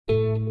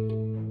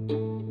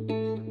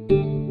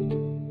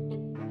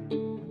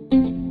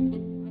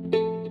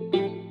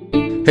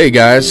Hey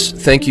guys,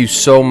 thank you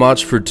so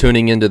much for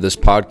tuning into this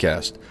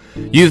podcast.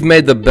 You've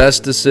made the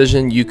best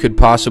decision you could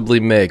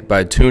possibly make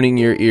by tuning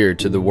your ear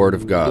to the Word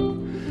of God.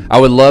 I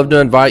would love to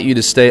invite you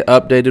to stay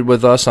updated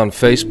with us on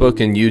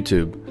Facebook and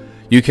YouTube.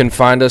 You can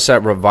find us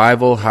at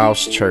Revival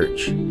House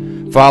Church.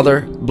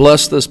 Father,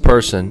 bless this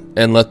person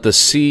and let the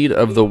seed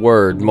of the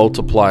Word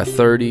multiply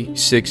 30,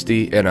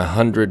 60, and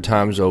 100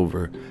 times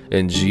over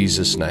in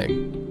Jesus'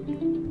 name.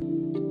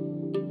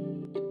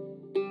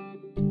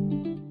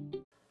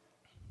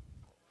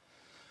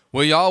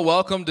 Well, y'all,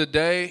 welcome to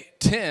day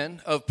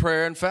 10 of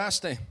prayer and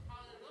fasting.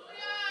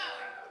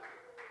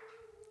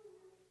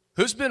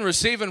 Who's been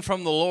receiving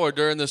from the Lord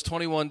during this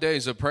 21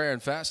 days of prayer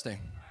and fasting?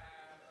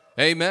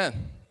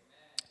 Amen.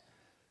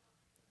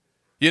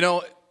 You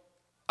know,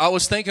 I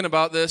was thinking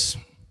about this,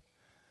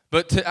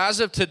 but as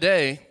of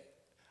today,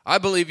 I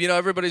believe,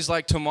 everybody's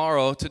like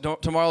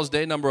tomorrow's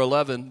day number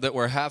 11 that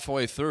we're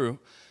halfway through.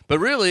 But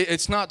really,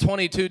 it's not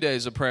 22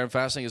 days of prayer and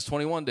fasting, it's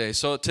 21 days.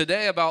 So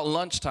today about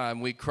lunchtime,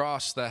 we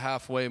crossed the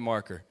halfway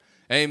marker.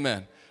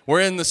 Amen.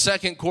 We're in the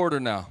second quarter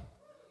now.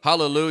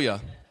 Hallelujah.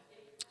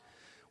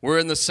 We're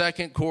in the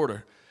second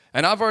quarter.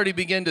 And I've already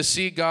begun to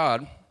see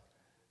God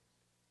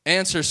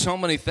answer so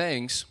many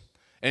things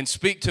and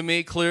speak to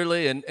me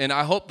clearly. And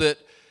I hope that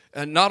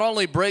not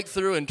only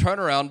breakthrough and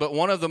turnaround, but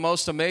one of the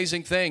most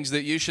amazing things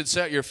that you should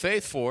set your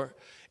faith for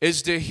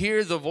is to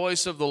hear the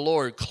voice of the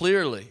Lord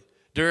clearly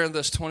during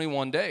this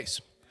 21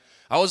 days.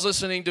 I was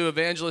listening to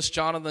evangelist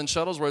Jonathan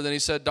Shuttlesworth, and he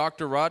said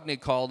Dr. Rodney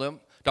called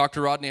him,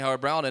 Dr. Rodney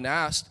Howard-Browne, and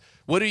asked,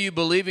 what are you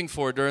believing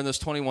for during this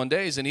 21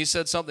 days? And he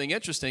said something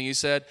interesting. He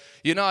said,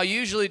 I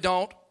usually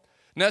don't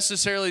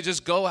necessarily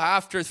just go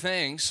after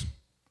things,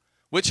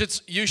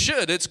 which you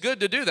should. It's good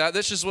to do that.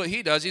 This is what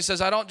he does. He says,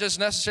 I don't just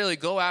necessarily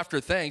go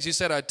after things. He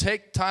said, I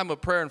take time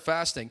of prayer and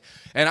fasting,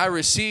 and I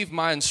receive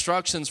my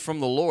instructions from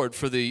the Lord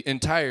for the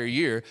entire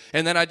year,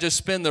 and then I just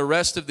spend the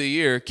rest of the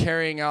year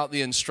carrying out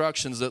the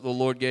instructions that the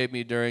Lord gave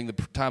me during the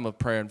time of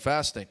prayer and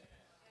fasting.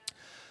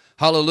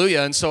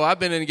 Hallelujah. And so I've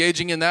been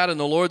engaging in that, and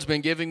the Lord's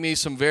been giving me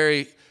some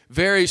very,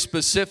 very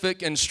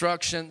specific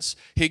instructions.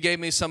 He gave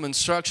me some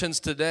instructions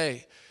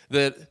today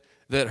that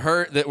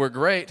were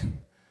great,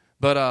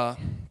 but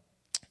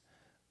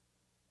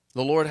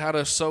the Lord had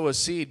us sow a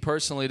seed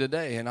personally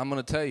today, and I'm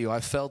going to tell you,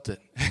 I felt it.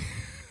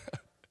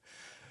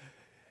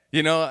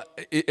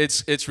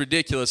 It's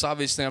ridiculous.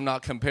 Obviously, I'm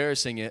not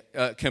comparing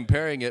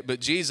it, but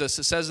Jesus,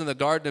 it says in the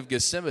Garden of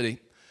Gethsemane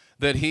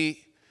that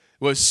he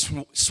was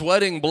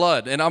sweating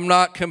blood, and I'm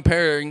not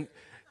comparing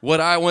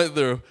what I went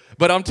through,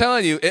 but I'm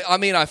telling you,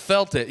 I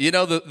felt it.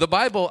 The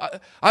Bible,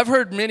 I've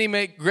heard many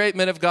great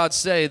men of God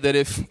say that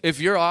if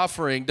your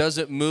offering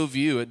doesn't move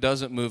you, it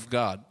doesn't move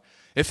God.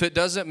 If it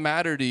doesn't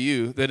matter to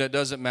you, then it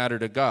doesn't matter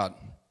to God.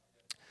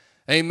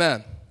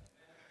 Amen.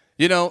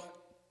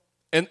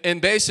 And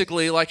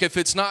basically, like if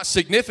it's not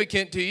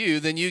significant to you,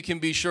 then you can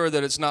be sure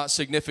that it's not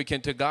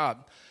significant to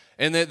God.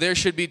 And that there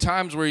should be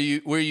times where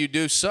you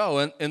do sow.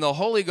 And the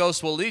Holy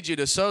Ghost will lead you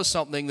to sow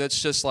something that's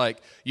just like,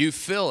 you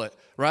feel it,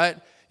 right?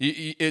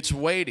 It's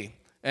weighty.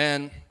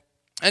 And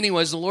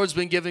anyways, the Lord's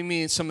been giving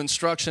me some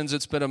instructions.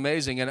 It's been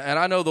amazing. And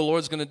I know the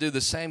Lord's going to do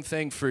the same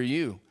thing for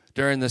you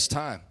during this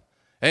time.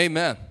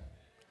 Amen.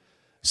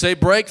 Say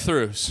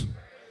breakthroughs.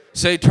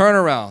 Say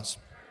turnarounds.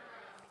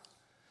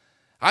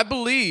 I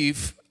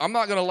believe, I'm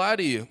not going to lie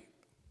to you,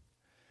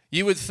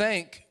 you would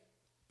think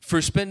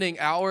for spending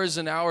hours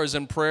and hours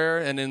in prayer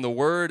and in the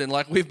Word and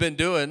like we've been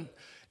doing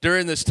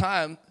during this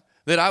time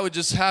that I would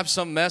just have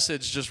some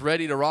message just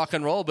ready to rock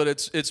and roll, but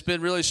it's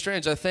been really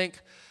strange. I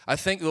think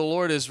the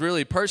Lord has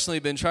really personally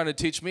been trying to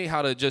teach me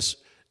how to just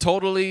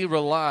totally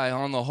rely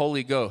on the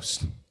Holy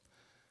Ghost.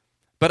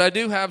 But I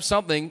do have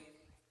something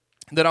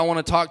that I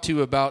want to talk to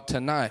you about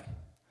tonight.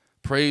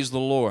 Praise the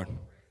Lord.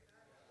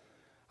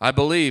 I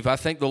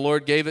think the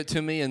Lord gave it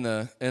to me in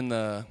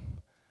the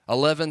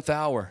 11th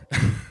hour.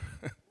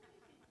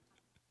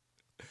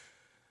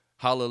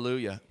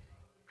 Hallelujah.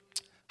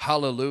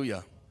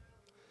 Hallelujah.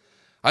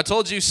 I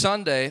told you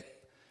Sunday,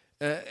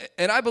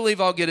 and I believe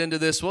I'll get into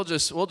this. We'll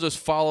just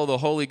follow the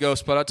Holy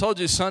Ghost. But I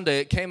told you Sunday,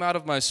 it came out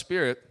of my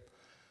spirit.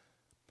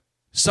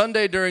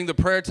 Sunday during the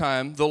prayer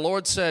time, the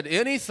Lord said,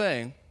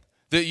 anything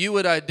that you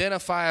would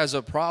identify as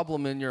a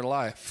problem in your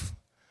life,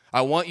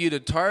 I want you to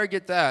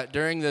target that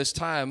during this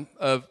time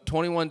of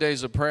 21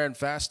 days of prayer and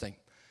fasting.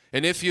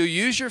 And if you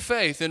use your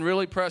faith and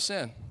really press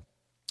in,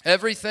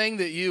 everything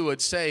that you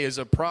would say is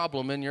a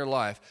problem in your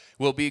life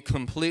will be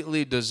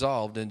completely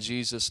dissolved in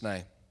Jesus'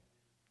 name.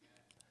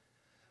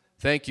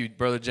 Thank you,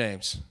 Brother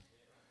James.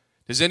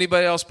 Does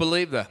anybody else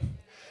believe that?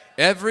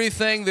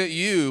 Everything that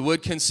you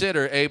would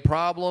consider a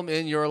problem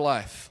in your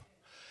life.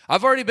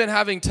 I've already been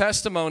having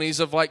testimonies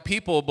of like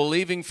people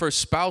believing for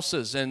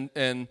spouses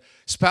and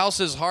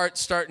spouses'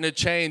 hearts starting to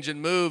change and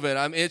move.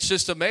 And it's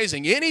just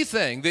amazing.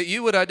 Anything that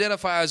you would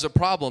identify as a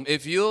problem,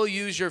 if you'll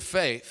use your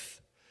faith,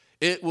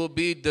 it will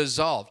be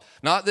dissolved.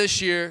 Not this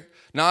year,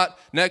 not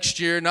next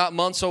year, not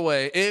months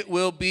away. It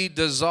will be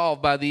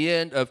dissolved by the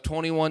end of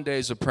 21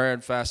 days of prayer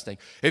and fasting.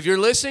 If you're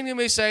listening to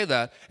me say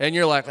that and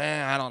you're like,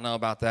 I don't know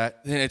about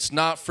that, then it's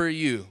not for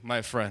you,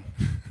 my friend.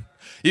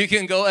 You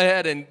can go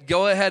ahead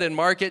and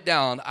mark it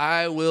down.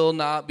 I will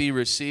not be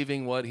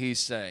receiving what he's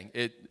saying.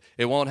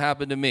 It won't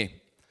happen to me.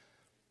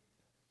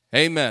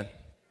 Amen.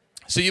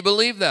 So you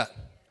believe that?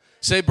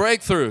 Say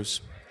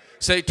breakthroughs.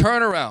 Say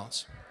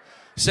turnarounds.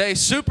 Say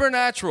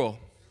supernatural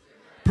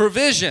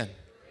provision.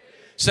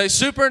 Say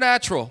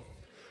supernatural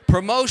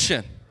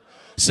promotion.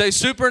 Say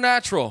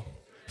supernatural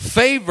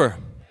favor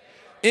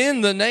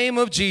in the name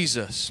of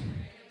Jesus.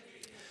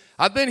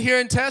 I've been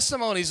hearing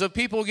testimonies of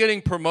people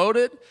getting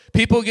promoted,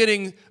 people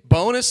getting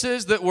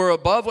bonuses that were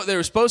above what they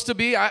were supposed to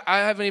be. I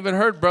haven't even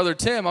heard Brother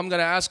Tim. I'm going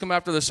to ask him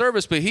after the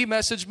service, but he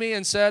messaged me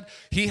and said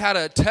he had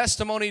a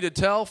testimony to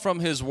tell from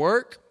his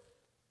work.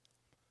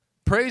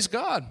 Praise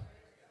God.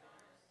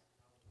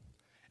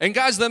 And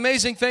guys, the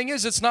amazing thing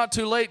is it's not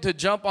too late to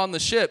jump on the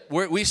ship.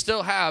 We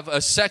still have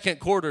a second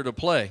quarter to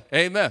play.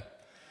 Amen.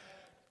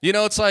 You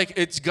know, it's like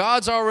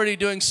God's already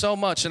doing so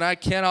much, and I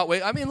cannot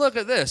wait. I mean, look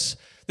at this.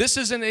 This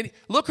isn't any,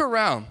 look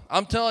around.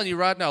 I'm telling you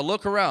right now,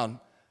 look around.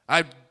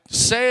 I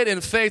say it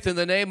in faith in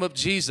the name of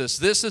Jesus.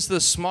 This is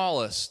the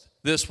smallest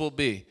this will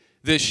be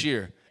this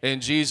year in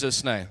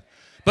Jesus' name.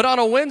 But on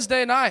a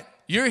Wednesday night,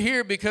 you're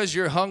here because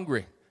you're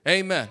hungry.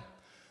 Amen.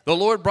 The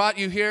Lord brought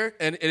you here,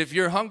 and if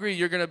you're hungry,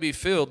 you're going to be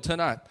filled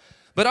tonight.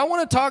 But I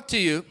want to talk to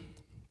you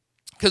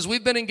because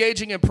we've been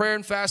engaging in prayer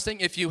and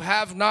fasting. If you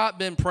have not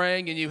been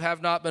praying and you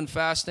have not been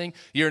fasting,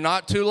 you're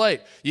not too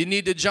late. You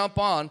need to jump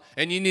on,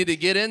 and you need to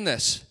get in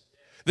this.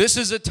 This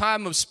is a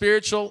time of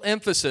spiritual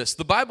emphasis.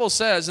 The Bible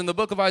says in the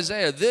book of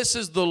Isaiah, this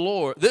is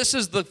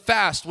the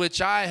fast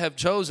which I have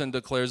chosen,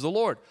 declares the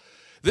Lord.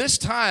 This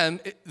time,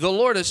 the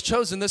Lord has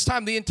chosen this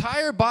time. The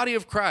entire body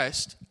of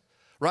Christ,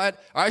 right?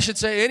 Or I should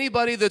say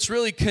anybody that's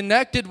really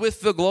connected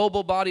with the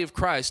global body of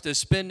Christ is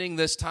spending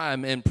this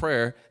time in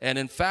prayer and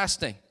in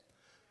fasting.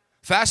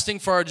 Fasting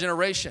for our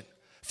generation.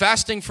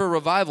 Fasting for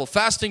revival.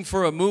 Fasting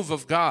for a move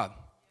of God.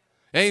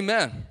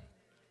 Amen.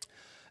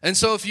 And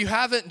so if you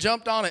haven't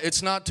jumped on it,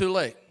 it's not too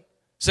late.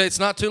 Say it's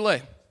not too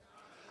late.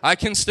 I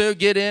can still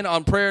get in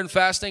on prayer and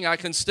fasting.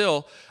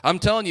 I'm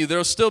telling you,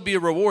 there'll still be a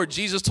reward.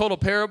 Jesus told a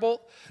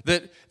parable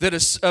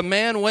that a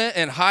man went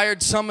and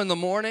hired some in the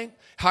morning,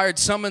 hired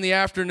some in the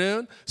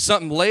afternoon,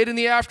 some late in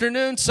the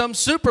afternoon, some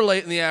super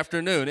late in the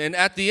afternoon. And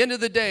at the end of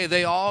the day,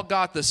 they all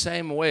got the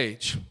same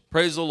wage.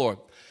 Praise the Lord.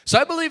 So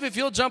I believe if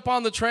you'll jump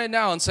on the train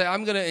now and say,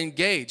 I'm going to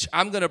engage,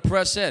 I'm going to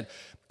press in.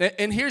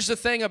 And here's the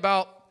thing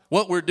about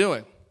what we're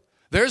doing.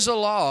 There's a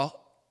law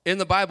in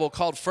the Bible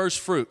called first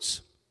fruits.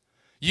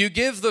 You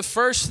give the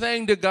first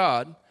thing to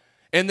God,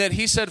 and that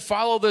he said,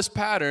 follow this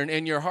pattern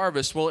and your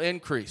harvest will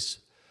increase.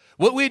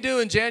 What we do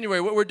in January,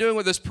 what we're doing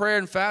with this prayer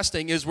and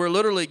fasting is we're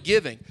literally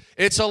giving.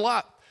 It's a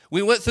lot.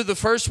 We went through the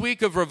first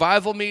week of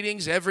revival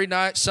meetings every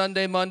night,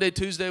 Sunday, Monday,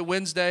 Tuesday,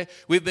 Wednesday.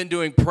 We've been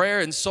doing prayer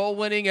and soul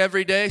winning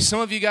every day.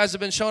 Some of you guys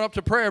have been showing up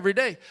to prayer every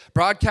day.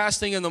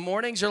 Broadcasting in the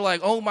mornings, you're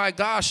like, oh my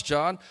gosh,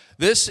 John,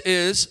 this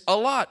is a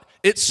lot.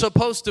 It's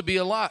supposed to be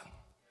a lot.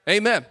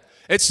 Amen.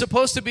 It's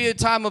supposed to be a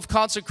time of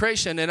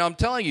consecration, and I'm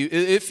telling you,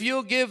 if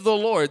you'll give the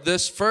Lord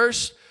this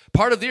first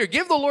part of the year,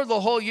 give the Lord the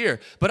whole year,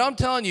 but I'm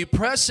telling you,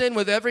 press in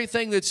with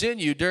everything that's in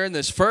you during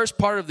this first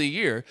part of the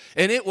year,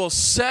 and it will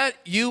set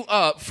you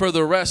up for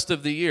the rest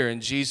of the year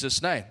in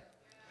Jesus' name.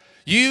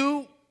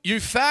 You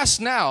fast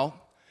now,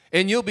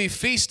 and you'll be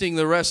feasting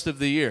the rest of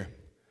the year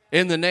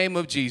in the name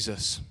of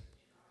Jesus.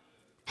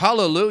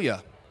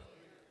 Hallelujah.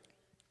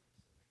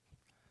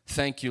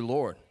 Thank you,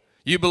 Lord.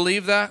 You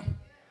believe that?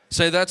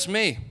 Say, that's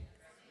me.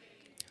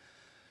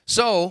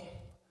 So,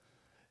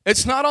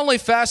 it's not only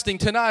fasting.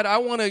 Tonight, I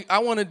want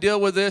to deal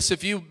with this.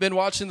 If you've been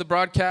watching the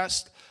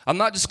broadcast, I'm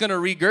not just going to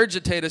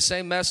regurgitate the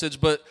same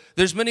message, but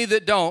there's many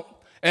that don't.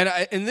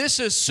 And this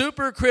is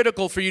super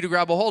critical for you to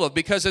grab a hold of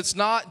because it's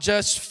not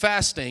just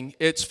fasting,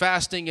 it's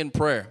fasting in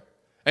prayer.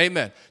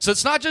 Amen. So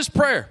it's not just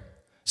prayer.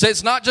 Say,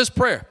 it's not just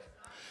prayer.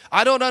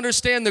 I don't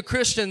understand the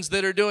Christians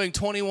that are doing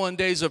 21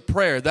 days of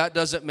prayer. That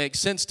doesn't make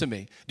sense to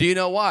me. Do you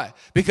know why?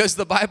 Because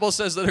the Bible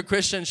says that a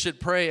Christian should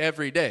pray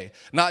every day,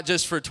 not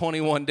just for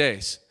 21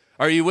 days.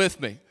 Are you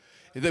with me?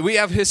 We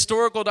have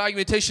historical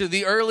documentation.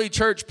 The early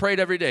church prayed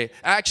every day.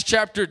 Acts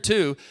chapter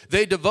 2,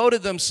 they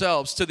devoted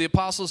themselves to the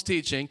apostles'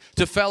 teaching,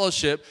 to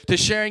fellowship, to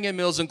sharing in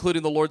meals,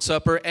 including the Lord's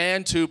Supper,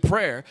 and to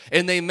prayer.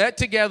 And they met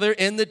together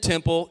in the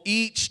temple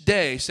each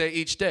day. Say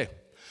each day.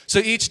 So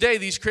each day,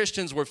 these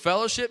Christians were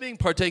fellowshipping,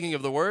 partaking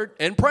of the word,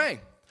 and praying.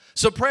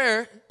 So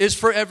prayer is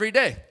for every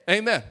day.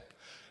 Amen.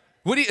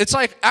 It's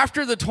like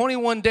after the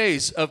 21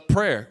 days of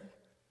prayer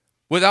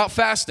without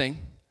fasting,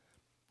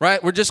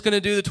 right? We're just going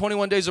to do the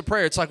 21 days of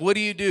prayer. It's like, what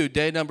do you do?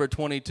 Day number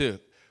 22.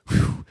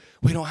 Whew,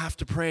 we don't have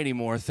to pray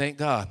anymore, thank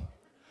God.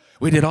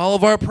 We did all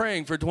of our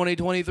praying for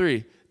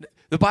 2023.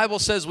 The Bible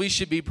says we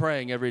should be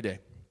praying every day.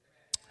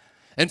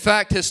 In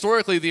fact,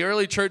 historically, the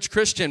early church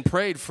Christian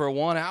prayed for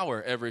 1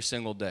 hour every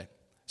single day.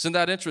 Isn't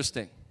that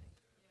interesting?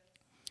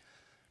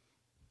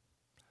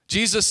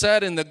 Jesus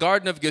said in the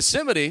Garden of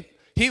Gethsemane,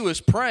 he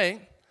was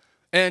praying,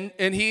 and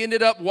he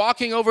ended up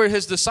walking over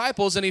his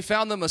disciples, and he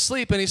found them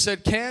asleep, and he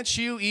said, "Can't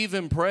you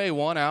even pray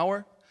 1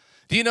 hour?"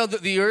 Do you know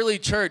that the early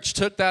church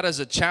took that as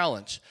a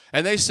challenge?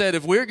 And they said,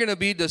 if we're going to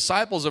be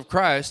disciples of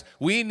Christ,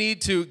 we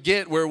need to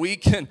get where we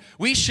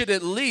should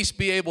at least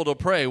be able to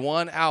pray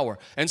 1 hour.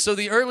 And so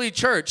the early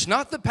church,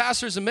 not the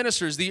pastors and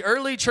ministers, the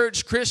early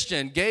church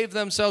Christian gave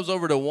themselves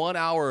over to 1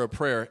 hour of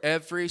prayer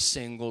every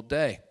single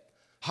day.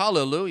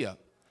 Hallelujah.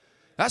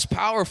 That's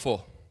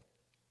powerful.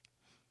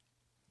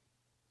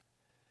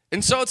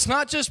 And so it's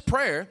not just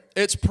prayer,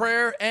 it's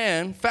prayer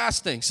and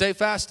fasting. Say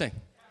fasting.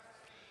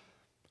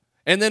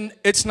 And then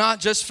it's not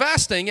just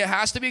fasting, it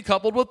has to be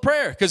coupled with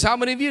prayer. Because how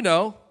many of you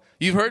know,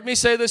 you've heard me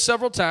say this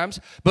several times,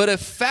 but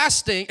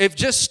if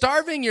just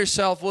starving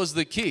yourself was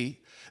the key,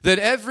 then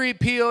every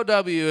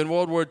POW in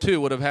World War II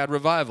would have had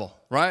revival,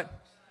 right?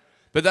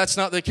 But that's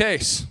not the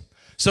case.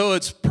 So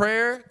it's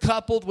prayer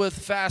coupled with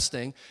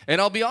fasting. And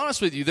I'll be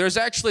honest with you, there's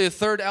actually a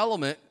third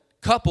element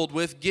coupled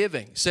with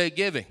giving. Say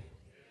giving.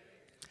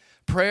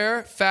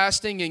 Prayer,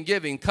 fasting, and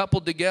giving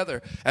coupled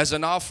together as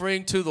an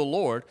offering to the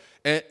Lord,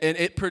 and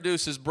it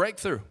produces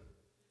breakthrough.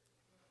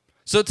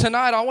 So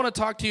tonight I want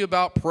to talk to you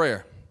about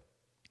prayer,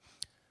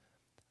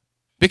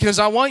 because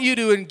I want you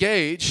to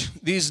engage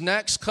these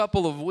next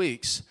couple of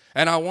weeks,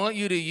 and I want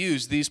you to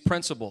use these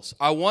principles.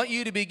 I want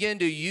you to begin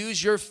to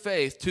use your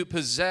faith to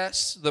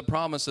possess the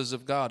promises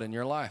of God in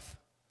your life.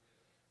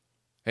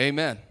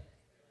 Amen.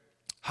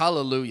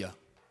 Hallelujah.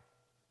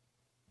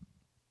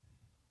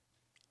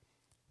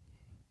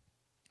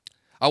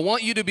 I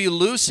want you to be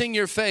loosing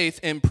your faith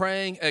and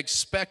praying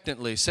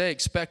expectantly. Say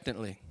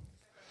expectantly.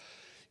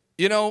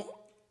 You know,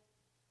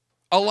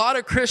 a lot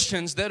of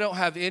Christians, they don't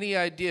have any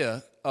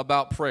idea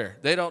about prayer.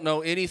 They don't know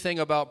anything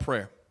about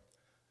prayer.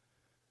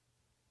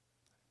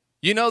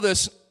 You know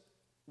this,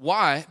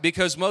 why?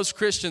 Because most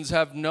Christians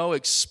have no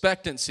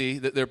expectancy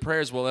that their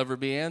prayers will ever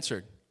be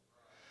answered.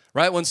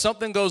 Right? When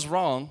something goes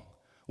wrong,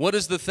 what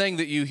is the thing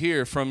that you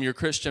hear from your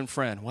Christian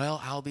friend?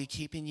 Well, I'll be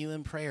keeping you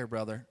in prayer,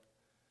 brother.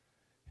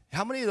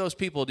 How many of those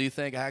people do you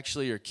think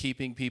actually are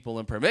keeping people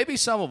in prayer? Maybe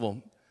some of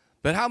them,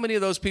 but how many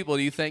of those people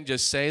do you think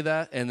just say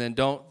that and then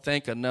don't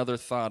think another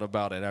thought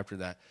about it after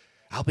that?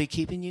 I'll be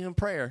keeping you in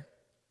prayer.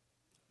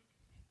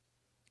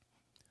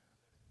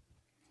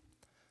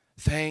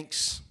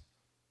 Thanks.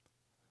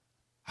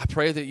 I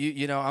pray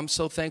that I'm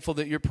so thankful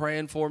that you're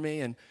praying for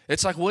me. And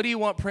it's like, what do you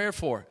want prayer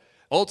for?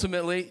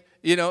 Ultimately,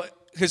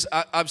 because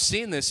I've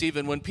seen this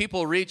even when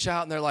people reach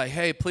out and they're like,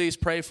 hey, please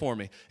pray for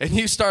me. And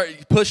you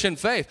start pushing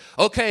faith.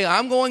 Okay,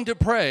 I'm going to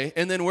pray,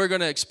 and then we're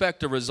going to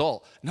expect a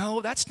result.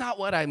 No, that's not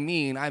what I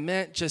mean. I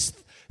meant just,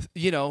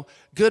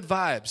 good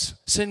vibes.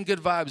 Send good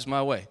vibes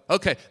my way.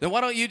 Okay, then why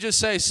don't you just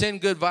say,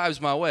 send good vibes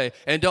my way,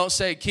 and don't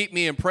say, keep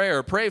me in prayer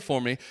or pray for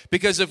me.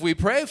 Because if we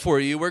pray for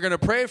you, we're going to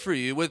pray for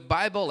you with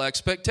Bible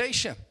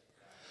expectation.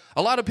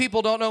 A lot of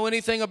people don't know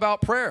anything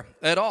about prayer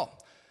at all.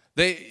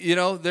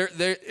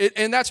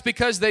 And that's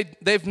because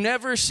they've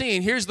never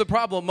seen. Here's the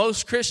problem.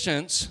 Most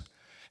Christians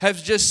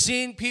have just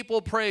seen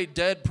people pray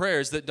dead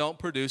prayers that don't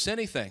produce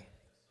anything.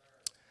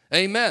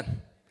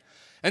 Amen.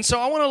 And so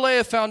I want to lay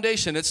a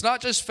foundation. It's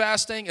not just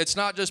fasting. It's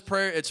not just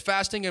prayer. It's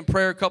fasting and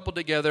prayer coupled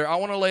together. I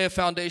want to lay a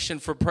foundation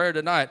for prayer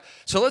tonight.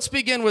 So let's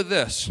begin with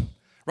this.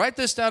 Write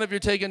this down if you're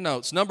taking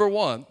notes. Number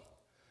one,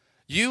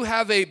 you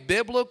have a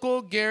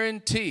biblical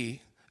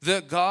guarantee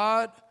that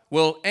God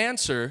will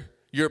answer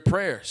your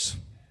prayers.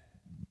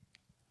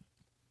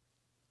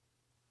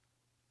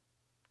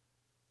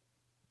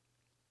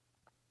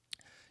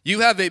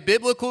 You have a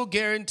biblical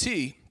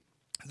guarantee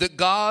that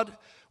God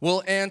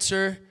will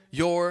answer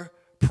your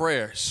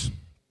prayers.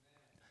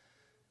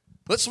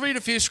 Let's read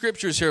a few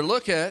scriptures here.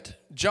 Look at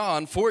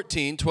John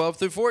 14, 12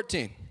 through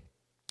 14.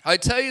 I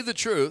tell you the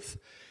truth,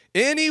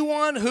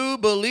 anyone who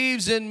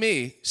believes in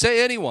me,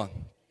 say anyone.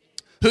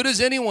 Who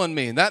does anyone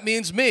mean? That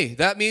means me.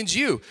 That means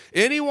you.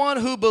 Anyone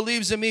who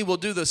believes in me will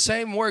do the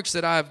same works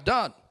that I have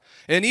done,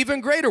 and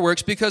even greater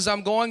works, because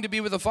I'm going to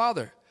be with the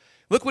Father.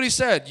 Look what he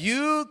said.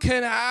 You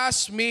can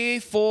ask me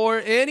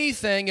for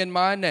anything in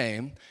my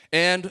name,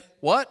 and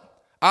what?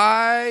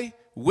 I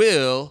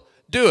will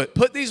do it.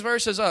 Put these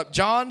verses up.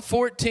 John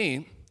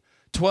 14,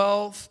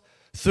 12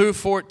 through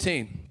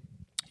 14.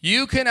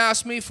 You can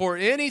ask me for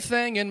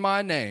anything in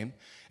my name.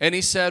 And he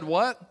said,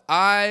 what?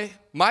 I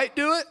might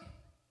do it?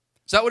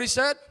 Is that what he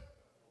said?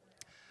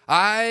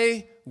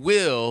 I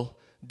will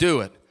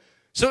do it.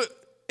 So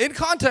in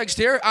context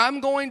here, I'm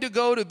going to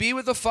go to be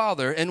with the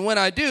Father, and when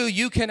I do,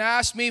 you can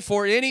ask me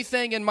for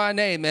anything in my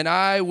name, and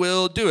I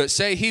will do it.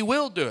 Say, he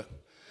will do it.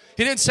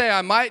 He didn't say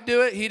I might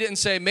do it. He didn't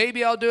say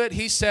maybe I'll do it.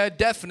 He said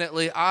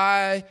definitely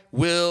I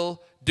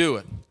will do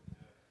it.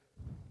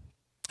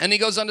 And he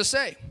goes on to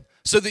say,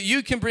 so that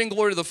you can bring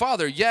glory to the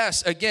Father.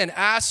 Yes, again,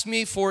 ask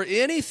me for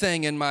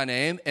anything in my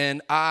name,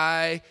 and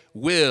I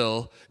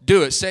will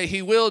do it. Say,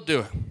 he will do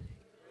it.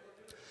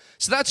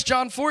 So that's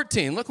John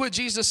 14. Look what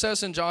Jesus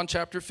says in John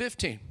chapter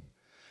 15.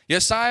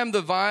 Yes, I am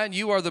the vine,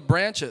 you are the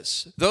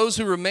branches. Those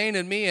who remain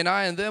in me and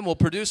I in them will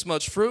produce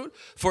much fruit.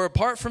 For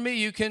apart from me,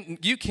 you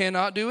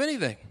cannot do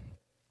anything.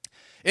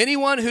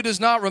 Anyone who does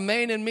not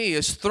remain in me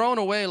is thrown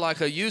away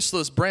like a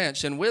useless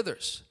branch and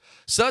withers.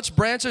 Such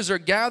branches are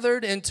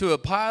gathered into a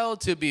pile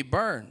to be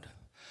burned.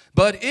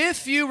 But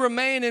if you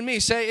remain in me,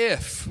 say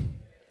if.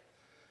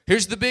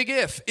 Here's the big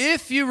if.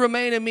 If you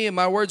remain in me and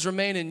my words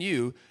remain in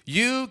you,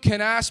 you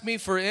can ask me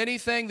for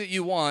anything that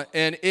you want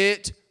and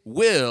it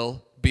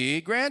will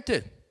be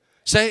granted.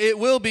 Say it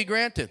will be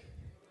granted.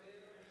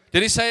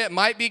 Did he say it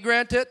might be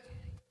granted?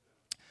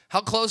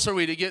 How close are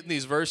we to getting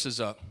these verses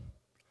up?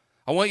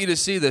 I want you to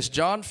see this.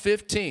 John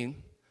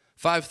 15,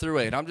 5 through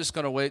 8. I'm just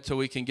going to wait till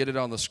we can get it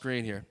on the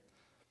screen here.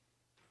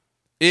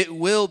 It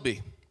will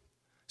be.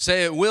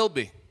 Say it will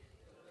be.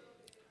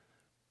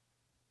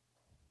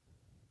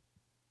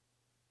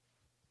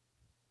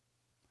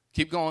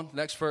 Keep going.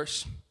 Next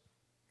verse.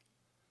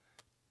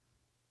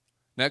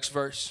 Next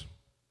verse.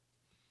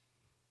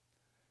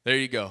 There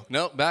you go.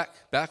 No,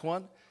 back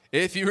one.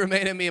 If you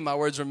remain in me and my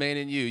words remain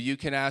in you, you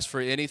can ask for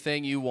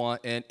anything you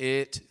want, and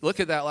look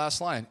at that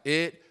last line,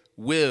 it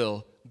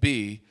will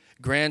be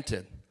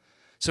granted.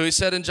 So he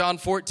said in John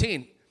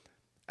 14,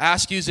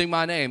 ask using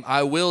my name,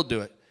 I will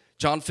do it.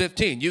 John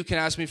 15, you can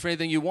ask me for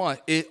anything you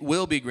want, it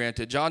will be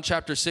granted. John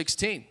chapter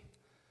 16,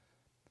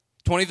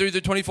 23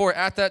 through 24,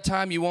 at that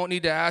time you won't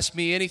need to ask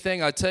me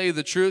anything. I tell you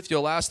the truth,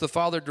 you'll ask the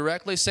Father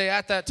directly. Say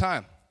at that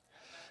time.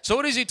 So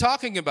what is he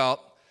talking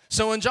about?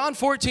 So in John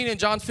 14 and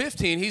John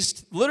 15,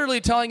 he's literally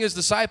telling his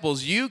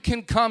disciples, you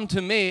can come to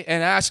me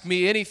and ask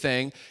me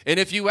anything. And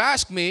if you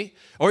ask me,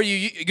 or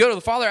you go to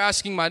the Father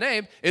asking my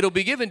name, it'll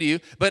be given to you.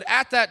 But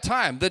at that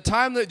time, the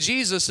time that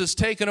Jesus is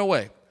taken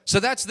away. So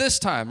that's this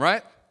time,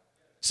 right?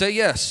 Say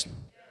yes.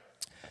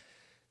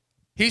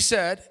 He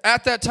said,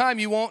 at that time,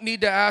 you won't need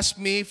to ask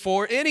me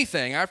for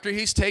anything. After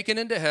he's taken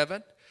into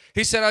heaven,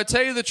 he said, I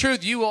tell you the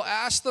truth, you will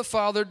ask the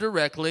Father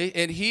directly,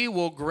 and he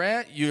will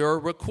grant your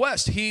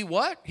request. He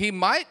what? He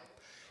might?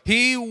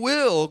 He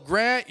will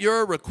grant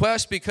your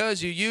request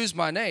because you use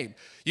my name.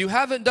 You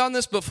haven't done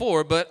this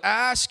before, but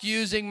ask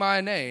using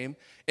my name,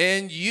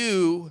 and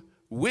you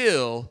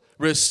will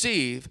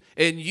receive,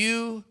 and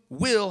you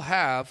will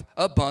have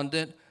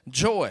abundant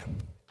joy.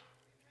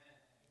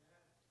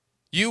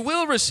 You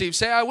will receive.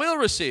 Say, I will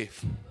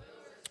receive.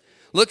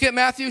 Look at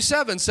Matthew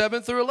 7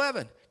 through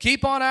 11.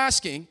 Keep on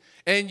asking,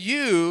 and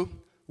you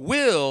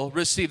will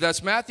receive.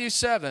 That's Matthew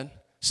 7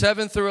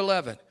 through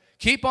 11.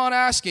 Keep on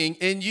asking,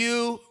 and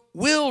you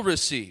will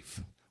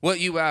receive what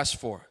you ask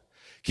for.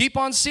 Keep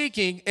on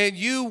seeking, and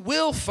you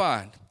will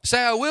find.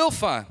 Say, I will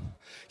find.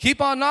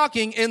 Keep on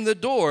knocking, and the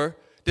door,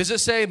 does it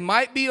say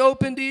might be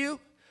open to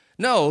you?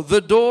 No, the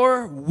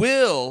door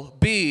will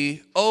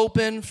be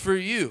open for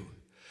you.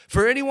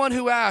 For anyone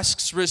who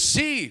asks,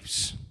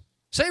 receives.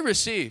 Say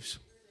receives.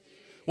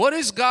 What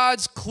is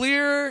God's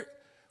clear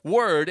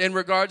word in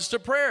regards to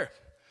prayer?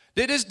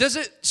 Does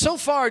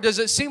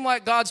it seem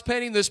like God's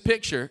painting this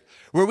picture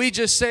where we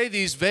just say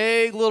these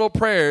vague little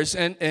prayers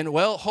and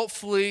well,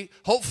 hopefully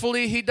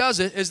he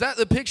does it? Is that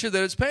the picture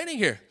that it's painting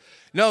here?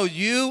 No,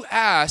 you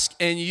ask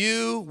and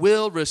you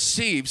will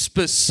receive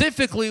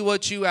specifically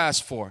what you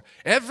ask for.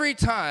 Every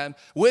time,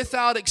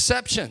 without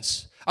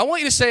exceptions. I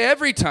want you to say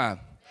every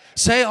time.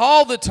 Say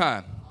all the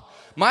time.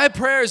 My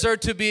prayers are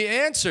to be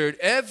answered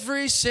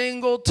every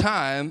single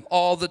time,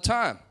 all the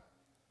time.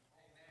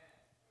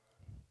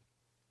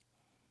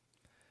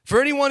 For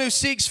anyone who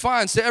seeks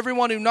finds. To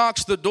everyone who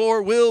knocks, the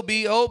door will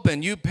be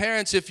open. You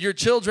parents, if your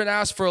children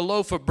ask for a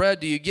loaf of bread,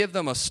 do you give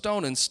them a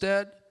stone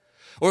instead?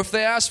 Or if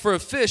they ask for a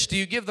fish, do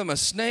you give them a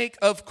snake?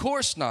 Of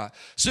course not.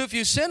 So if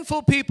you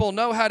sinful people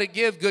know how to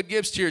give good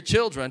gifts to your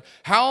children,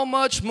 how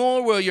much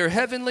more will your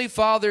heavenly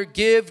Father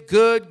give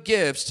good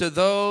gifts to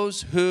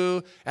those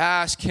who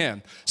ask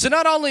him? So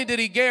not only did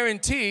he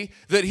guarantee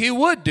that he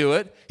would do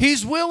it,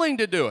 he's willing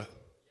to do it.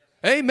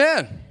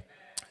 Amen.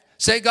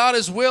 Say, God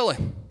is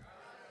willing.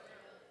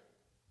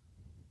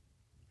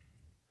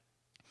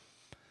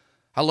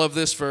 I love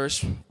this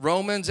verse,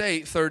 Romans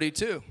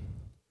 8:32.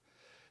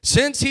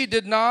 Since he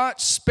did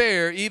not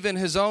spare even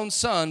his own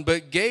son,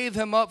 but gave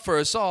him up for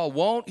us all,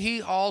 won't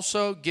he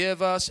also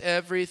give us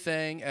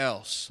everything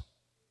else?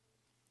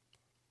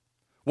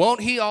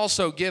 Won't he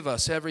also give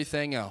us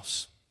everything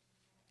else?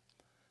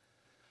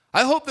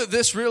 I hope that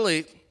this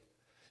really,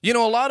 a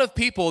lot of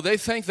people, they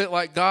think that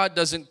like God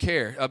doesn't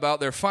care about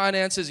their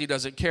finances, he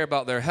doesn't care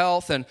about their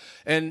health,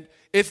 and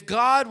if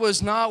God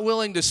was not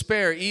willing to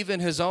spare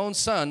even his own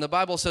son, the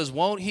Bible says,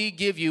 won't he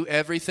give you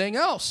everything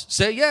else?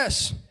 Say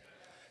yes.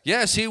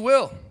 Yes, he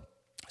will.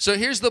 So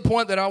here's the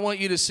point that I want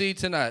you to see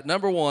tonight.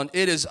 Number one,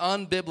 it is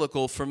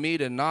unbiblical for me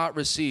to not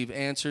receive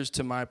answers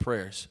to my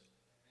prayers.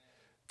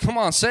 Come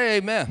on, say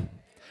amen.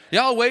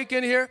 Y'all awake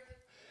in here?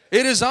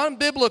 It is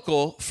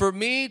unbiblical for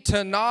me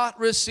to not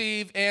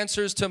receive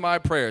answers to my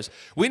prayers.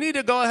 We need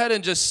to go ahead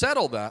and just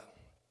settle that.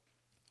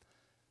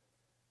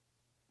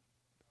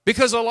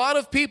 Because a lot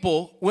of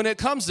people, when it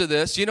comes to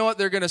this, you know what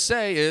they're going to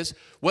say is,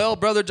 well,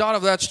 Brother John,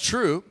 if that's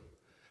true,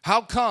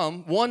 how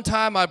come one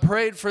time I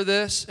prayed for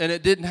this and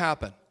it didn't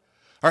happen?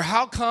 Or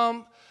how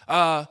come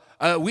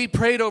we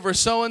prayed over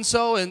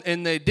so-and-so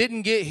and they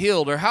didn't get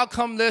healed, or how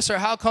come this or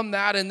how come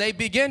that, and they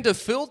begin to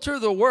filter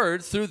the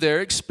word through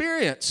their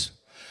experience.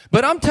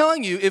 But I'm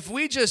telling you, if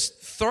we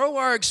just throw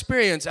our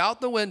experience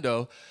out the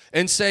window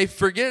and say,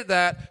 forget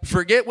that,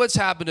 forget what's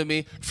happened to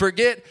me,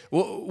 forget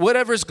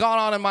whatever's gone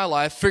on in my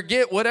life,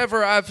 forget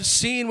whatever I've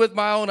seen with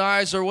my own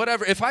eyes or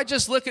whatever. If I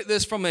just look at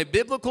this from a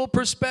biblical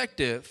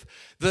perspective,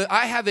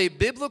 I have a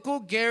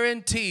biblical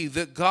guarantee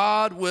that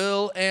God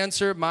will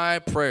answer my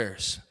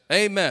prayers.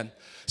 Amen.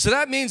 So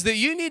that means that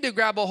you need to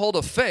grab a hold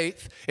of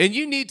faith, and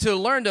you need to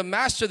learn to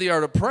master the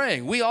art of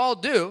praying. We all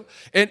do.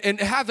 And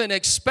have an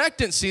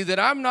expectancy that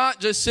I'm not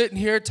just sitting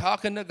here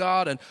talking to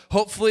God and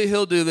hopefully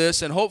he'll do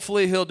this and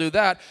hopefully he'll do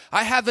that.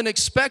 I have an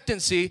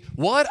expectancy.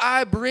 What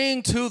I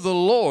bring to the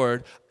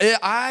Lord,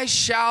 I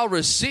shall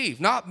receive.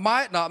 Not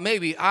might, not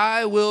maybe.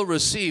 I will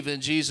receive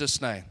in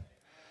Jesus' name.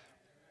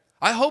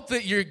 I hope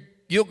that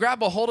you'll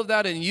grab a hold of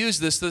that and use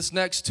this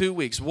next 2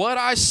 weeks. What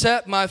I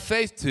set my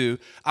faith to,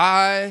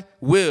 I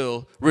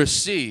will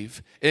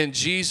receive in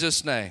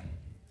Jesus' name.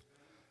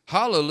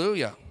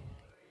 Hallelujah.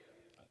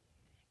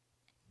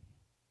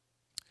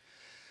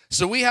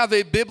 So we have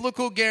a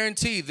biblical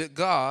guarantee that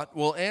God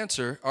will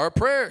answer our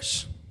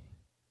prayers.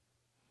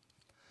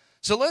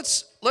 So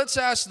let's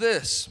ask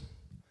this.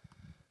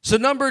 So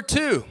number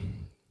 2,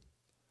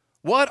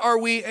 what are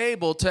we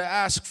able to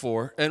ask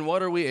for and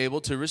what are we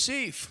able to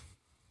receive?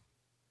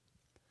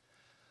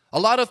 A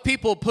lot of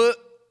people put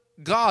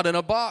God in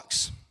a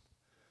box,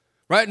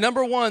 right?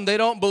 Number 1, they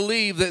don't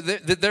believe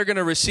that they're going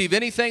to receive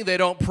anything. They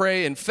don't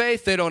pray in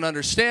faith. They don't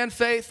understand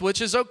faith,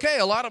 which is okay.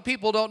 A lot of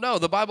people don't know.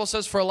 The Bible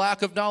says for a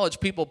lack of knowledge,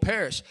 people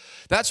perish.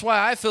 That's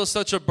why I feel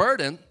such a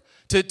burden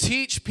to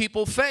teach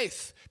people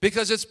faith,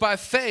 because it's by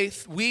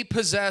faith we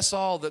possess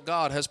all that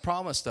God has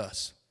promised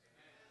us.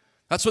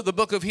 That's what the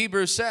book of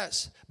Hebrews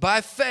says. By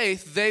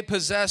faith, they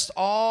possessed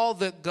all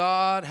that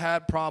God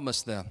had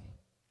promised them.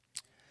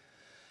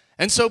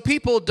 And so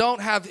people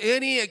don't have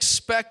any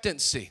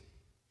expectancy.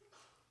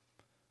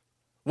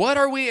 What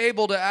are we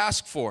able to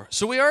ask for?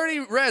 So we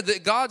already read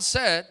that God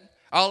said,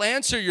 I'll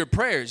answer your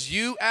prayers.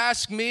 You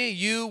ask me,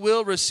 you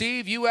will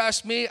receive. You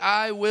ask me,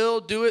 I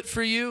will do it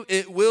for you.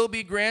 It will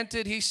be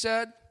granted, he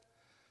said.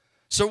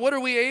 So what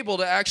are we able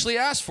to actually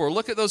ask for?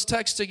 Look at those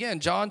texts again,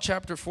 John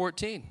chapter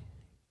 14.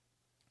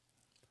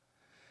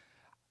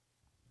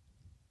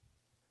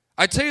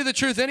 I tell you the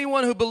truth,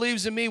 anyone who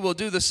believes in me will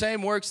do the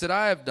same works that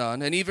I have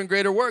done, and even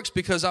greater works,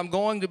 because I'm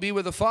going to be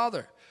with the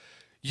Father.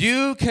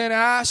 You can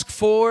ask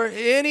for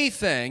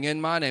anything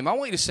in my name. I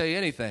want you to say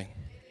anything.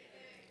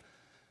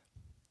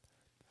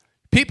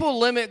 People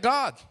limit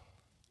God.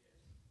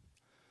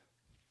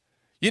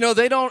 You know,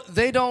 they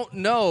don't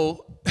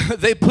know.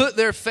 They put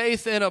their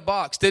faith in a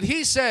box. Did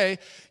he say,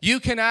 you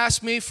can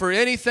ask me for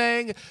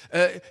anything?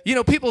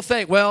 People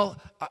think,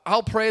 well,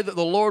 I'll pray that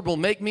the Lord will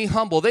make me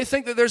humble. They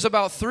think that there's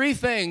about 3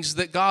 things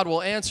that God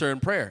will answer in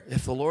prayer.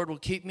 If the Lord will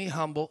keep me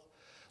humble,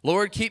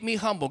 Lord, keep me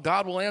humble,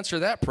 God will answer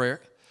that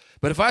prayer.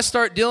 But if I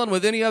start dealing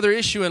with any other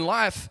issue in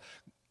life,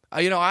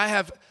 they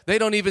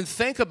don't even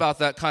think about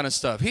that kind of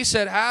stuff. He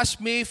said, ask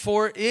me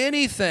for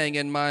anything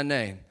in my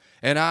name,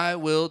 and I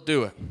will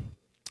do it.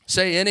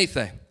 Say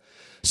anything.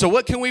 So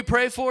what can we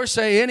pray for?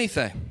 Say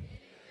anything.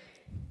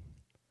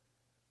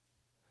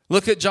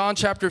 Look at John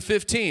chapter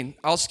 15.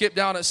 I'll skip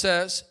down. It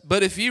says,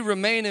 but if you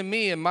remain in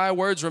me and my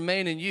words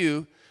remain in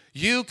you,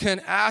 you can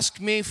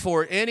ask me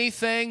for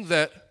anything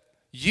that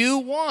you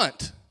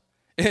want,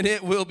 and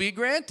it will be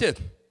granted.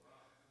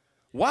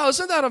 Wow,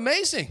 isn't that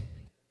amazing?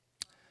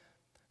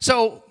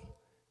 So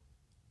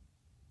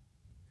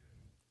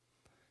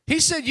he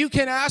said, you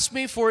can ask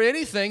me for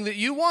anything that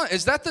you want.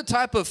 Is that the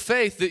type of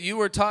faith that you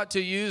were taught to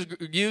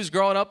use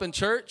growing up in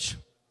church?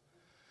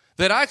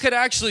 That I could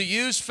actually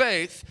use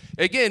faith.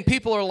 Again,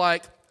 people are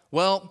like,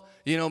 well,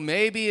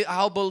 maybe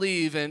I'll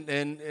believe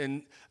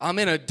and I'm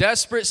in a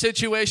desperate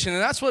situation.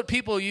 And that's what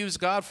people use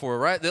God for,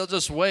 right? They'll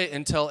just wait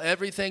until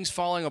everything's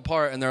falling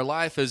apart and their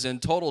life is in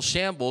total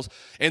shambles.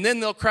 And then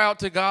they'll cry out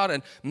to God,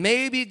 and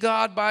maybe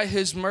God, by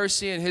his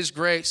mercy and his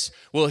grace,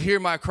 will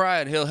hear my cry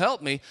and he'll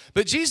help me.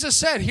 But Jesus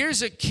said,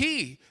 here's a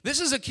key. This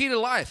is a key to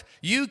life.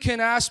 You can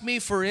ask me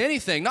for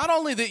anything. Not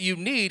only that you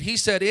need, he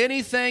said,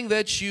 anything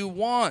that you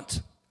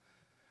want.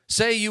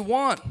 Say you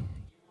want.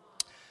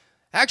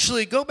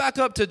 Actually, go back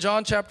up to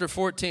John chapter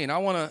 14. I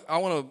want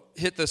to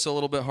hit this a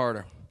little bit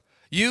harder.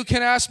 You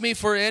can ask me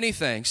for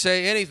anything.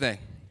 Say anything.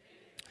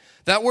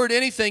 That word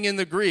anything in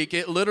the Greek,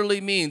 it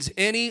literally means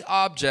any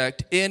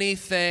object,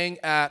 anything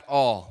at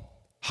all.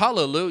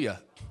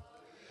 Hallelujah.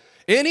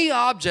 Any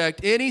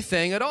object,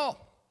 anything at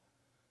all.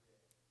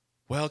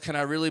 Well, can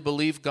I really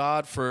believe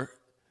God for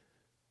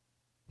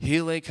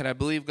healing? Can I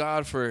believe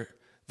God for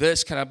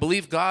this? Can I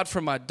believe God for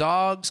my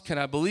dogs? Can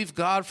I believe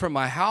God for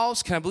my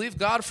house? Can I believe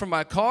God for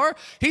my car?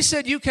 He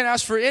said you can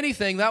ask for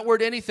anything. That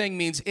word anything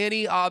means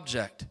any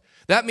object.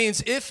 That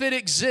means if it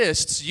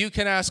exists, you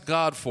can ask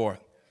God for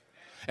it.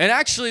 And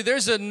actually,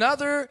 there's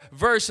another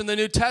verse in the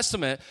New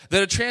Testament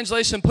that a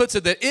translation puts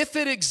it that if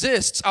it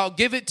exists, I'll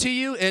give it to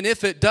you, and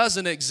if it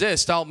doesn't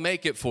exist, I'll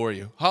make it for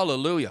you.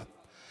 Hallelujah.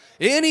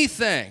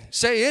 Anything.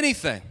 Say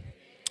anything.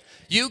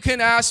 You can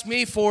ask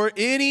me for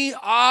any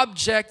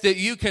object that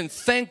you can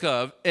think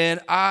of, and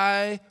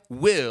I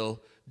will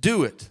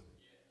do it.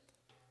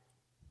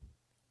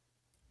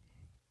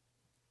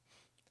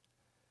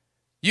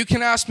 You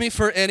can ask me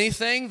for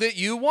anything that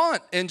you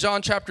want in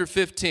John chapter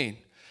 15.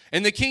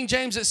 In the King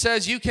James it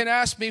says, you can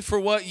ask me for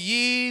what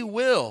ye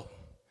will,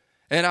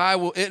 and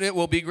it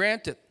will be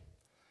granted.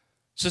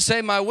 So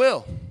say my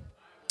will.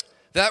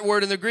 That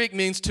word in the Greek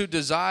means to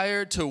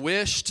desire, to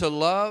wish, to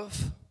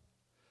love,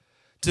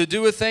 to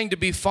do a thing, to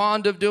be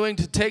fond of doing,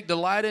 to take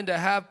delight in, to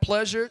have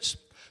pleasures.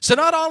 So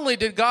not only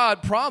did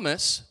God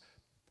promise,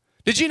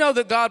 did you know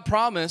that God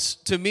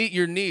promised to meet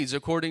your needs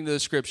according to the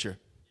Scripture?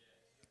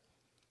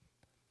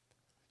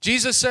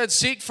 Jesus said,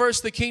 seek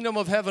first the kingdom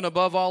of heaven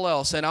above all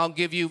else, and I'll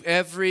give you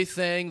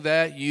everything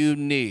that you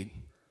need.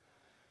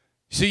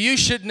 So you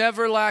should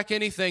never lack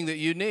anything that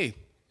you need.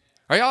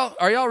 Are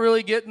y'all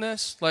really getting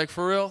this? Like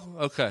for real?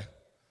 Okay.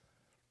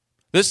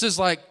 This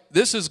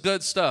is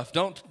good stuff.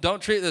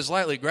 Don't treat this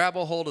lightly. Grab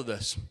a hold of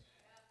this.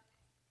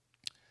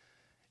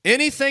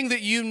 Anything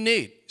that you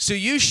need. So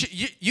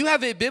you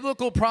have a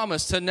biblical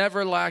promise to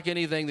never lack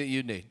anything that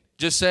you need.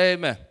 Just say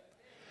amen.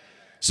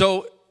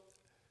 So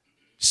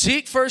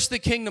seek first the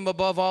kingdom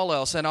above all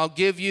else, and I'll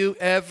give you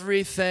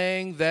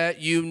everything that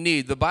you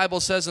need. The Bible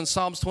says in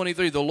Psalms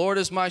 23, the Lord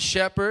is my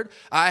shepherd.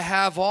 I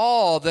have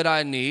all that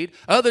I need.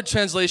 Other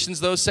translations,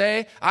 though,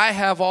 say, I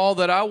have all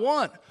that I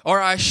want, or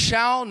I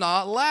shall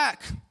not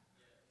lack.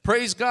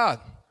 Praise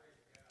God.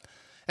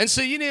 And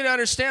so you need to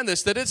understand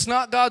this, that it's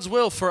not God's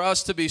will for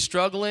us to be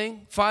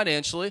struggling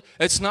financially.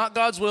 It's not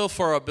God's will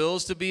for our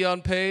bills to be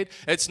unpaid.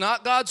 It's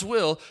not God's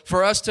will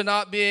for us to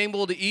not be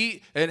able to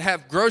eat and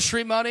have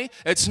grocery money.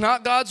 It's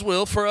not God's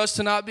will for us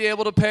to not be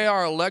able to pay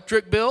our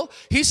electric bill.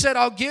 He said,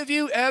 I'll give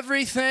you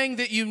everything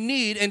that you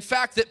need, in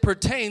fact, that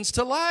pertains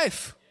to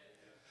life.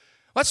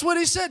 That's what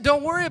he said.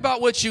 Don't worry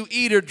about what you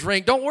eat or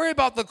drink. Don't worry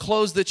about the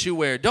clothes that you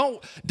wear.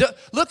 Don't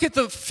look at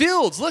the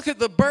fields. Look at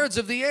the birds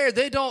of the air.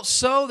 They don't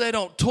sow, they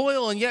don't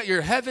toil, and yet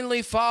your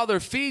heavenly Father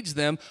feeds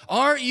them.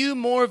 Aren't you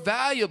more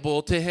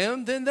valuable to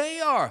him than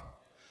they are?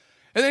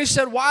 And then he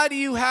said, why do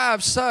you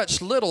have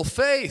such little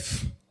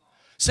faith?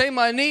 Say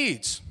my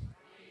needs.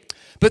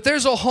 But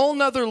there's a whole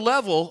nother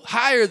level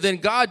higher than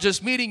God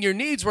just meeting your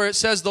needs, where it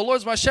says, the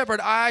Lord's my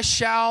shepherd, I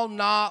shall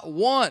not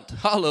want.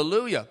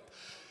 Hallelujah.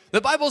 The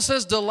Bible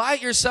says,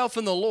 delight yourself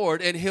in the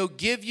Lord, and he'll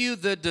give you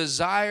the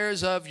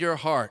desires of your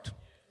heart.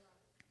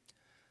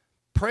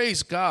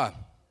 Praise God.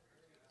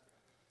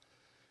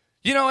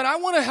 You know, and I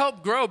want to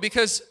help grow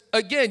because,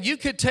 again, you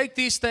could take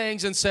these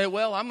things and say,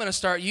 well, I'm going to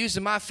start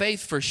using my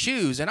faith for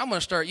shoes, and I'm going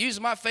to start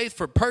using my faith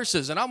for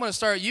purses, and I'm going to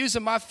start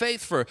using my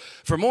faith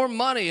for more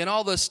money and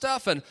all this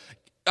stuff. And,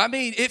 I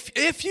mean,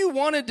 if you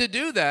wanted to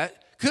do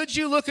that, could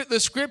you look at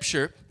the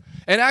Scripture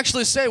and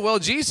actually say, well,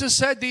 Jesus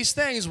said these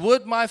things,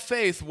 would my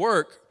faith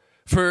work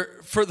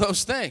for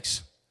those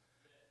things?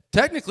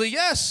 Technically,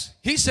 yes.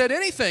 He said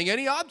anything,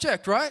 any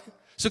object, right?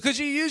 So could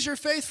you use your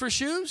faith for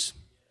shoes?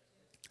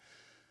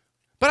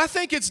 But I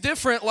think it's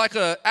different, like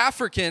an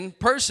African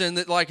person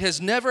that like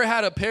has never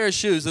had a pair of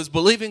shoes, that's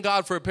believing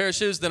God for a pair of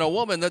shoes, than a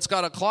woman that's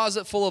got a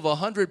closet full of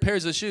 100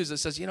 pairs of shoes that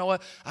says, you know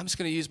what, I'm just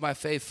going to use my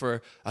faith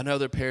for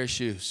another pair of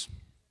shoes.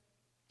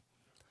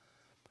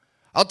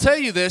 I'll tell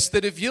you this,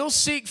 that if you'll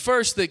seek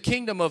first the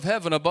kingdom of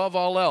heaven above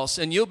all else,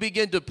 and you'll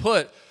begin to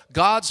put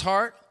God's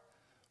heart,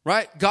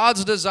 right,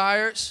 God's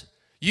desires,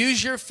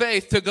 use your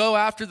faith to go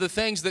after the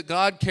things that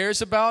God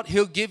cares about,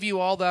 he'll give you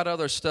all that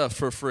other stuff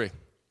for free.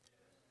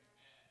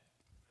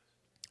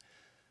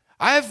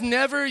 I have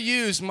never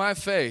used my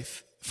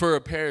faith for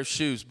a pair of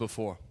shoes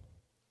before.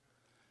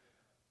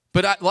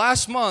 But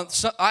last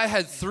month, I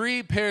had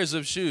 3 pairs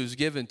of shoes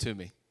given to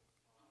me,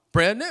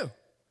 brand new.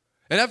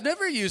 And I've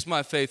never used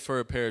my faith for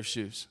a pair of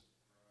shoes.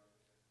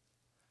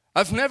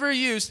 I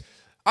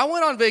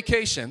went on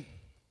vacation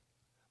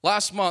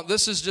last month.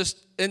 This is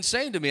just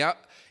insane to me.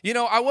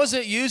 I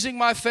wasn't using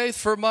my faith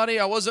for money.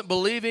 I wasn't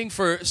believing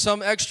for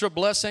some extra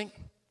blessing.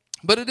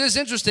 But it is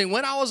interesting.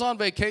 When I was on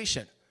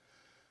vacation,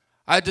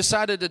 I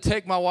decided to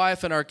take my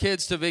wife and our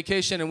kids to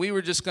vacation, and we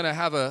were just going to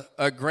have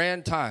a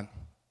grand time.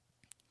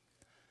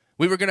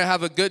 We were going to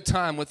have a good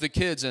time with the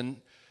kids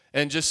and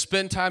just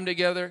spend time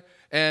together.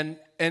 And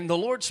the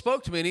Lord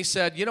spoke to me, and he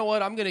said, you know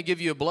what, I'm going to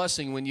give you a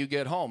blessing when you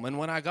get home. And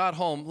when I got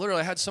home,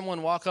 literally I had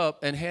someone walk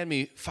up and hand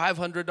me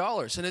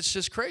 $500, and it's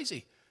just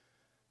crazy.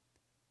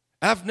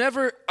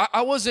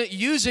 I wasn't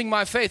using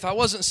my faith. I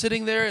wasn't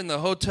sitting there in the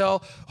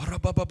hotel,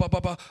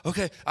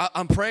 okay,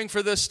 I'm praying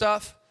for this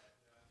stuff.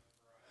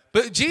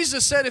 But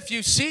Jesus said, if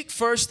you seek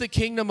first the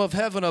kingdom of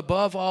heaven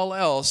above all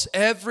else,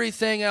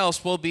 everything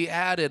else will be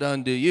added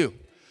unto you.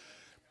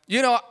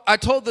 You know, I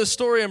told this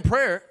story in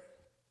prayer.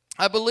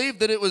 I believe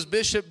that it was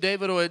Bishop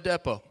David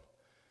Oyedepo.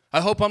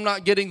 I hope I'm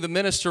not getting the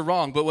minister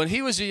wrong, but when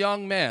he was a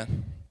young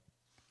man,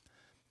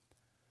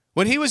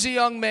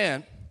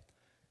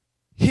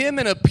 him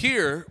and a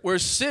peer were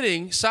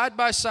sitting side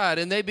by side,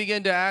 and they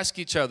began to ask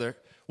each other,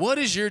 what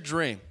is your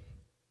dream?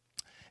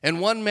 And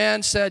one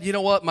man said, you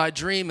know what, my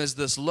dream is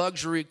this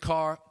luxury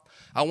car.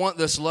 I want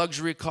this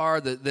luxury car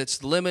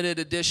that's limited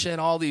edition,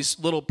 all these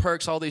little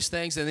perks, all these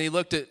things. And he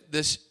looked at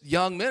this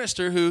young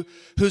minister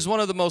who's one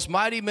of the most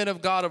mighty men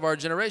of God of our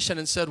generation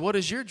and said, what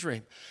is your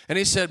dream? And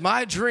he said,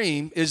 my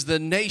dream is the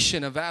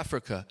nation of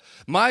Africa.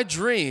 My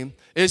dream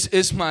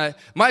is my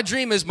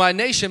dream is my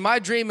nation. My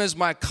dream is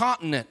my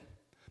continent.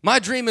 My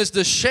dream is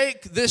to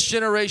shake this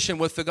generation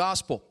with the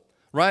gospel,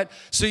 right?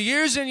 So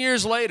years and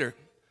years later,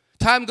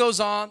 time goes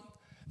on.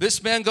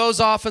 This man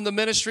goes off in the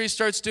ministry,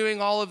 starts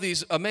doing all of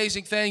these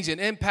amazing things and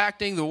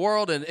impacting the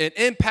world and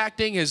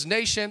impacting his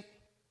nation.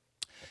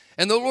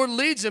 And the Lord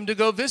leads him to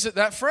go visit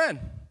that friend.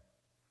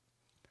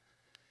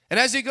 And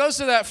as he goes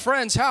to that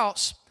friend's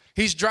house,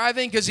 he's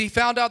driving because he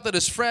found out that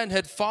his friend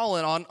had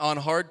fallen on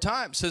hard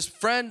times. His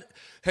friend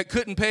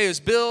couldn't pay his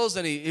bills,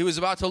 and he was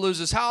about to lose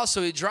his house,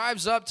 so he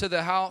drives up to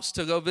the house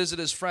to go visit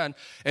his friend.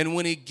 And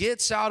when he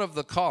gets out of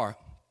the car,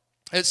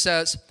 it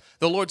says,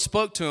 the Lord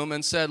spoke to him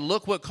and said,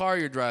 look what car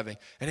you're driving.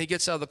 And he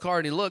gets out of the car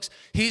and he looks.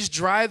 He's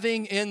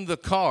driving in the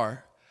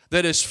car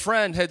that his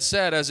friend had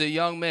said as a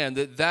young man,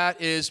 that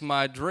is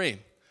my dream.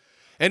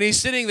 And he's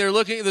sitting there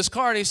looking at this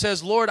car and he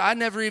says, Lord, I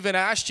never even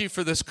asked you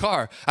for this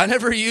car. I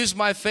never used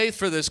my faith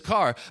for this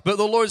car. But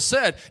the Lord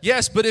said,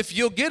 yes, but if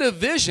you'll get a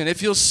vision,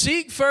 if you'll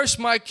seek first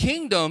my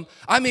kingdom,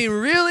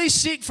 really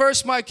seek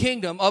first my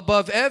kingdom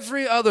above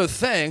every other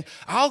thing,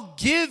 I'll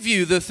give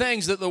you the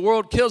things that the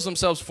world kills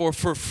themselves for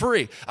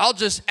free. I'll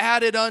just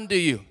add it unto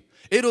you.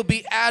 It'll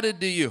be added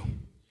to you.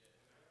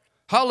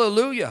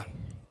 Hallelujah.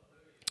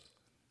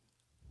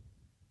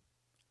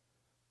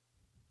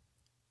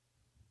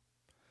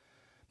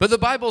 But the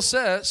Bible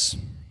says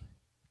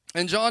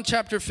in John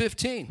chapter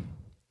 15,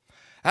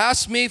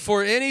 ask me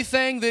for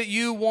anything that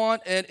you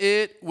want and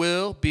it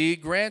will be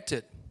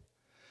granted.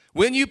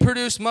 When you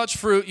produce much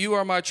fruit, you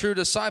are my true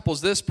disciples.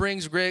 This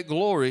brings great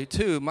glory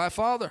to my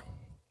Father.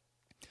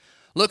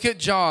 Look at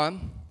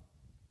John.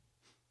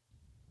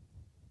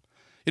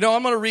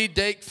 I'm going to read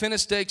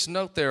Finis Dake's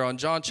note there on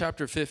John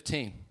chapter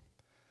 15.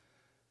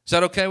 Is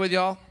that okay with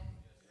y'all?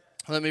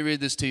 Let me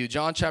read this to you.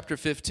 John chapter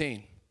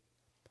 15.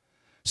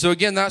 So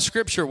again, that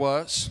scripture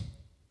was,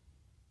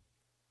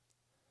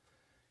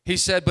 he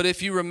said, but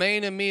if you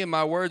remain in me and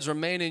my words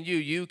remain in you,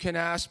 you can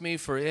ask me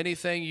for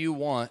anything you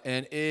want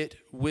and it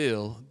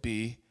will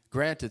be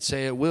granted.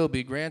 Say, it will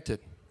be granted.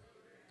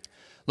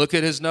 Look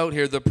at his note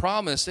here. The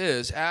promise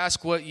is,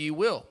 ask what ye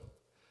will.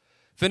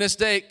 Finis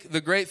Dake,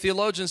 the great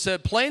theologian,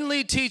 said,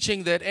 plainly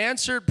teaching that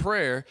answered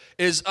prayer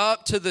is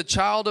up to the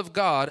child of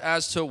God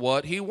as to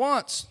what he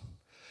wants.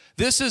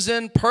 This is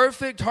in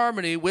perfect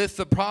harmony with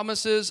the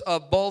promises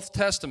of both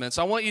testaments.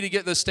 I want you to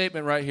get this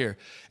statement right here.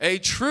 A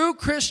true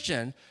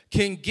Christian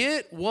can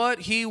get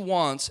what he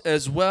wants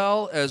as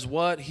well as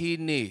what he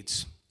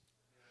needs.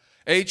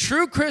 A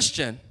true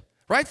Christian,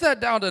 write that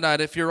down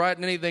tonight if you're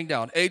writing anything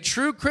down. A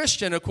true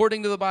Christian,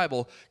 according to the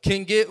Bible,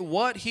 can get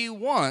what he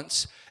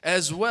wants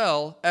as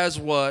well as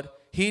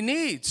what he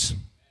needs.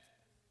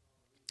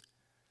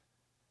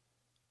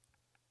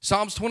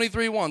 Psalms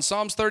 23:1,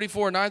 Psalms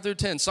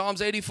 34:9-10,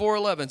 Psalms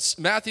 84:11,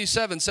 Matthew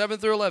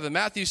 7:7-11,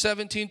 Matthew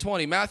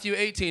 17:20, Matthew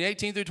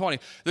 18:18-20.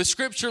 The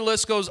scripture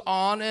list goes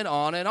on and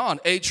on and on.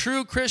 A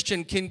true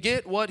Christian can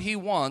get what he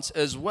wants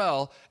as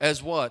well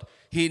as what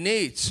he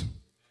needs.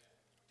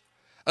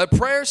 A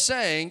prayer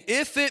saying,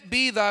 if it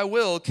be thy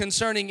will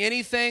concerning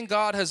anything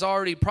God has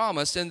already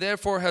promised and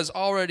therefore has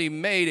already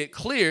made it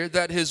clear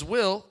that it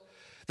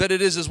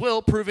is his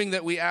will, proving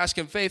that we ask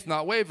in faith,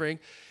 not wavering,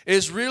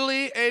 is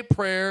really a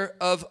prayer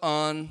of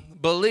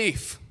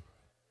unbelief.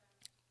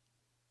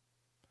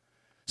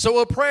 So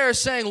a prayer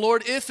saying,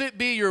 Lord, if it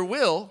be your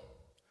will,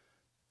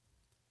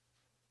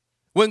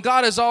 when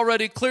God has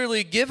already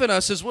clearly given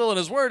us his will and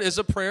his word, is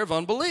a prayer of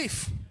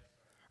unbelief.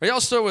 Are y'all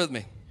still with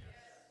me?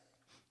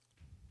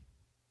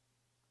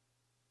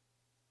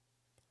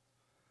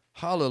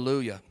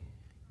 Hallelujah.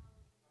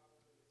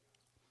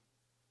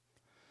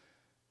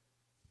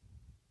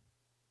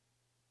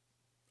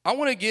 I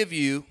want to give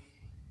you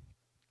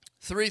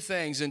 3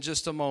 things in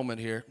just a moment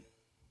here.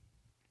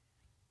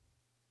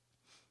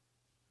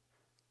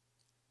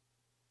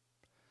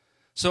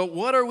 So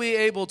what are we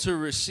able to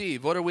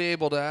receive? What are we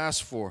able to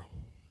ask for?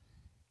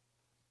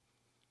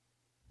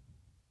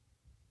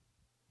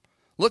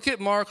 Look at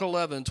Mark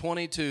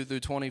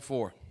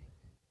 11:22-24.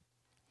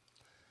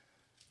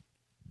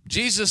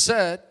 Jesus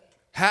said,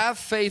 have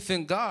faith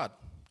in God.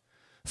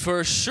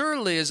 For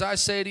surely, as I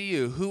say to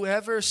you,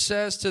 whoever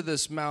says to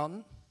this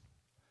mountain,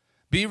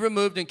 be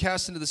removed and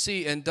cast into the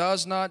sea, and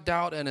does not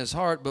doubt in his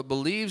heart, but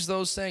believes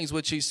those things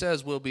which he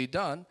says will be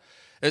done,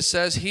 it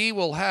says he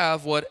will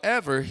have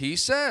whatever he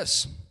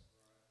says.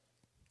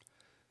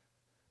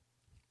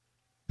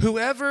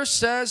 Whoever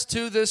says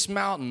to this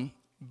mountain,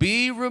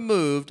 be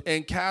removed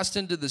and cast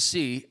into the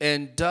sea,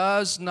 and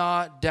does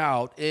not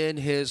doubt in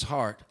his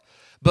heart,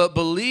 but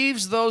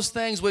believes those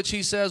things which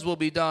he says will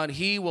be done,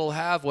 he will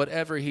have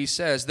whatever he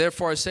says.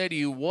 Therefore I say to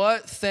you,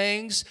 what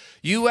things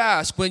you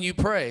ask when you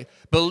pray,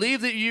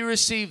 believe that you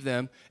receive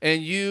them,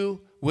 and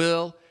you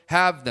will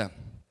have them.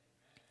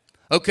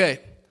 Okay,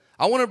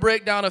 I want to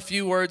break down a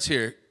few words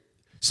here.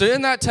 So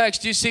in that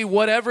text, you see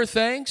whatever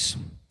things.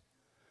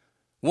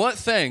 What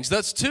things?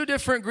 That's two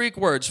different Greek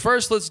words.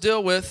 First, let's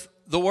deal with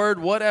the word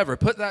whatever.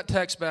 Put that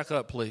text back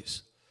up,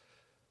 please.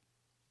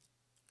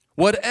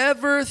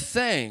 Whatever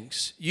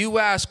things you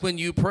ask when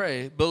you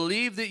pray,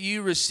 believe that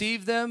you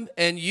receive them,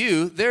 and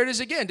you, there it is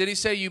again. Did he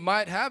say you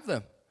might have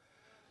them?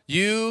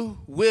 You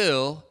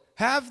will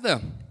have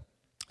them.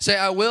 Say,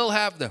 I will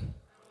have them.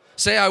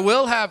 Say, I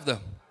will have them.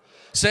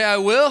 Say, I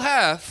will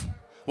have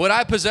what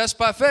I possess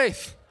by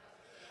faith.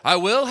 I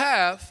will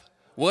have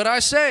what I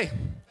say.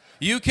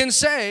 You can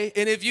say,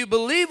 and if you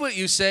believe what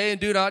you say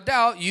and do not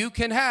doubt, you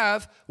can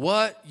have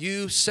what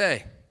you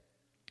say.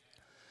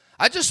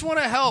 I just want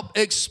to help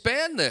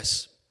expand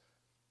this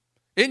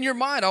in your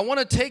mind. I want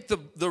to take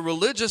the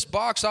religious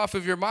box off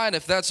of your mind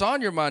if that's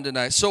on your mind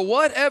tonight. So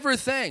whatever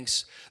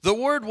things, the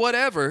word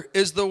whatever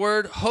is the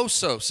word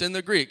hosos in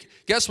the Greek.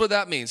 Guess what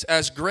that means?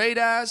 As great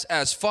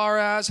as far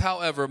as,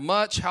 however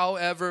much,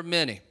 however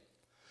many.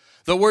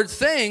 The word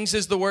things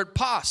is the word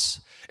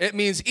pas. It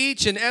means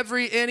each and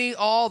every, any,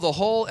 all, the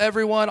whole,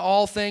 everyone,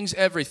 all things,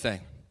 everything.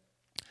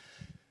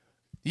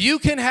 You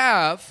can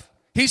have,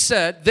 he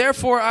said,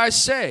 therefore I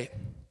say,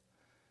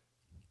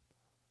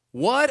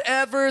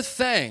 whatever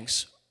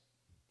things,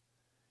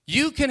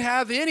 you can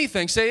have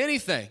anything, say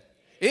anything,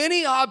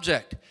 any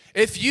object.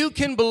 If you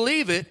can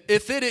believe it,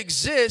 if it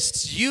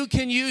exists, you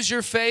can use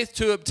your faith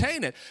to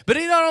obtain it. But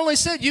he not only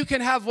said you can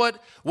have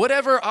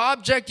whatever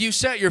object you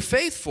set your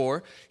faith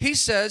for, he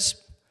says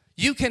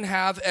you can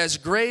have as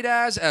great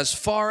as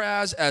far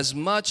as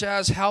much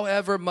as,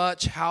 however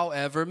much,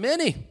 however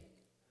many.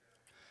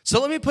 So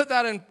let me put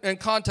that in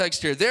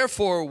context here.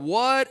 Therefore,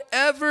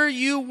 whatever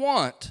you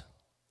want,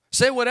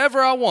 say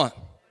whatever I want,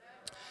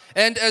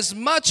 and as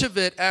much of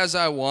it as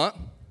I want,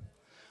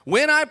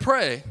 when I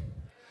pray,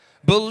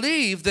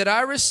 believe that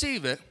I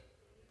receive it,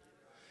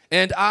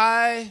 and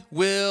I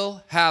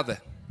will have it.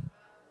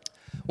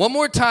 One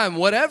more time,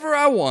 whatever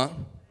I want,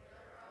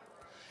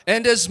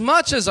 and as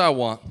much as I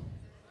want,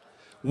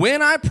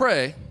 when I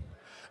pray,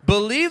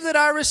 believe that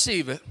I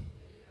receive it,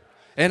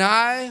 and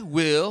I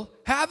will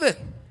have it.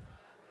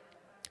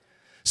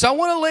 So I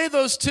want to lay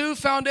those two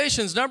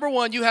foundations. Number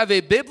one, you have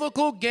a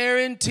biblical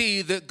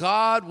guarantee that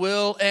God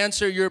will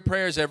answer your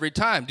prayers every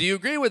time. Do you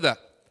agree with that?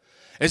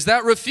 Is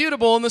that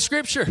refutable in the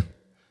scripture?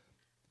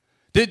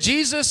 Did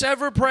Jesus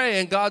ever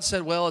pray and God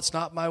said, well, it's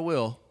not my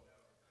will?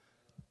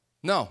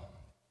 No.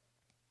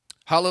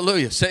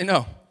 Hallelujah. Say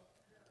no.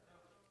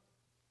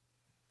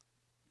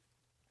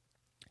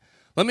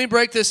 Let me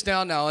break this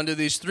down now into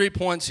these 3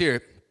 points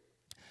here.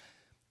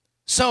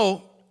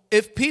 So,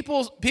 if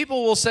people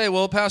will say,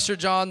 well, Pastor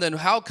John, then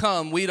how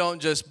come we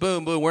don't just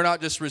boom, we're not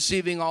just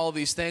receiving all of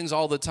these things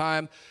all the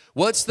time?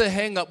 What's the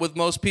hang up with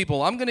most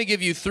people? I'm going to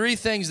give you 3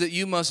 things that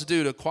you must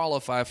do to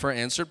qualify for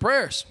answered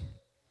prayers.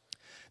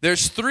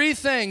 There's 3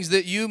 things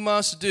that you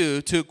must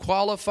do to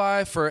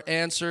qualify for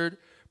answered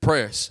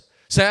prayers.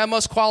 Say, I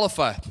must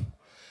qualify.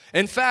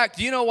 In fact,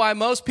 you know why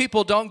most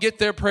people don't get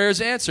their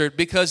prayers answered?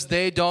 Because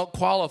they don't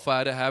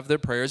qualify to have their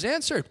prayers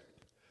answered.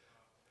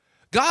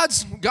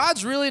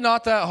 God's really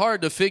not that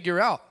hard to figure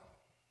out.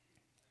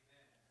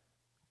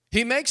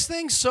 He makes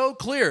things so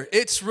clear.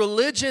 It's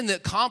religion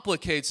that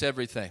complicates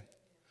everything.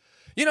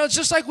 You know, it's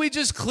just like we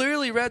just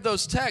clearly read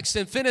those texts.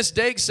 And Finis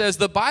Dake says,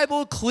 the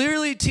Bible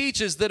clearly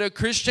teaches that a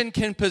Christian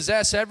can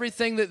possess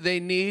everything that they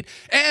need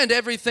and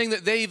everything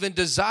that they even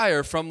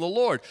desire from the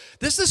Lord.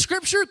 Does the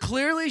scripture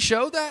clearly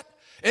show that?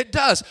 It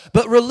does.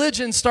 But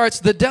religion starts,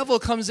 the devil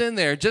comes in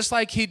there just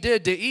like he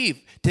did to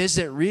Eve. Does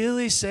it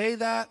really say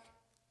that?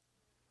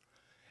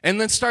 And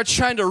then starts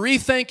trying to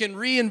rethink and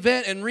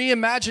reinvent and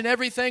reimagine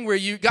everything, where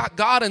you got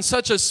God in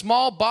such a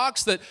small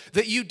box that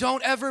you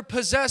don't ever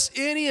possess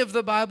any of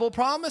the Bible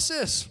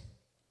promises.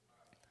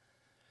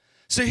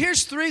 So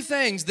here's 3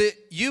 things that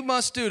you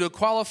must do to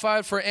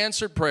qualify for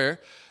answered prayer.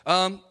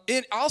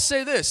 I'll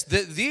say this,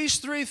 that these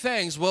 3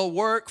 things will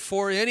work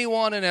for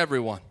anyone and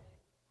everyone.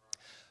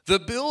 The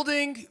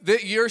building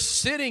that you're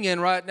sitting in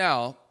right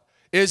now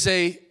is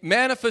a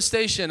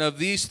manifestation of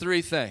these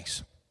 3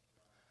 things.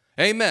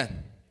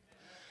 Amen.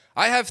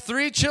 I have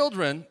 3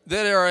 children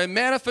that are a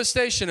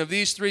manifestation of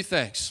these 3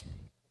 things.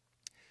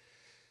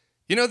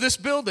 You know, this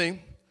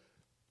building,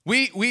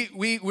 we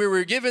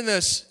were given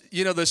this,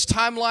 this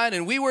timeline,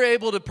 and we were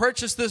able to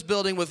purchase this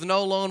building with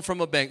no loan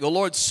from a bank. The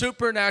Lord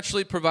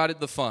supernaturally provided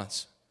the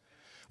funds.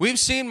 We've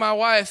seen my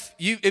wife,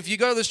 if you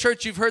go to this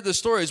church, you've heard the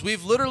stories.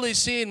 We've literally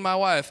seen my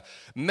wife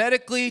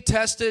medically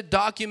tested,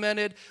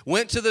 documented,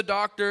 went to the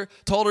doctor,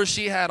 told her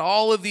she had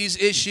all of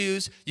these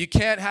issues. You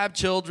can't have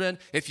children.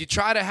 If you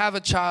try to have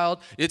a child,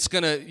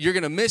 you're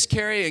gonna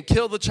miscarry and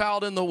kill the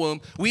child in the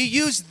womb. We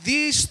used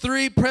these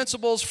 3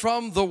 principles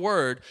from the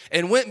Word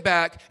and went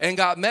back and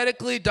got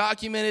medically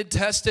documented,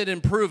 tested,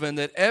 and proven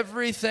that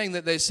everything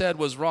that they said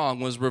was wrong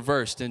was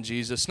reversed in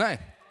Jesus' name.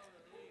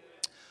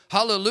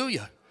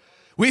 Hallelujah.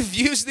 We've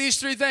used these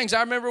 3 things. I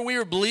remember we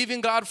were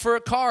believing God for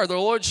a car. The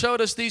Lord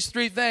showed us these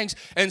 3 things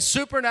and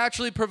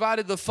supernaturally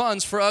provided the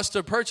funds for us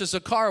to purchase a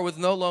car with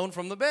no loan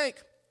from the bank.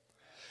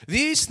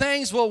 These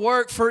things will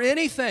work for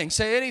anything.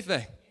 Say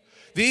anything.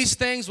 these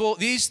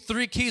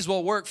three keys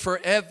will work for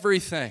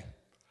everything.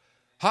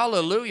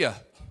 Hallelujah.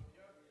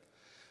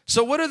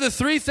 So what are the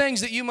three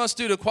things that you must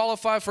do to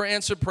qualify for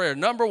answered prayer?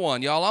 Number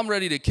one, y'all, I'm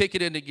ready to kick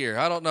it into gear.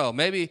 I don't know.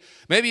 Maybe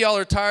y'all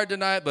are tired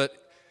tonight, but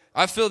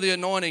I feel the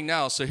anointing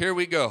now, so here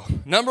we go.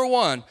 Number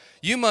one,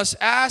 you must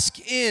ask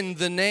in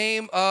the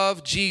name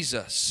of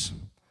Jesus.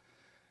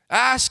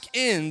 Ask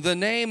in the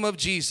name of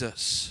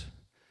Jesus.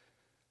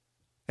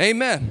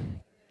 Amen.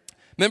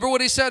 Remember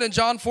what he said in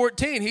John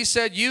 14. He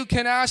said, you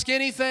can ask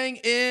anything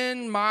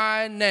in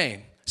my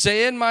name.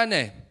 Say, in my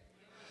name.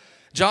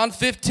 John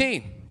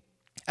 15,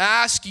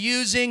 ask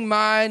using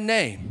my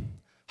name.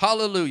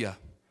 Hallelujah.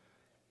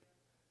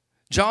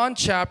 John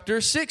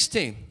chapter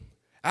 16,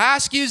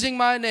 ask using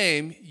my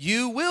name,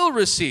 you will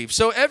receive.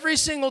 So every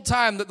single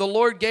time that the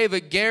Lord gave a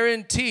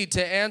guarantee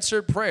to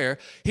answer prayer,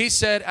 he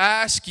said,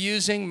 ask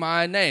using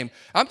my name.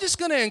 I'm just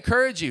going to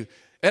encourage you.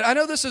 And I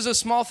know this is a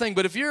small thing,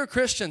 but if you're a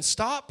Christian,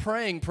 stop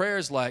praying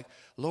prayers like,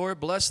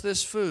 Lord, bless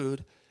this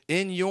food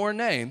in your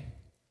name.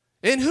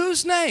 In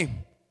whose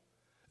name?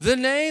 The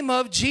name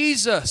of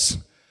Jesus.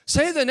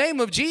 Say the name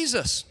of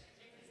Jesus.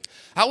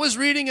 I was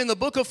reading in the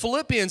book of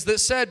Philippians that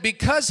said,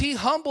 because he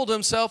humbled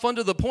himself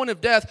under the point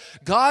of death,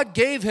 God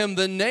gave him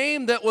the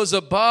name that was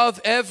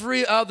above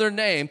every other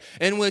name,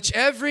 in which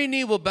every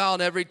knee will bow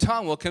and every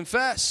tongue will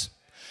confess.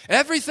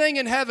 Everything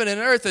in heaven and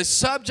earth is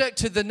subject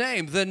to the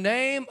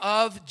name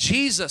of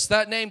Jesus.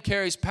 That name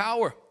carries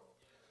power.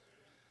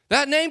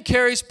 That name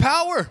carries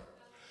power.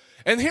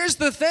 And here's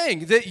the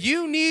thing that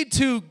you need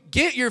to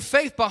get your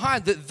faith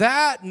behind,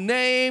 that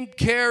name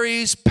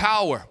carries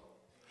power.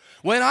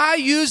 When I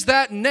use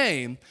that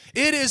name,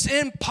 it is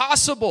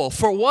impossible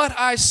for what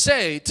I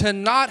say to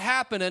not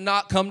happen and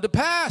not come to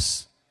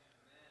pass.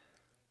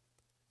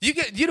 We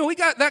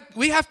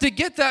have to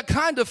get that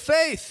kind of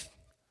faith.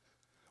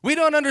 We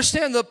don't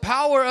understand the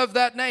power of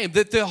that name,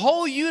 that the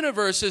whole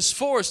universe is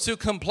forced to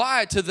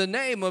comply to the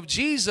name of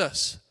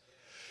Jesus.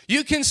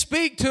 You can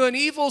speak to an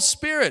evil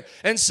spirit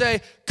and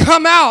say,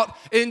 come out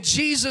in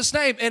Jesus'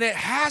 name. And it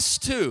has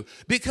to,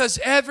 because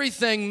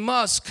everything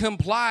must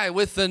comply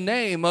with the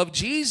name of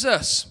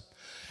Jesus.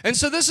 And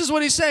so this is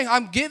what he's saying.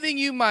 I'm giving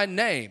you my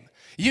name.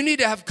 You need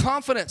to have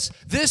confidence.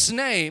 This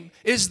name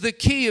is the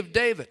key of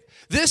David.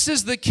 This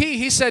is the key.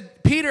 He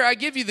said, Peter, I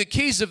give you the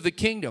keys of the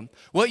kingdom.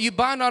 What you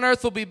bind on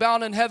earth will be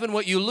bound in heaven.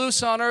 What you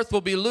loose on earth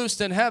will be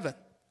loosed in heaven.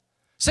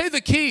 Say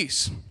the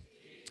keys.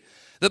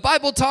 The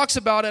Bible talks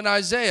about in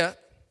Isaiah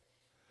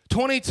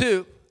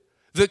 22,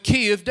 the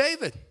key of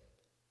David.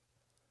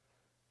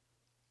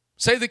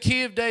 Say the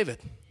key of David.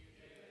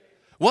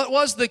 What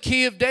was the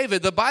key of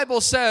David? The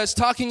Bible says,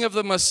 talking of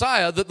the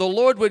Messiah, that the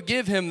Lord would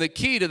give him the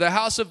key to the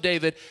house of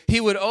David.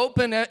 He would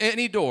open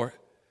any door.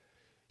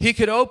 He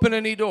could open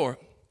any door,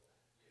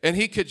 and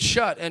he could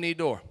shut any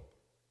door.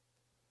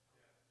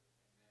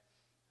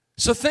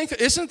 So think,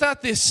 isn't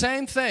that the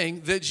same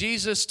thing that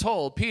Jesus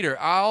told Peter?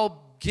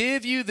 I'll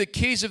give you the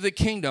keys of the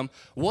kingdom.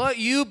 What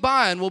you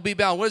bind will be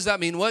bound. What does that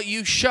mean? What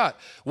you shut,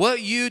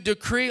 what you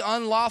decree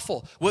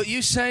unlawful, what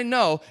you say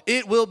no,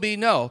 it will be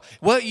no.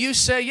 What you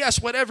say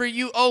yes, whatever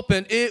you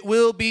open, it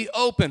will be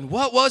open.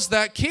 What was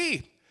that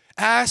key?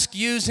 Ask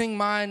using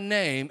my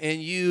name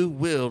and you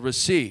will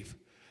receive.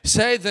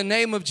 Say the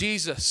name of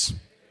Jesus.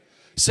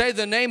 Say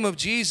the name of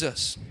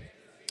Jesus.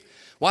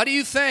 Why do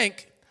you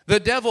think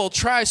the devil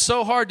tries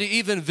so hard to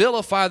even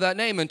vilify that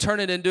name and turn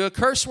it into a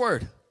curse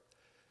word?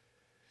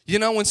 You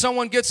know, when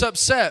someone gets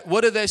upset,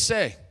 what do they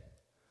say?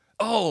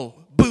 Oh,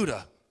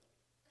 Buddha.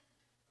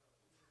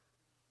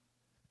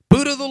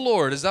 Buddha the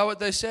Lord, is that what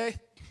they say?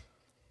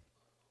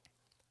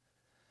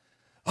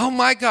 Oh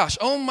my gosh,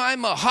 oh my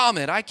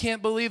Muhammad, I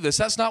can't believe this.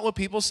 That's not what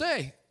people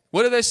say.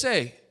 What do they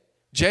say?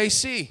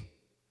 JC.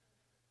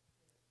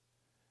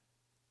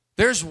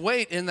 There's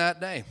weight in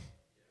that name.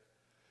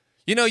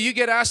 You know, you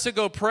get asked to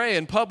go pray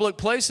in public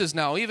places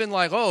now, even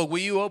like, oh, will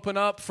you open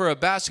up for a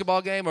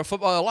basketball game or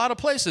football? A lot of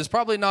places,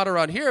 probably not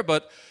around here,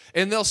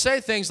 and they'll say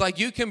things like,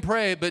 you can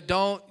pray, but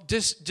don't,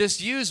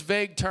 just use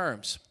vague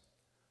terms.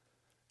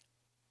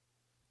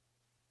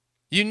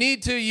 You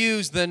need to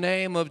use the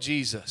name of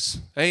Jesus.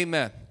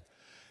 Amen.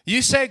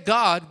 You say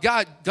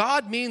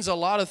God means a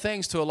lot of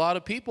things to a lot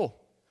of people.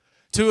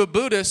 To a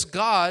Buddhist,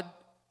 God,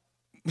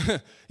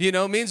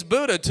 means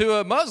Buddha. To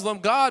a Muslim,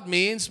 God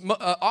means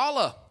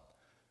Allah.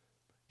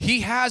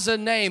 He has a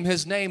name.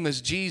 His name is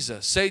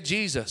Jesus. Say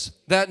Jesus.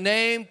 That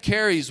name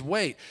carries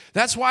weight.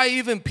 That's why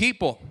even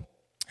people,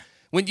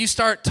 when you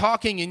start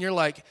talking and you're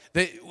like,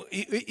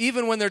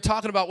 even when they're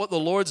talking about what the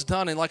Lord's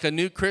done in like a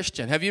new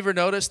Christian, have you ever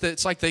noticed that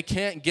it's like they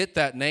can't get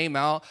that name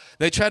out?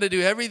 They try to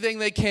do everything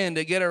they can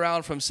to get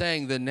around from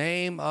saying the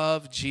name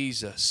of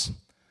Jesus.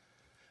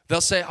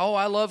 They'll say, oh,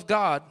 I love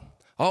God.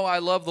 Oh, I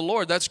love the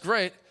Lord. That's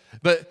great.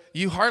 But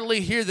you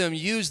hardly hear them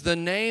use the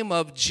name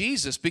of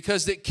Jesus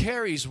because it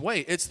carries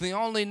weight. It's the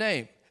only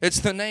name. It's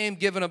the name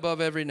given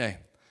above every name.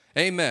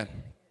 Amen.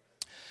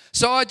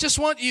 So I just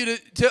want you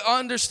to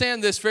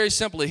understand this very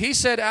simply. He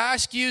said,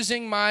 ask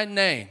using my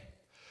name.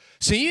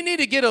 So you need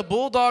to get a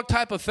bulldog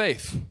type of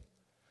faith.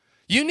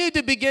 You need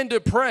to begin to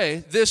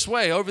pray this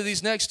way over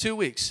these next 2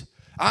 weeks.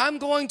 I'm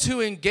going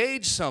to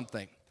engage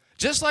something.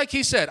 Just like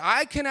he said,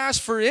 I can ask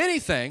for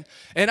anything,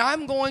 and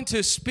I'm going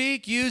to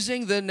speak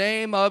using the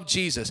name of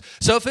Jesus.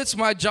 So if it's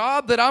my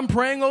job that I'm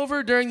praying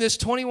over during this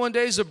 21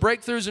 days of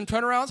breakthroughs and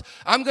turnarounds,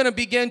 I'm going to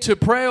begin to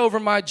pray over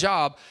my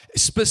job,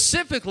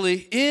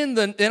 specifically and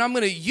I'm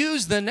going to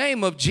use the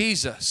name of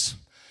Jesus.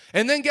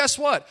 And then guess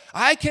what?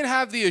 I can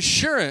have the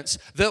assurance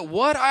that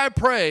what I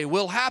pray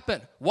will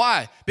happen.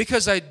 Why?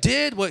 Because I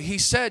did what he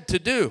said to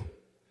do.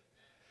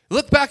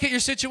 Look back at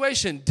your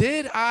situation.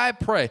 Did I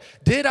pray?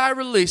 Did I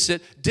release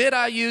it? Did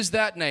I use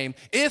that name?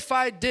 If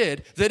I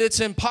did, that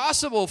it's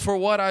impossible for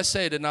what I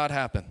say to not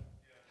happen,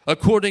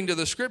 according to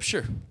the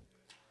scripture.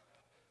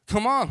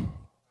 Come on.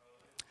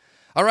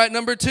 All right,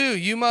 number two,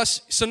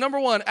 so number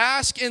one,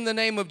 ask in the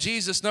name of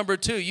Jesus. Number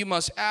two, you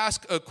must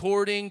ask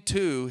according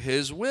to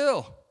his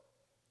will.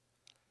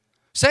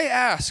 Say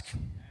ask.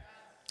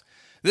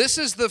 This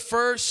is the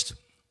first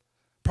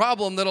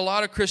problem that a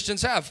lot of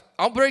Christians have.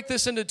 I'll break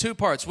this into two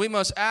parts. We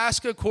must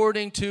ask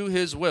according to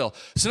his will.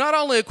 So not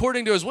only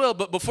according to his will,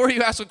 but before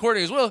you ask according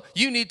to his will,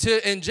 you need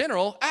to, in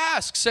general,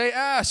 ask. Say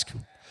ask.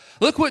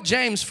 Look what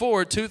James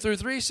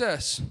 4:2-3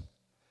 says.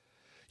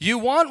 You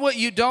want what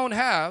you don't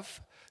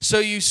have, so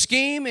you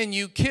scheme and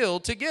you kill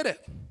to get it.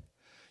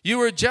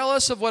 You are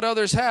jealous of what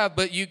others have,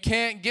 but you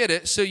can't get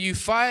it, so you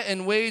fight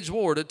and wage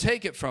war to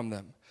take it from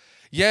them.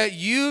 Yet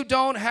you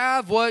don't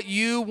have what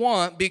you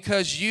want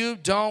because you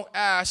don't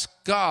ask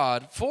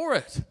God for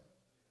it.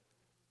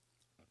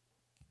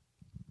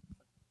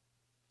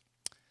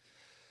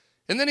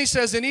 And then he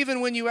says, and even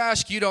when you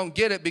ask, you don't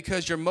get it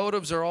because your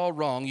motives are all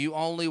wrong. You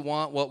only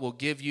want what will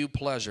give you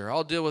pleasure.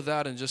 I'll deal with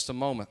that in just a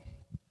moment.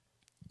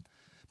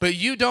 But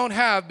you don't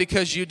have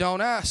because you don't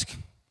ask.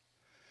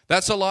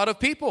 That's a lot of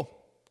people.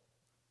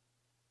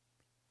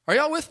 Are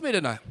y'all with me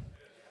tonight?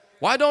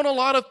 Why don't a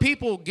lot of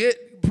people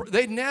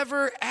they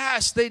never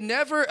ask, they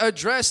never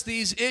address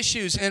these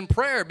issues in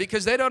prayer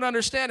because they don't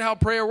understand how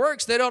prayer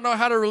works. They don't know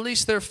how to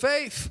release their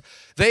faith.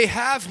 They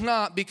have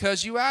not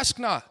because you ask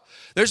not.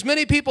 There's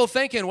many people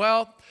thinking,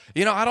 well,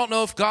 I don't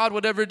know if God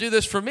would ever do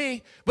this for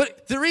me.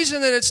 But the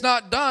reason that it's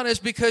not done is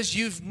because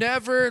you've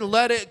never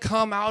let it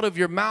come out of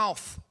your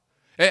mouth.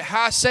 It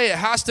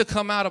has to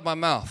come out of my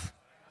mouth.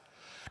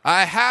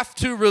 I have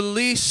to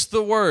release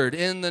the word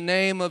in the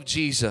name of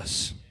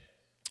Jesus.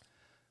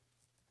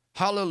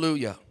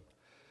 Hallelujah.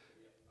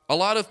 A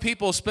lot of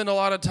people spend a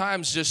lot of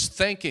times just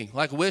thinking,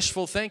 like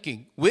wishful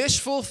thinking.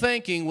 Wishful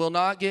thinking will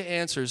not get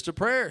answers to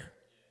prayer.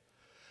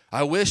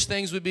 I wish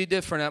things would be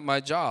different at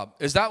my job.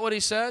 Is that what he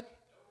said?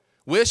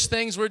 Wish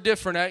things were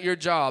different at your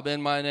job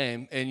in my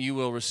name, and you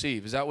will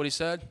receive. Is that what he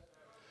said?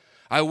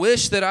 I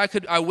wish that I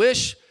could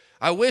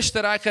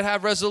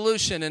have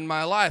resolution in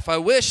my life. I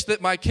wish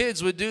that my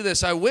kids would do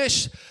this. And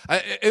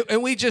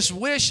we just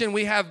wish, and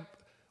we have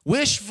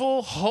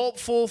wishful,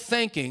 hopeful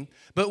thinking,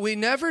 but we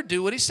never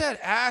do what he said.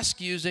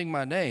 Ask using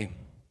my name.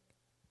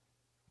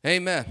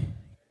 Amen.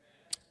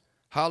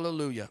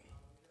 Hallelujah.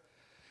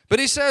 But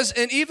he says,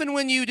 and even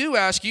when you do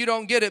ask, you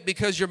don't get it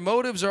because your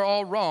motives are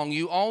all wrong.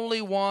 You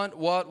only want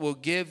what will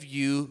give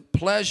you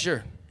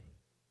pleasure.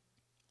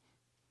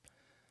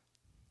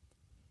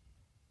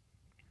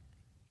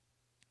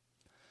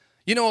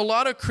 A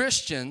lot of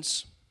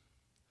Christians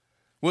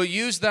will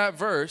use that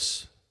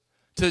verse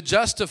to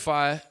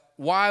justify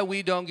why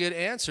we don't get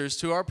answers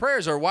to our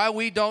prayers or why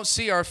we don't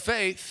see our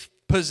faith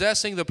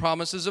possessing the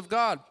promises of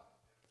God.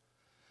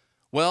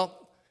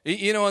 Well,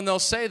 and they'll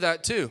say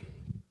that too.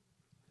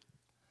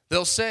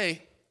 They'll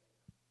say,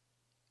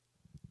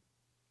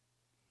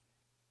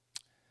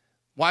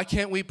 why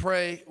can't we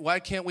pray? Why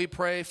can't we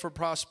pray for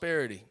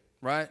prosperity,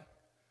 right?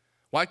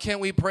 Why can't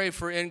we pray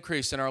for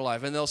increase in our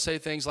life? And they'll say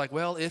things like,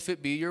 well, if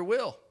it be your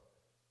will.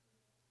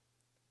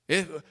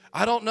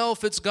 I don't know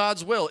if it's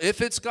God's will. If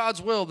it's God's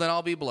will, then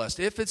I'll be blessed.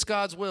 If it's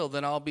God's will,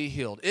 then I'll be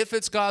healed. If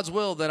it's God's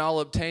will, then I'll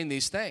obtain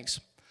these things.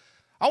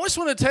 I just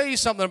want to tell you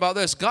something about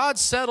this. God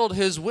settled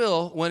his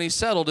will when he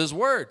settled his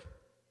word.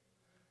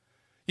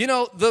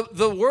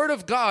 The word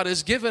of God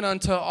is given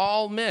unto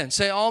all men.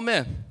 Say all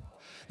men.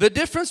 The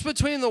difference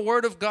between the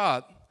word of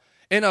God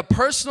and a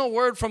personal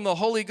word from the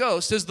Holy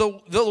Ghost is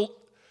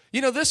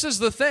this is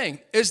the thing,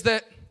 is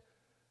that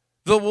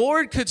the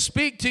Lord could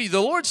speak to you.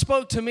 The Lord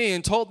spoke to me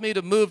and told me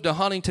to move to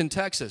Huntington,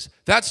 Texas.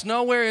 That's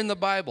nowhere in the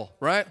Bible,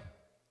 right?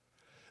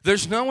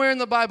 There's nowhere in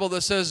the Bible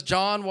that says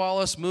John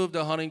Wallace moved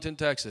to Huntington,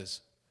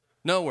 Texas.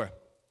 Nowhere.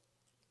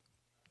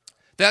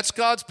 That's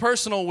God's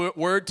personal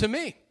word to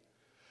me.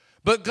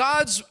 But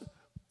God's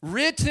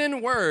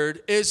written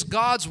word is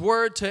God's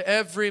word to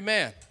every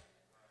man.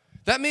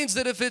 That means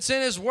that if it's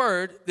in his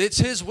word, it's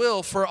his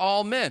will for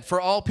all men,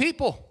 for all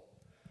people.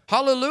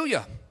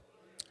 Hallelujah.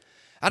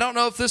 I don't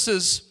know if this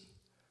is,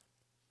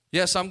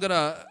 yes, I'm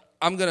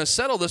gonna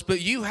settle this, but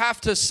you have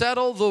to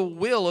settle the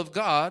will of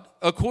God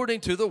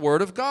according to the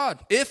word of God.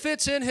 If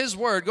it's in his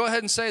word, go ahead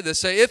and say this.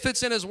 Say, if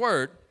it's in his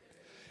word,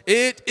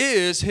 it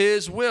is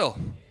his will.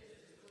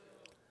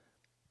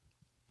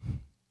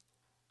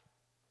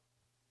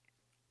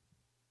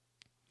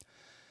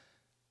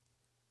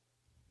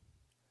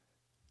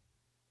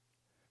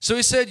 So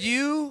he said,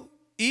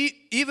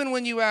 even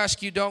when you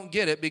ask, you don't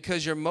get it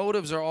because your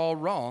motives are all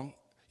wrong.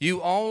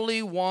 You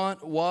only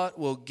want what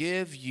will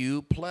give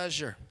you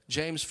pleasure.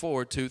 James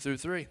 4, 2 through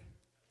 3.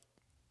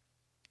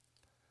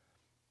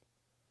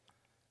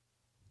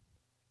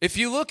 If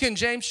you look in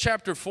James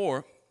chapter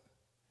 4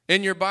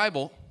 in your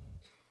Bible,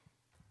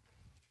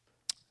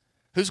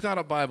 who's got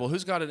a Bible?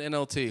 Who's got an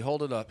NLT?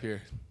 Hold it up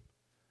here.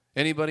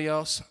 Anybody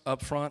else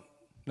up front?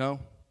 No?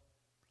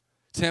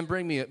 Tim,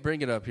 bring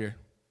it up here.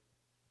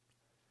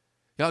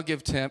 Y'all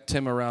give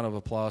Tim a round of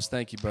applause.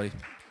 Thank you, buddy.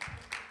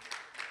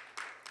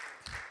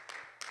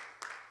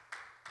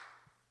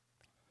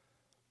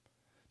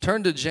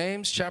 Turn to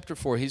James chapter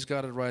 4. He's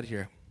got it right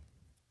here.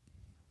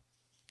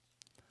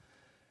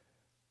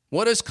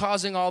 What is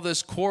causing all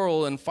this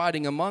quarrel and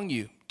fighting among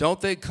you? Don't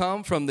they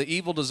come from the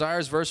evil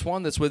desires, verse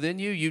 1, that's within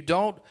you?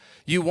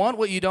 You want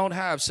what you don't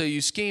have, so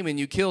you scheme and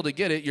you kill to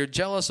get it. You're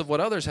jealous of what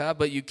others have,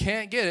 but you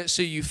can't get it,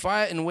 so you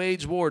fight and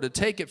wage war to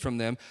take it from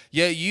them.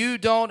 Yet you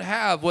don't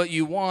have what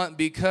you want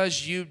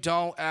because you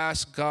don't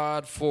ask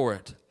God for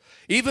it.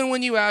 Even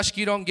when you ask,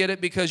 you don't get it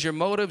because your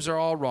motives are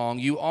all wrong.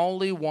 You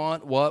only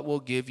want what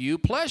will give you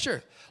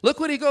pleasure. Look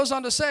what he goes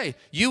on to say.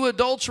 You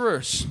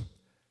adulterers.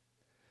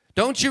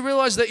 Don't you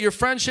realize that your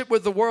friendship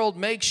with the world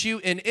makes you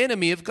an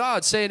enemy of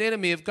God? Say an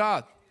enemy of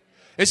God.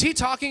 Is he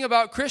talking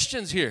about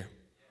Christians here?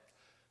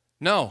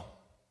 No.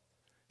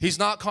 He's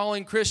not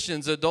calling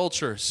Christians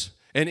adulterers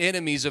and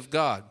enemies of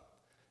God.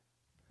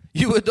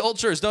 You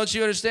adulterers, don't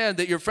you understand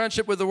that your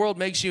friendship with the world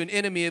makes you an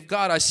enemy of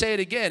God? I say it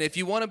again. If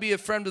you want to be a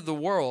friend of the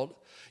world,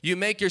 you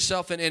make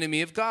yourself an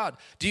enemy of God.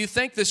 Do you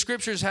think the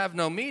scriptures have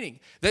no meaning?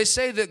 They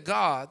say that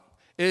God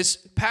is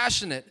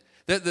passionate,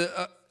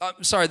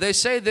 they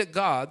say that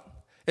God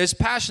is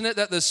passionate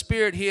that the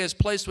Spirit he has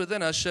placed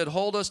within us should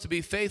hold us to be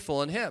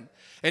faithful in him.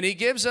 And he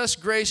gives us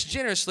grace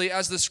generously.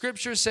 As the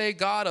scriptures say,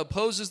 God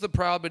opposes the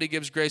proud, but he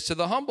gives grace to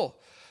the humble.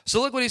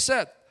 So look what he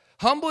said.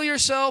 Humble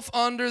yourself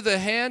under the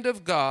hand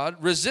of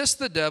God. Resist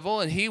the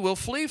devil, and he will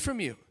flee from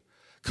you.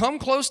 Come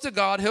close to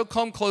God, he'll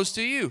come close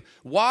to you.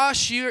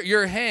 Wash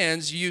your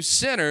hands, you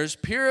sinners.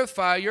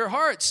 Purify your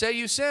hearts. Say,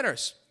 you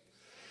sinners.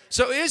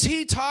 So is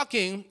he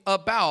talking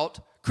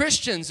about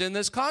Christians in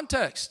this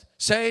context?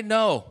 Say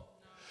no.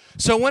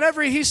 So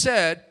whenever he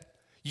said,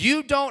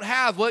 you don't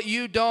have what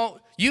you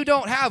don't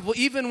have,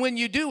 even when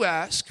you do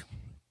ask,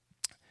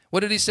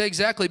 what did he say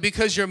exactly?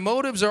 Because your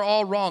motives are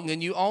all wrong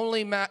and you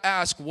only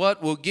ask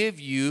what will give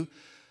you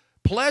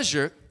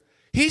pleasure.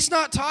 He's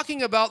not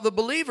talking about the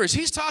believers.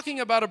 He's talking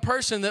about a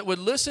person that would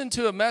listen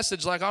to a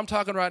message like I'm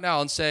talking right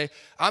now and say,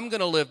 I'm going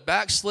to live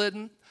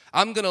backslidden.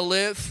 I'm going to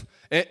live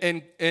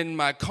in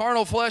my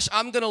carnal flesh.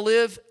 I'm going to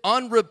live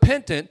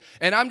unrepentant,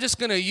 and I'm just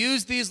going to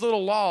use these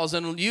little laws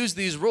and use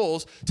these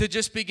rules to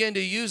just begin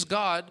to use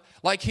God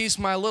like he's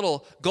my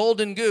little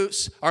golden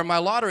goose or my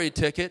lottery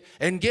ticket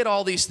and get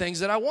all these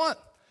things that I want.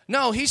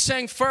 No, he's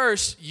saying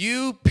first,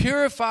 you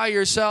purify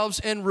yourselves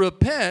and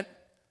repent,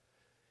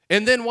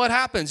 and then what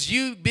happens?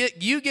 You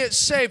get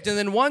saved, and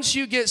then once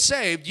you get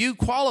saved, you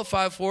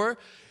qualify for,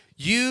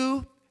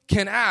 you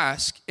can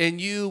ask, and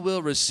you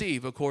will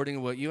receive according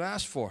to what you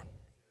ask for.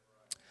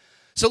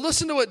 So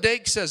listen to what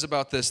Dake says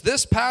about this.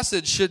 This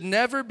passage should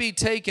never be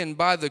taken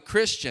by the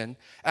Christian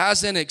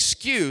as an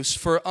excuse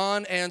for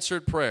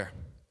unanswered prayer.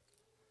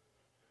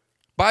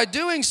 By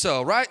doing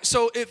so, right?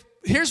 So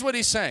here's what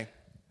he's saying.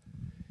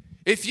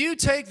 If you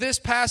take this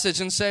passage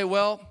and say,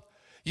 well,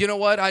 you know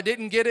what? I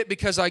didn't get it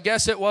because I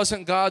guess it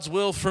wasn't God's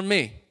will for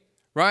me,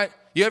 right?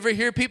 You ever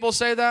hear people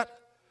say that?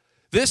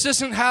 This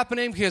isn't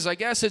happening because I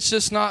guess it's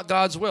just not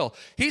God's will.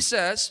 He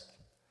says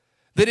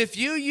that if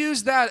you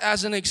use that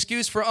as an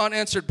excuse for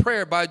unanswered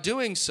prayer, by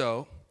doing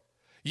so,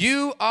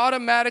 you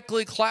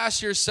automatically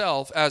class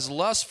yourself as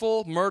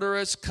lustful,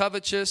 murderous,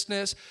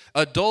 covetousness,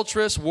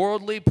 adulterous,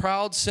 worldly,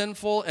 proud,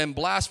 sinful, and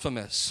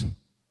blasphemous.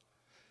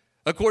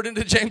 According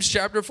to James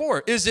chapter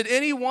 4. Is it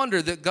any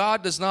wonder that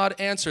God does not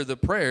answer the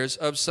prayers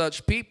of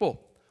such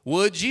people?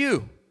 Would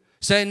you?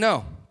 Say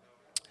no.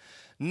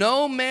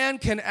 No man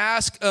can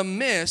ask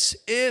amiss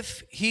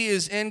if he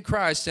is in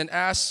Christ and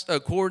asks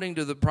according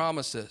to the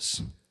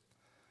promises.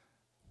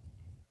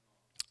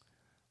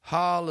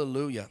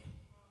 Hallelujah.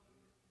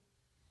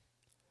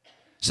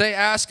 Say,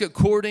 ask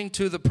according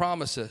to the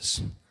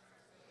promises.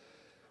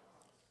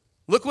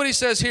 Look what he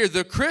says here.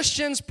 The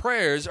Christian's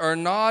prayers are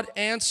not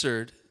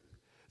answered.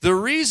 The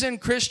reason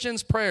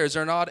Christians' prayers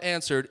are not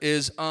answered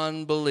is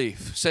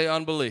unbelief. Say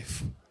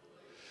unbelief.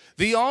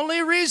 The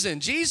only reason,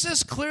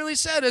 Jesus clearly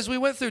said as we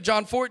went through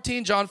John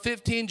 14, John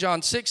 15,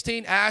 John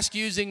 16, ask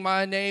using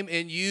my name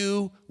and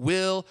you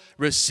will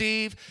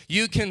receive.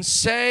 You can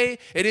say,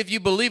 and if you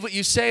believe what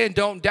you say and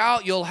don't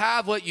doubt, you'll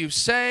have what you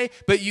say,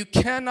 but you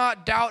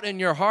cannot doubt in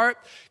your heart.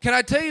 Can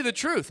I tell you the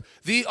truth?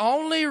 The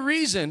only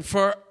reason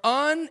for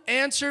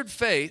unanswered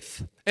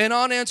faith and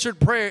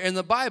unanswered prayer in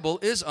the Bible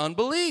is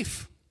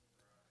unbelief.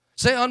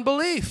 Say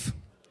unbelief.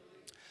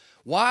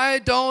 Why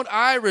don't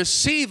I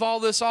receive all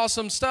this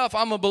awesome stuff?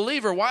 I'm a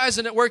believer. Why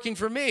isn't it working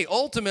for me?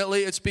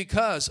 Ultimately, it's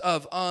because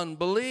of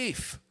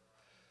unbelief.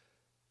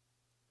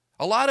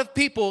 A lot of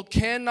people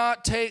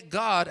cannot take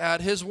God at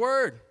his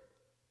word.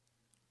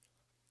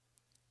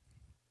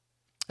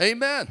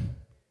 Amen.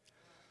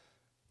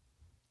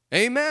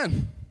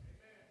 Amen.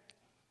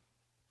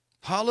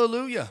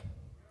 Hallelujah.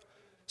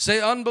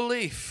 Say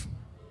unbelief.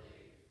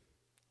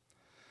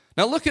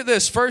 Now look at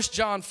this, 1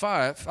 John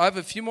 5. I have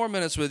a few more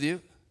minutes with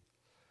you.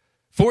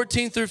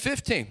 14 through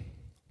 15.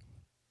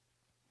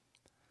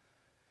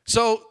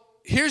 So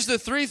here's the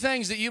three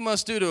things that you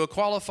must do to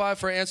qualify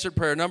for answered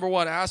prayer. Number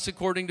one, ask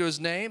according to his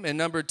name. And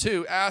number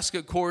two, ask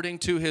according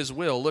to his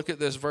will. Look at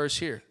this verse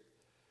here.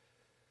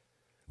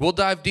 We'll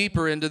dive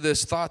deeper into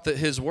this thought that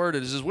his word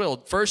is his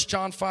will. 1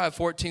 John 5,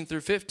 14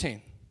 through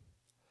 15.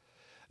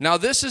 Now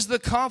this is the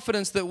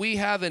confidence that we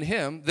have in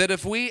him, that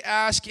if we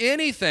ask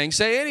anything,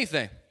 say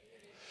anything.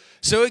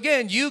 So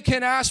again, you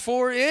can ask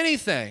for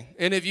anything.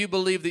 And if you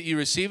believe that you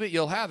receive it,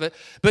 you'll have it.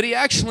 But he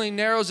actually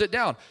narrows it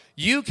down.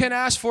 You can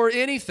ask for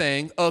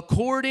anything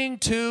according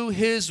to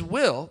his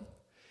will.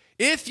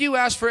 If you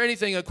ask for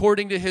anything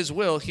according to his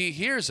will, he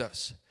hears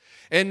us.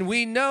 And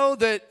we know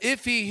that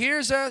if he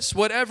hears us,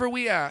 whatever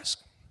we ask,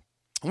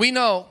 we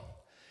know,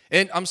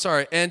 and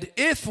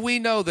if we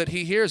know that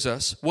he hears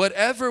us,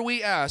 whatever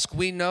we ask,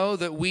 we know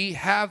that we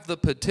have the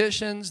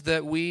petitions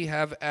that we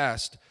have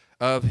asked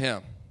of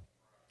him.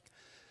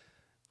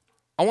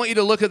 I want you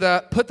to look at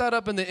that. Put that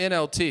up in the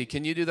NLT.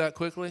 Can you do that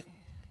quickly?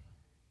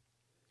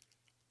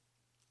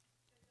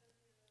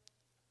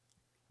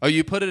 Oh,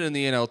 you put it in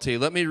the NLT.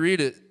 Let me read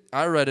it.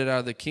 I read it out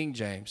of the King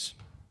James.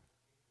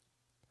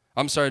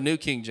 New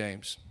King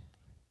James.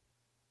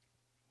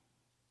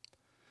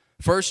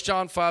 1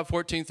 John 5,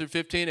 14 through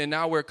 15, and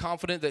now we're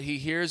confident that he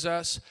hears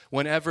us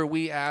whenever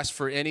we ask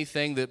for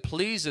anything that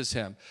pleases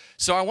him.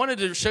 So I wanted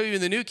to show you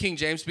in the New King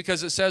James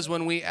because it says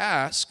when we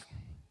ask,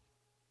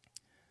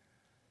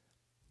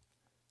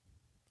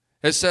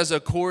 it says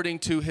according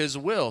to his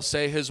will.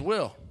 Say his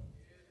will.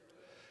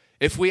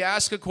 If we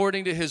ask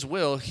according to his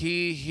will,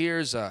 he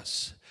hears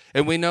us.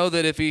 And we know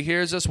that if he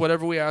hears us,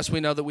 whatever we ask,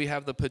 we know that we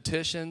have the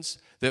petitions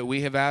that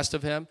we have asked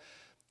of him.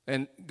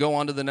 And go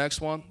on to the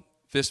next one,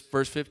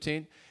 verse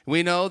 15.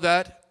 We know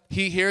that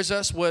he hears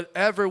us.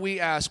 Whatever we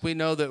ask, we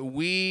know that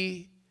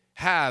we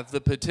have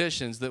the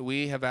petitions that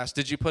we have asked.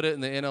 Did you put it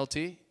in the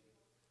NLT?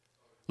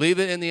 Leave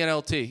it in the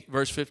NLT,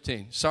 verse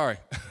 15. Sorry.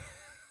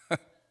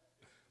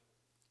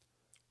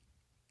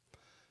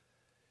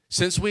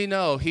 Since we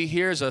know he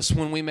hears us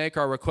when we make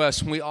our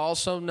requests, we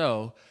also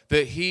know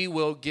that he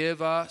will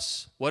give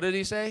us, what did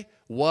he say?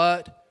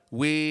 What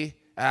we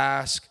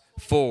ask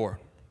for.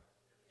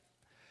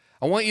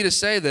 I want you to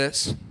say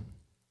this.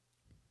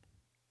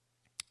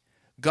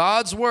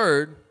 God's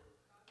word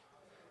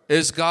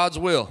is God's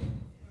will.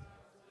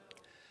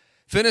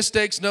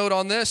 Finnistake's note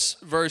on this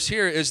verse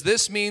here is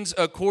this means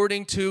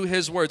according to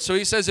his word. So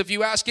he says, if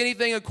you ask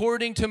anything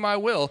according to my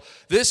will,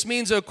 this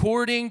means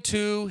according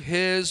to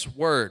his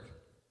word.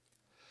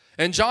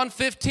 In John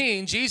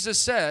 15, Jesus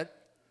said,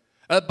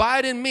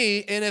 abide in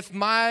me, and if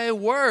my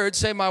word,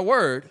 say my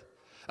word,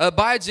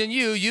 abides in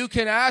you, you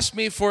can ask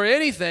me for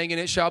anything, and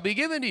it shall be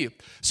given to you.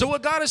 So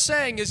what God is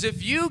saying is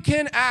if you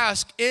can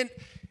ask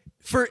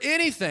for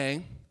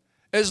anything,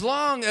 as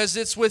long as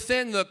it's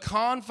within the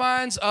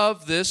confines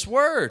of this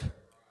word.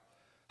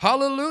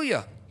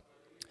 Hallelujah.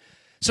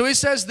 So he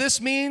says this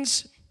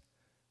means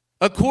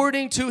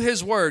according to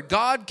his word.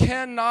 God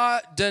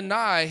cannot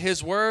deny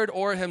his word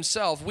or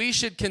himself. We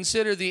should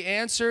consider the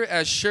answer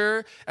as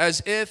sure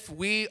as if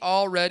we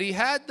already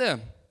had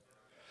them.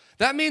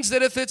 That means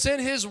that if it's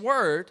in his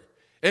word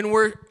and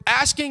we're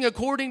asking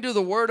according to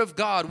the word of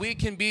God, we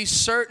can be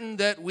certain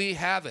that we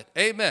have it.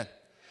 Amen.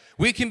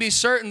 We can be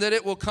certain that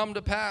it will come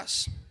to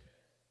pass.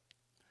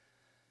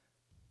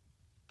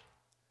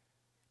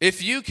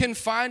 If you can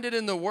find it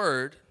in the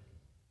word,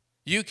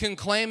 you can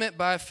claim it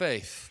by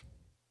faith.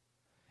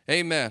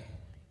 Amen.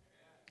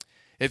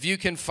 If you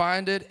can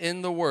find it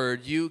in the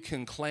word, you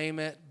can claim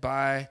it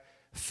by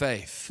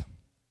faith.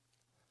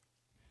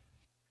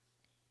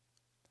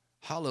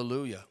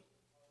 Hallelujah.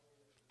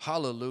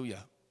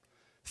 Hallelujah.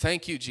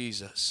 Thank you,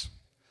 Jesus.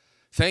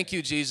 Thank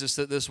you, Jesus,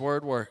 that this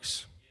word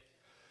works.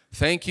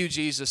 Thank you,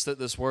 Jesus, that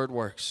this word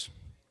works.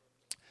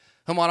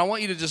 Come on, I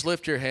want you to just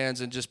lift your hands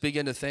and just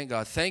begin to thank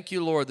God. Thank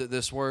you, Lord, that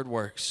this word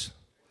works.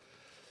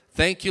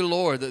 Thank you,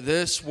 Lord, that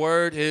this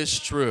word is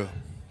true.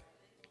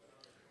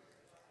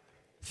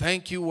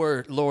 Thank you,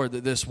 Lord,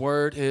 that this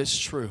word is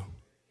true.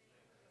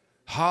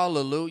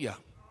 Hallelujah.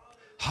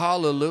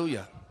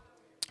 Hallelujah.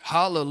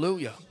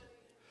 Hallelujah.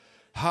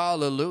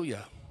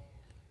 Hallelujah.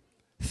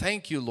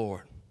 Thank you,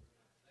 Lord.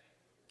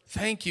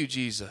 Thank you,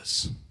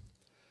 Jesus.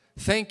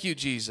 Thank you,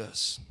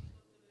 Jesus.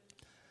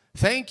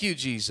 Thank you,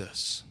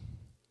 Jesus.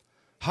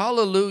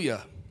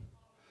 Hallelujah.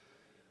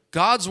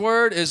 God's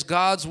word is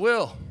God's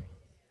will.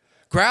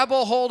 Grab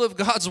a hold of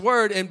God's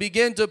word and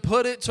begin to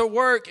put it to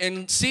work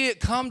and see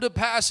it come to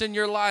pass in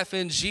your life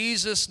in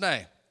Jesus'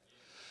 name.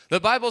 The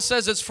Bible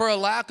says it's for a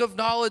lack of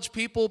knowledge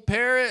people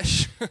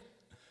perish.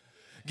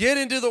 Get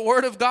into the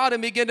word of God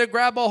and begin to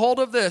grab a hold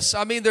of this.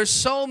 I mean, there's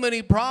so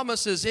many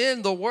promises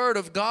in the word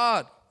of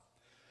God.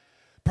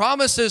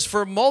 promises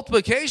for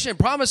multiplication,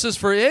 promises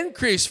for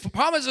increase,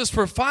 promises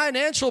for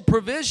financial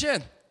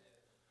provision,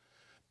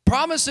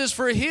 promises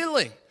for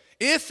healing.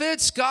 If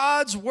it's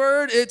God's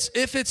word,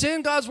 if it's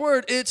in God's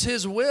word, it's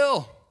his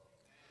will.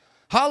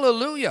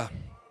 Hallelujah.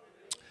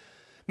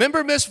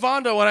 Remember Miss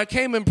Vonda, when I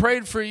came and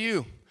prayed for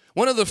you,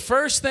 one of the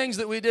first things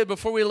that we did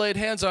before we laid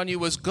hands on you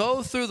was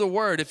go through the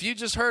word. If you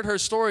just heard her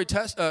story,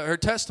 her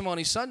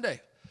testimony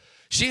Sunday,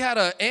 she had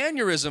an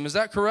aneurysm, is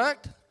that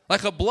correct?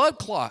 Like a blood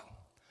clot.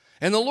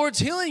 And the Lord's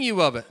healing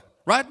you of it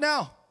right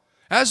now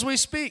as we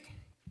speak.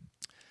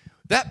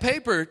 That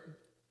paper,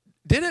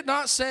 did it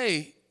not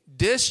say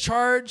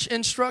discharge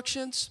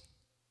instructions?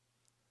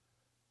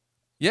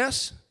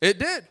 Yes, it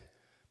did.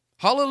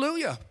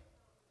 Hallelujah.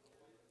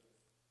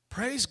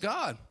 Praise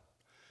God.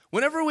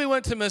 Whenever we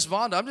went to Miss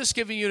Vonda, I'm just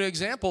giving you an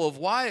example of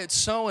why it's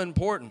so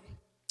important.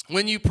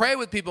 When you pray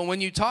with people,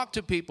 when you talk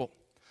to people,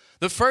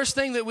 the first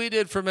thing that we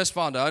did for Miss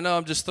Vonda, I know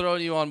I'm just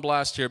throwing you on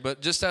blast here,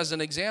 but just as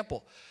an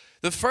example,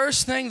 the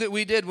first thing that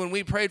we did when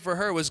we prayed for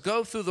her was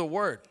go through the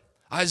word.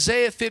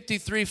 Isaiah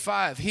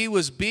 53:5, he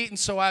was beaten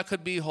so I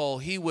could be whole.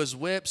 He was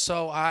whipped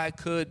so I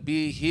could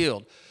be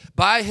healed.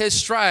 By his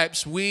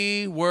stripes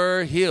we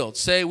were healed.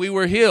 Say, we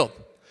were healed.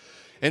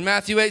 In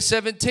Matthew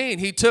 8:17,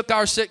 he took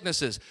our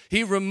sicknesses.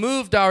 He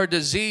removed our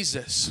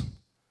diseases.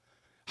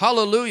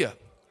 Hallelujah.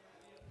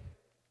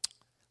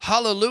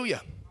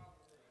 Hallelujah.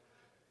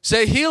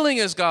 Say, healing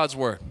is God's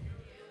word.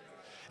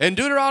 In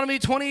Deuteronomy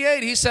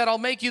 28, he said, I'll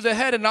make you the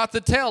head and not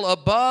the tail,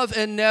 above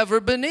and never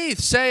beneath.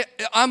 Say,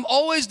 I'm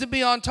always to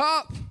be on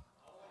top,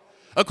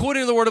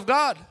 according to the word of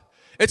God.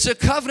 It's a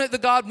covenant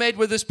that God made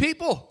with his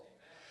people.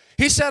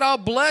 He said, I'll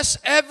bless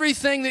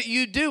everything that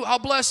you do. I'll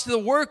bless the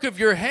work of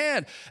your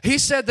hand. He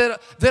said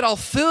that I'll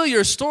fill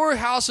your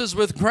storehouses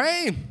with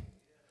grain.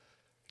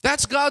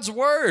 That's God's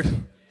word.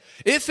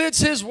 If it's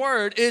his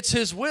word, it's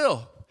his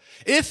will.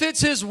 If it's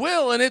his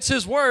will and it's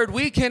his word,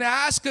 we can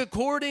ask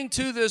according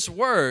to this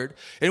word.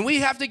 And we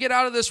have to get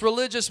out of this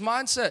religious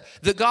mindset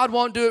that God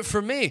won't do it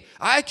for me.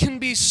 I can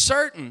be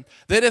certain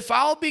that if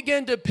I'll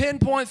begin to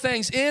pinpoint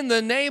things in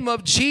the name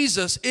of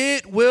Jesus,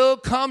 it will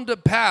come to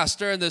pass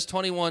during this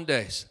 21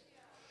 days.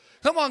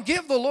 Come on,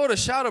 give the Lord a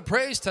shout of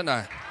praise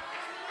tonight.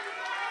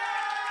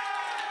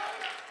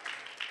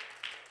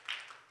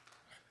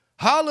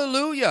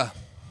 Hallelujah.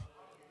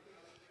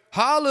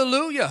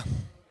 Hallelujah.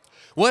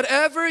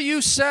 Whatever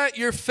you set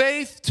your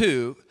faith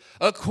to,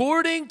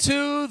 according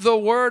to the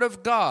word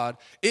of God,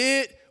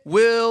 it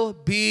will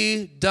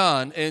be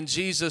done in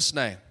Jesus'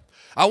 name.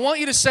 I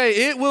want you to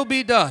say, it will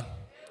be done.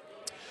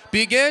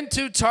 Begin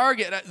to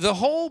target. The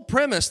whole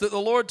premise that the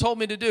Lord told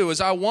me to do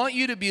is I want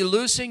you to be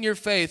loosing your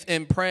faith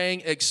and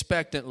praying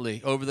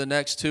expectantly over the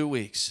next 2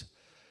 weeks.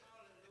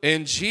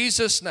 In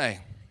Jesus' name.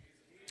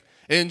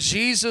 In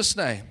Jesus'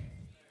 name.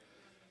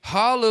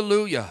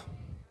 Hallelujah.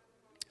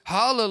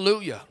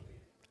 Hallelujah.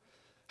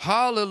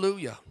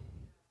 Hallelujah.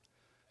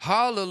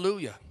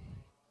 Hallelujah.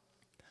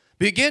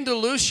 Begin to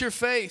loose your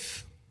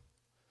faith.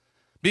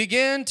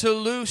 Begin to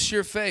loose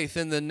your faith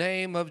in the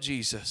name of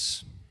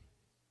Jesus.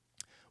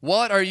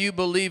 What are you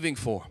believing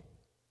for?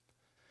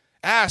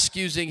 Ask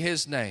using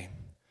his name.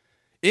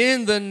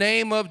 In the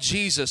name of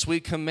Jesus, we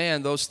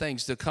command those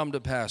things to come to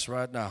pass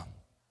right now.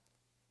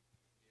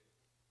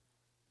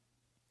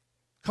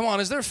 Come on,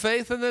 is there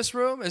faith in this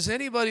room? Is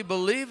anybody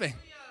believing?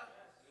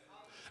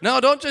 No,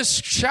 don't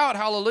just shout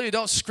hallelujah.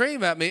 Don't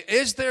scream at me.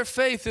 Is there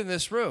faith in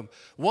this room?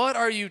 What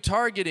are you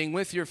targeting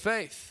with your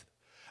faith?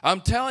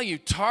 I'm telling you,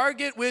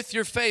 target with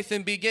your faith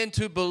and begin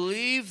to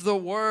believe the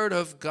word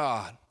of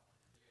God.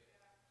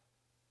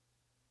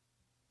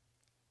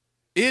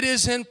 It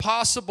is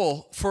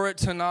impossible for it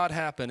to not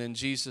happen in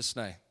Jesus'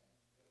 name.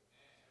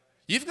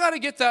 You've got to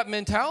get that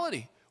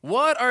mentality.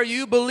 What are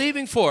you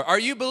believing for? Are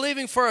you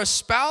believing for a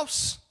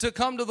spouse to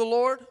come to the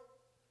Lord?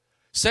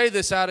 Say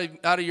this out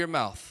of your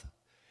mouth.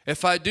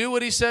 If I do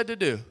what he said to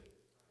do,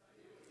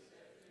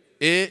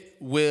 it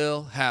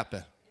will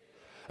happen.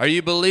 Are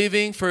you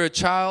believing for a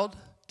child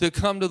to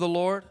come to the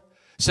Lord?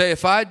 Say,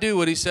 if I do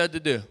what he said to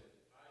do,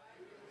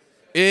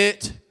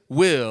 it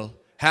will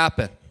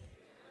happen.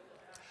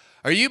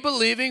 Are you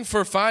believing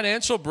for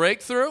financial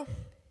breakthrough?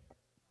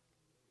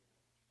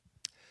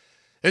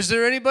 Is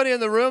there anybody in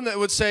the room that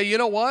would say, you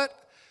know what?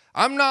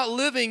 I'm not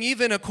living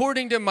even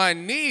according to my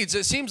needs.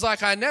 It seems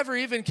like I never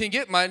even can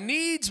get my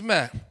needs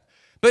met.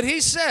 But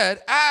he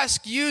said,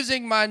 ask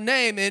using my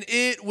name and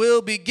it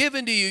will be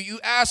given to you.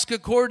 You ask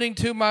according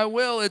to my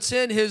will. It's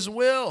in his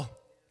will.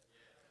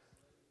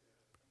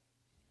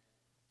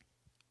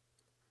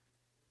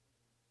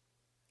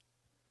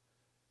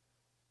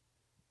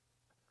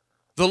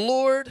 The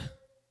Lord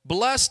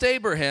blessed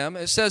Abraham,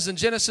 it says in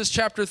Genesis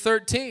chapter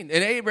 13,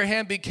 and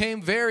Abraham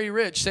became very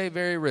rich. Say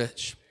very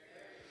rich.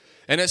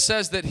 And it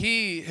says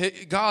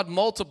that God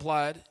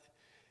multiplied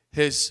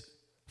his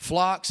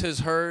flocks, his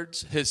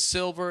herds, his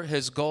silver,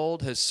 his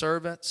gold, his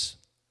servants.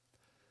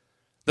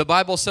 The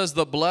Bible says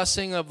the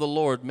blessing of the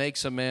Lord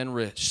makes a man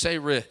rich. Say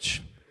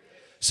rich.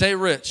 Say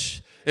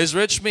rich. Does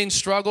rich mean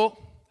struggle?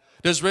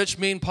 Does rich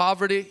mean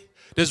poverty?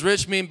 Does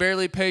rich mean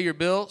barely pay your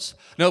bills?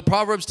 No,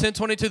 Proverbs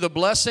 10:22, the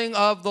blessing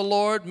of the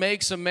Lord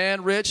makes a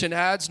man rich and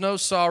adds no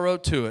sorrow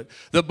to it.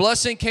 The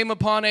blessing came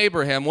upon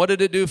Abraham. What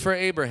did it do for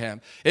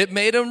Abraham? It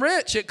made him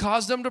rich. It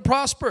caused him to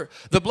prosper.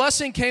 The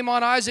blessing came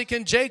on Isaac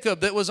and Jacob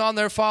that was on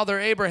their father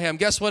Abraham.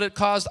 Guess what it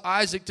caused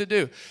Isaac to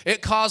do?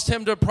 It caused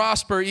him to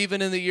prosper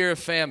even in the year of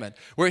famine,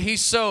 where he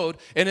sowed,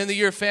 and in the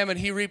year of famine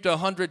he reaped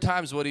 100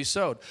 times what he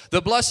sowed.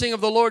 The blessing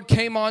of the Lord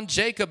came on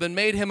Jacob and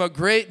made him a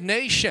great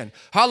nation.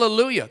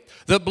 Hallelujah.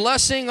 The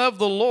blessing of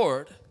the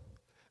Lord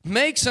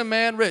makes a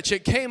man rich.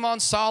 It came on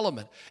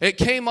Solomon. It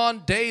came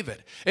on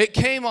David. It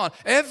came on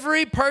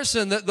every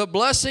person that the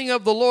blessing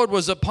of the Lord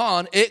was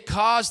upon. It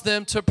caused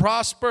them to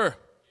prosper.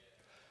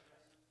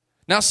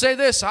 Now say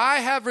this, I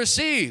have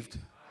received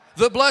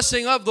the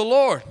blessing of the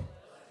Lord.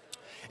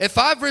 If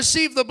I've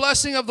received the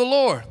blessing of the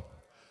Lord,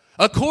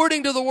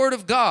 according to the word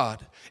of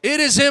God, it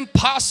is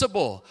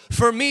impossible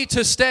for me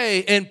to stay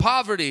in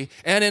poverty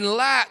and in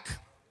lack.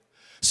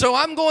 So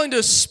I'm going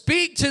to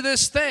speak to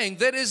this thing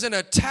that is an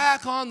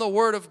attack on the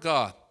Word of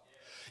God.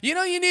 You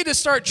know, you need to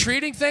start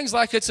treating things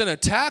like it's an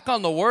attack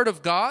on the Word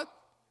of God.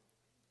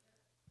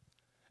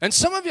 And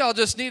some of y'all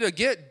just need to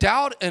get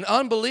doubt and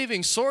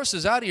unbelieving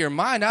sources out of your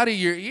mind, out of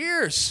your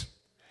ears.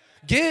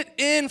 Get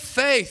in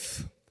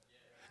faith.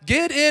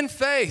 Get in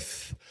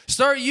faith.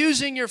 Start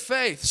using your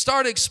faith.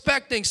 Start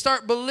expecting.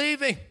 Start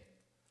believing.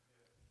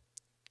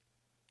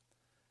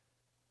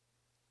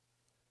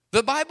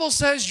 The Bible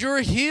says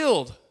you're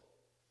healed.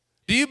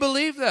 Do you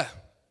believe that?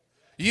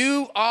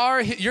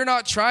 You're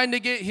not trying to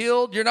get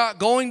healed. You're not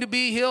going to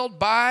be healed.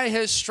 By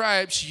His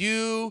stripes,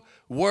 you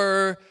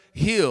were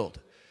healed.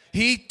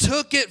 He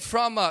took it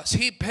from us.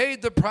 He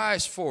paid the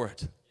price for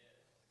it.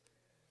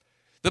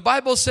 The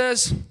Bible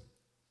says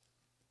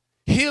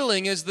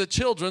healing is the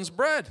children's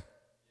bread.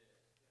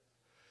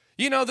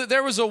 You know that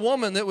there was a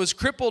woman that was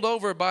crippled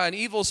over by an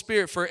evil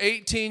spirit for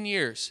 18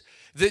 years,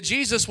 that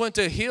Jesus went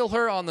to heal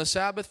her on the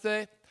Sabbath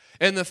day.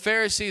 And the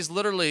Pharisees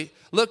literally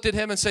looked at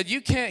him and said, you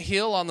can't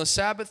heal on the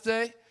Sabbath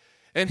day.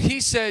 And he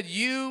said,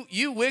 you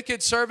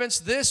wicked servants,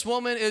 this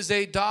woman is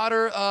a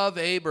daughter of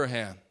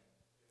Abraham.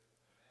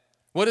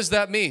 What does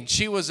that mean?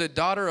 She was a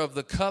daughter of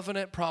the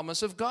covenant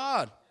promise of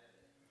God.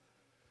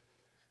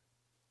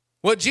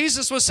 What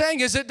Jesus was saying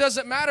is it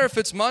doesn't matter if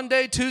it's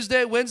Monday,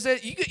 Tuesday, Wednesday.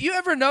 You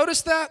ever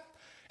notice that?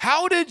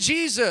 How did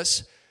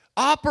Jesus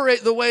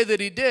operate the way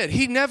that he did?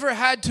 He never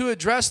had to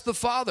address the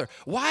Father.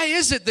 Why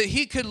is it that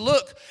he could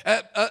look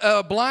at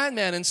a blind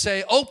man and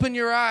say, open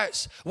your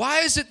eyes?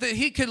 Why is it that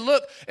he could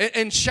look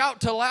and shout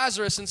to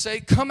Lazarus and say,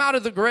 come out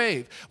of the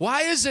grave?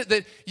 Why is it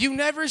that you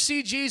never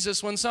see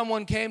Jesus when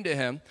someone came to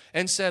him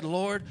and said,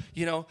 Lord,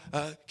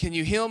 can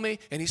you heal me?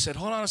 And he said,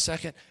 hold on a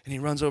second. And he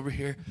runs over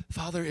here.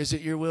 Father, is it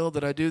your will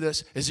that I do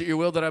this? Is it your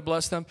will that I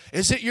bless them?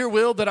 Is it your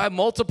will that I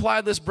multiply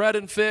this bread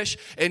and fish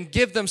and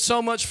give them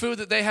so much food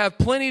that they have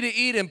plenty to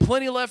eat and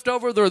plenty left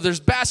over? There's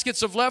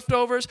baskets of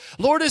leftovers.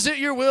 Lord, is it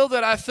your will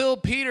that I fill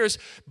Peter's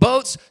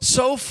boats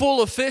so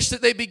full of fish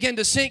that they begin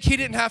to sink? He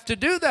didn't have to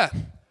do that,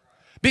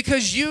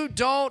 because you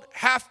don't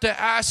have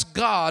to ask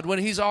God when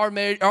He's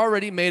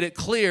already made it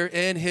clear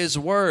in His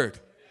Word.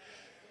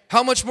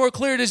 How much more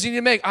clear does He need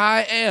to make?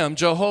 I am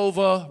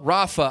Jehovah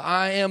Rapha.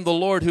 I am the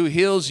Lord who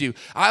heals you.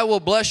 I will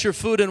bless your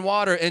food and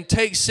water and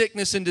take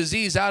sickness and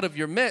disease out of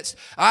your midst.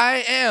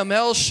 I am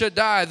El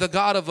Shaddai, the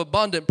God of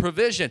abundant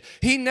provision.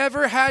 He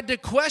never had to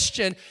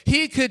question.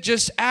 He could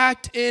just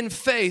act in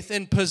faith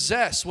and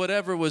possess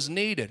whatever was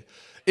needed.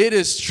 It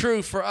is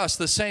true for us.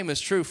 The same is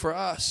true for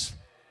us.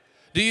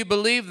 Do you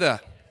believe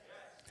that?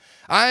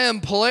 I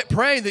am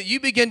praying that you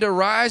begin to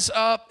rise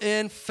up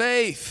in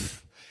faith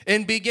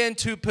and begin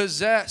to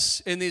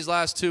possess in these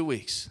last 2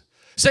 weeks.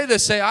 Say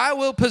this, say, I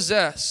will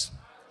possess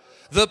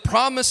the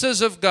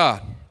promises of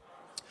God.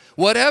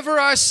 Whatever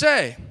I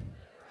say,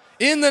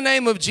 in the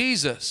name of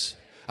Jesus,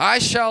 I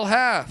shall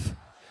have.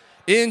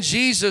 In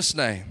Jesus'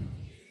 name.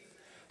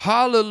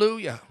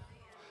 Hallelujah.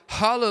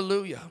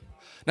 Hallelujah.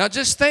 Now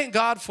just thank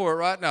God for it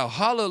right now.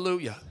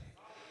 Hallelujah.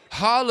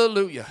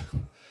 Hallelujah.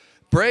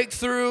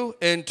 Breakthrough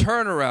and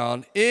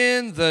turnaround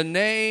in the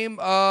name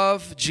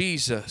of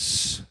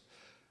Jesus.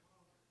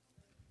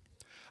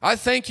 I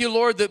thank you,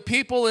 Lord, that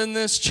people in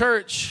this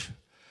church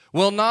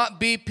will not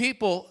be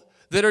people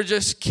that are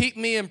just keep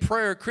me in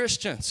prayer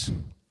Christians.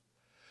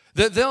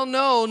 That they'll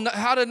know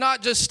how to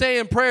not just stay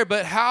in prayer,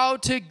 but how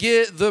to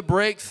get the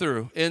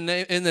breakthrough in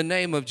the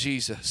name of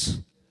Jesus.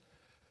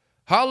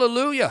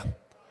 Hallelujah.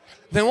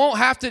 They won't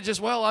have to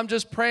just, I'm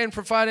just praying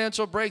for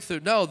financial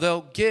breakthrough. No,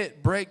 they'll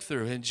get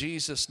breakthrough in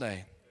Jesus'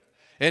 name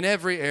in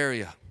every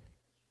area.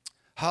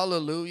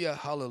 Hallelujah,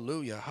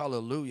 hallelujah,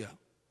 hallelujah.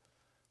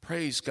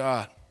 Praise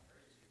God.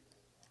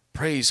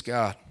 Praise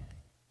God.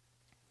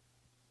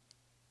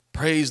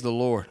 Praise the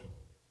Lord.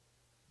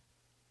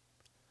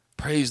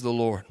 Praise the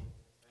Lord.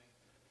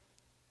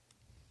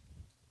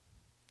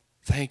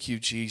 Thank you,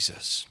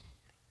 Jesus.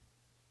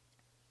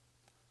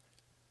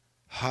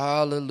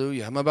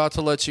 Hallelujah. I'm about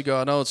to let you go.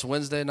 I know it's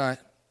Wednesday night.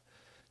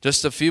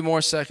 Just a few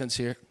more seconds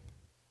here.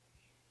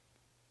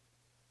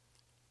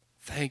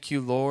 Thank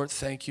you, Lord.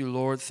 Thank you,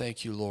 Lord.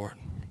 Thank you, Lord.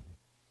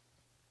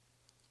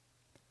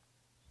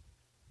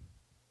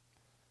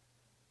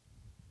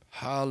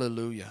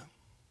 Hallelujah.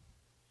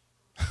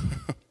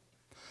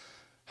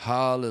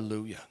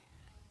 Hallelujah.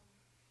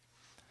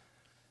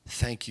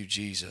 Thank you,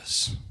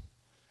 Jesus.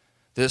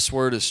 This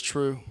word is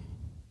true.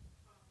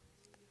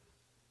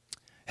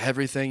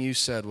 Everything you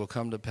said will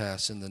come to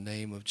pass in the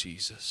name of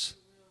Jesus.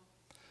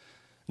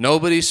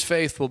 Nobody's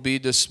faith will be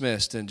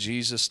dismissed in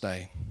Jesus'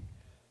 name.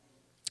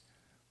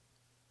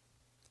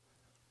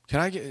 Can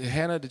I get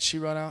Hannah? Did she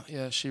run out?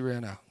 Yeah, she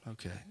ran out.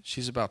 Okay.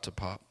 She's about to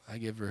pop. I'll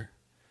give her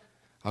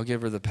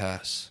the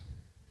pass.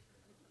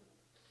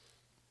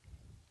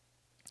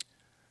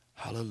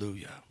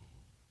 Hallelujah.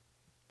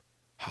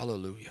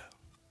 Hallelujah.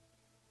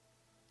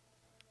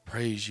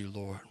 Praise you,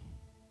 Lord.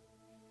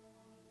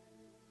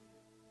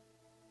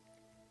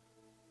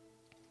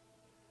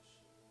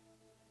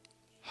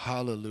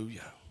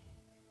 Hallelujah.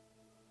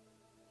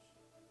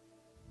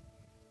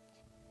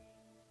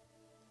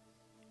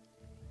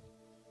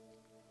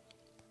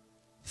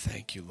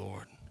 Thank you,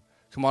 Lord.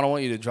 Come on, I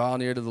want you to draw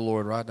near to the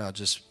Lord right now.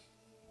 Just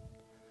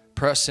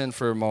press in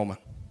for a moment.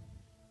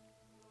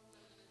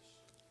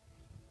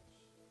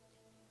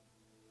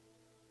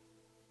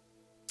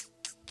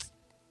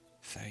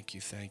 Thank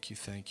you, thank you,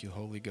 thank you,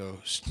 Holy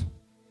Ghost.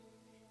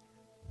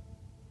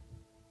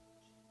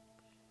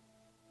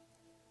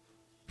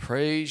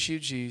 Praise you,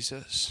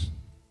 Jesus.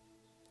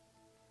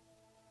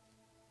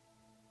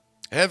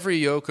 Every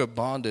yoke of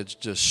bondage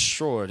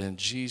destroyed in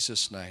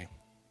Jesus' name.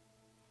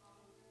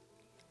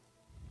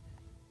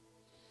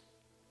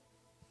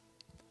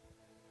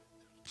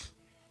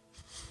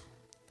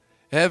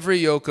 Every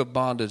yoke of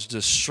bondage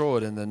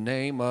destroyed in the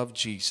name of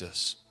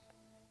Jesus.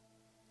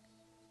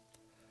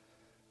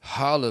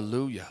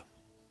 Hallelujah.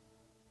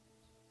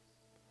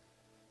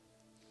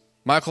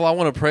 Michael, I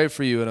want to pray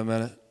for you in a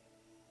minute.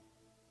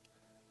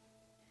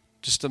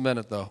 Just a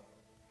minute, though.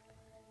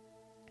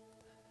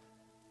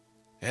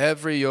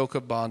 Every yoke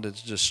of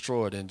bondage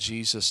destroyed in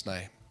Jesus'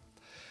 name.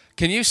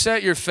 Can you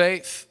set your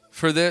faith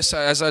for this?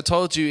 As I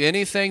told you,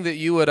 anything that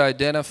you would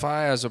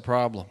identify as a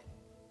problem.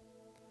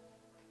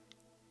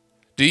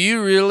 Do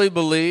you really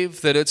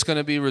believe that it's going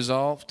to be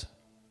resolved?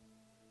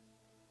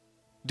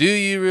 Do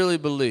you really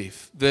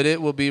believe that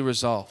it will be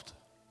resolved?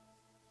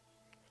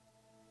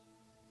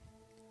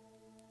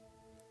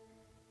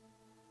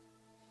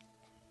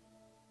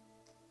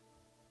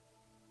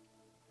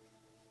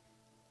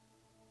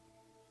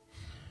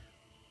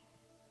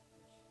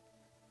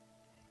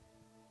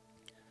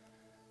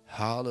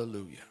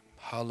 Hallelujah.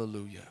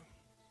 Hallelujah.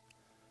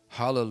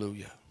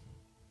 Hallelujah.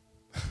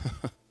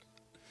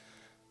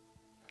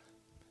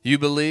 You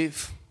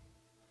believe?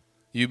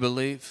 You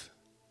believe?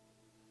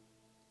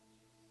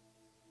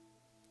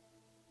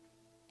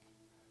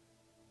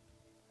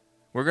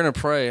 We're going to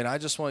pray, and I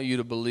just want you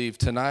to believe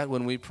tonight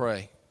when we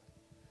pray,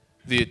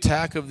 the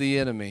attack of the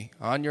enemy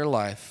on your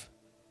life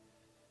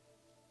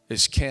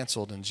is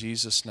canceled in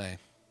Jesus' name.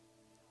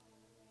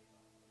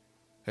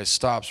 It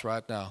stops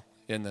right now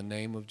in the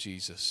name of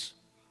Jesus.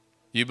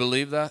 You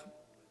believe that?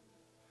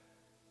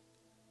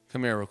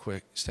 Come here real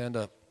quick. Stand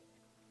up.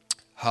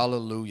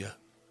 Hallelujah.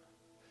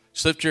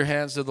 Just lift your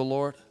hands to the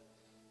Lord.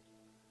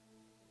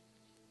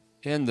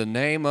 In the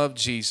name of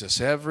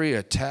Jesus, every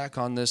attack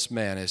on this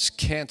man is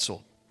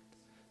canceled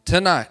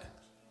tonight.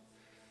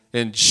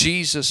 In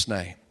Jesus'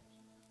 name.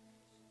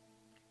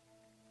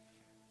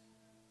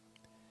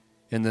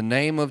 In the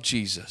name of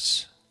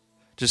Jesus.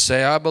 Just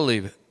say, I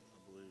believe it.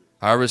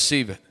 I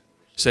receive it.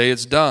 Say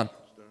it's done.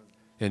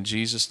 In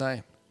Jesus'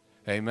 name.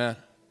 Amen.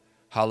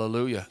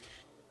 Hallelujah.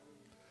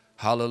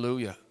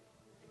 Hallelujah.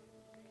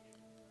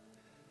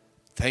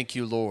 Thank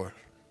you, Lord.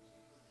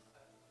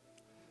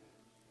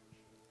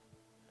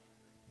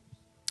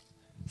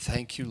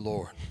 Thank you,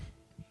 Lord.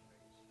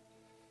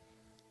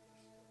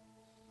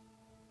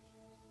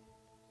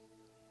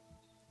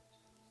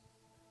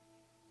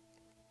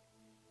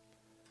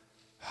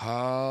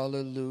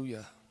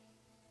 Hallelujah.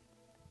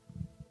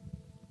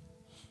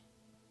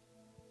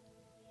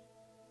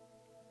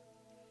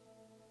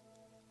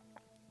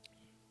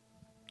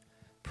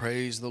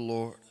 Praise the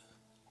Lord.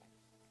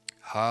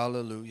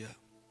 Hallelujah.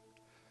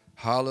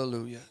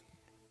 Hallelujah.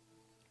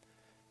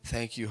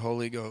 Thank you,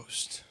 Holy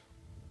Ghost.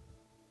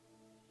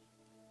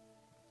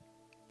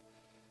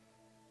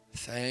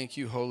 Thank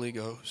you, Holy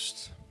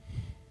Ghost.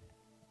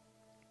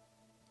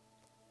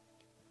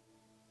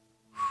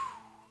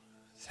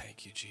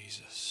 Thank you,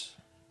 Jesus.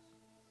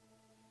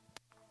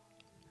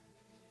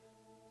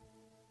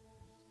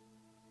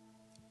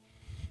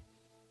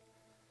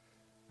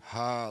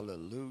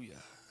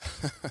 Hallelujah.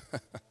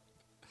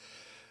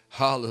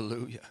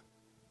 Hallelujah.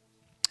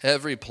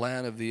 Every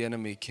plan of the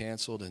enemy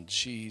canceled in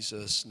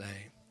Jesus'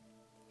 name.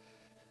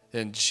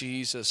 In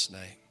Jesus'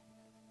 name.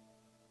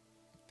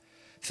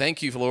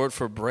 Thank you, Lord,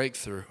 for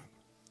breakthrough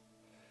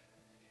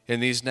in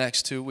these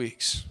next 2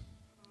 weeks.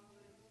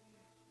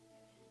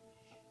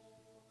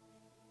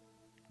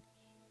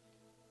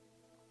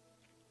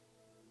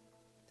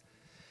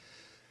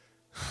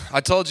 I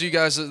told you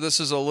guys that this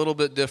is a little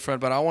bit different,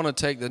 but I want to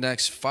take the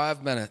next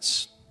 5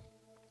 minutes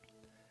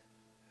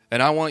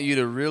and I want you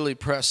to really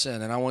press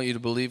in, and I want you to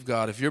believe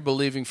God. If you're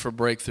believing for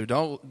breakthrough,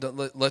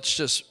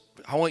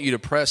 I want you to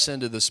press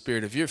into the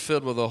Spirit. If you're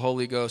filled with the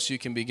Holy Ghost, you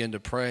can begin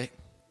to pray.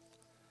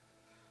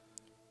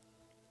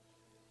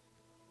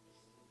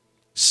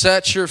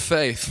 Set your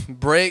faith,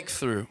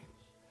 breakthrough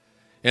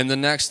in the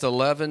next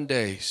 11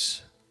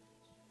 days.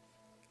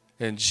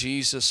 In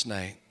Jesus'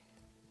 name.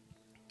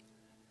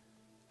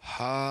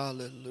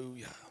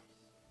 Hallelujah.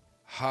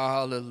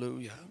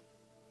 Hallelujah.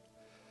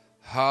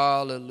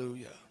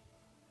 Hallelujah.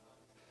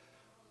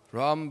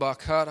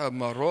 Rambakara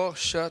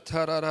marosha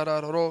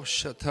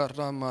tarararosha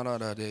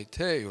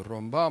taramararete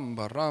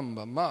rombamba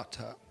ramba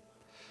mata.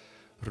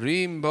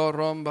 Rimbo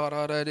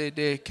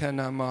rombararede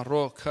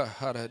kanamaroka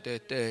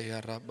haradete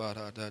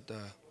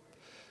yarabaradada.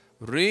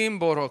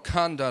 Rimbo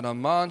rokanda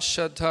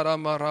namansha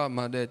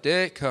taramarama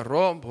de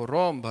karombo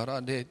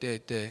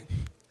rombaradete.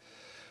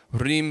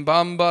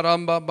 Rimbamba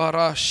ramba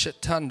barasha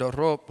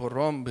tandoropo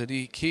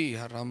rombiriki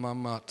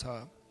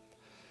haramamata.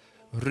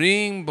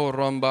 Rimbo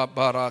romba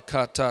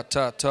barakata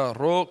tata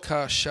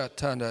roka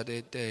shatanda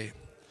de.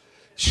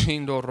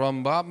 Shindo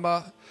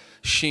rombamba,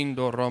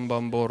 shindo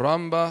rombambo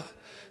ramba.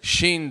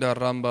 Shinda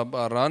ramba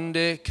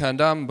barande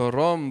kandamba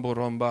rombo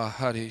romba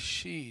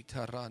harishi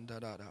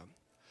tarandada.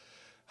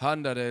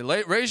 Handade.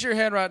 Raise your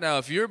hand right now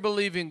if you're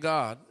believing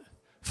God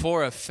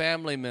for a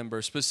family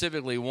member,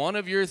 specifically one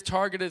of your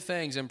targeted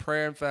things in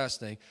prayer and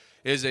fasting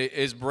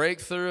is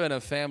breakthrough in a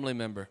family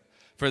member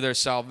for their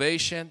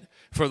salvation,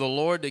 for the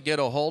Lord to get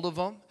a hold of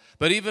them.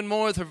 But even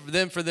more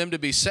for them to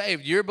be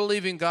saved, you're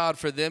believing God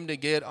for them to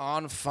get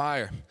on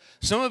fire.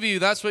 Some of you,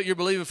 that's what you're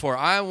believing for.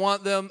 I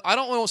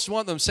don't just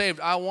want them saved.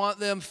 I want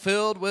them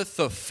filled with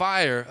the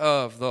fire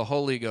of the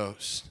Holy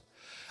Ghost.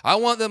 I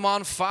want them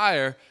on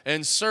fire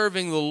and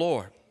serving the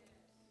Lord.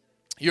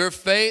 Your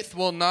faith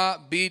will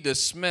not be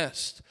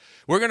dismissed.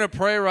 We're going to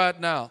pray right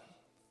now.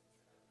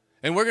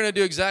 And we're going to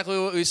do exactly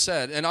what we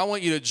said. And I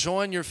want you to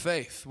join your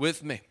faith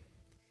with me.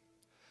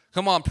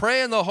 Come on,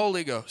 pray in the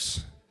Holy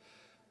Ghost.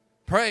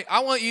 Pray. I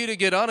want you to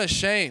get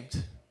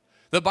unashamed.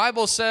 The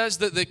Bible says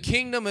that the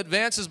kingdom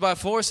advances by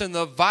force and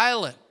the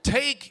violent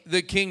take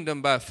the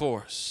kingdom by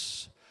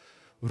force.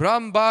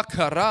 Ramba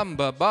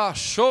karamba ba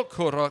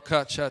shokora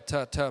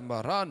kachatata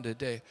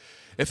marandede.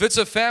 If it's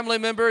a family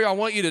member, I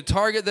want you to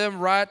target them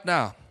right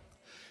now.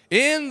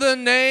 In the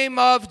name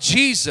of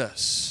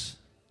Jesus,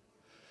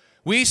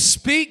 we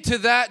speak to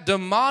that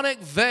demonic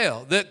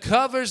veil that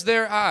covers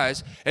their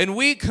eyes, and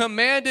we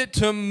command it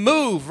to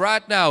move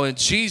right now in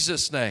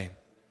Jesus' name.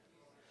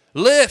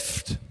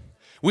 Lift.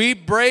 We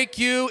break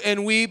you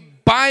and we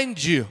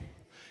bind you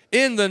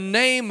in the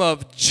name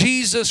of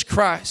Jesus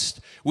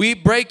Christ. We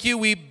break you,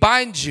 we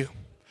bind you.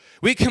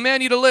 We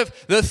command you to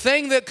lift. The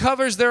thing that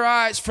covers their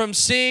eyes from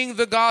seeing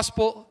the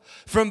gospel,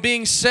 from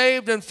being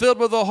saved and filled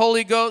with the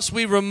Holy Ghost,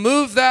 we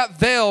remove that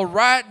veil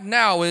right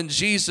now in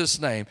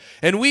Jesus' name.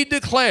 And we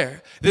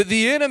declare that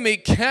the enemy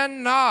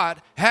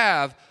cannot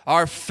have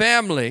our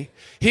family.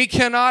 He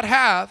cannot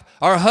have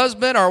our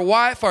husband, our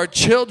wife, our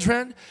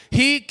children.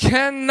 He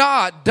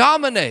cannot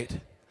dominate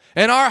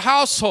in our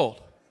household.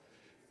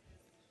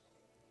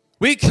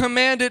 We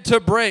command it to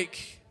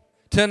break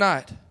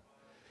tonight.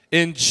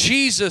 In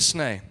Jesus'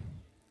 name.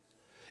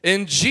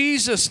 In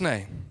Jesus'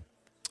 name.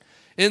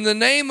 In the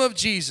name of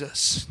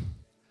Jesus.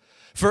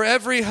 For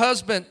every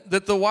husband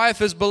that the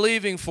wife is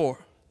believing for,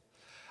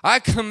 I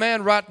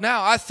command right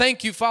now, I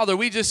thank you, Father.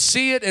 We just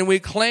see it and we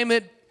claim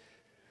it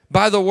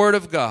by the word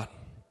of God.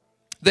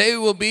 They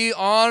will be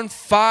on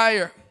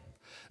fire.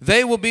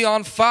 They will be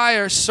on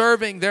fire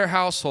serving their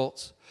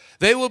households.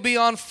 They will be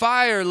on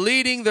fire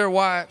leading their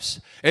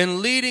wives and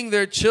leading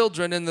their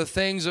children in the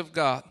things of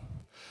God.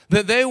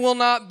 That they will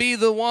not be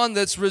the one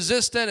that's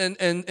resistant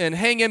and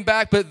hanging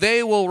back, but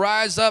they will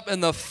rise up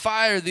in the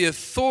fire, the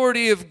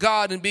authority of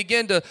God, and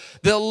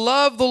they'll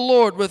love the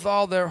Lord with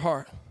all their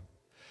heart.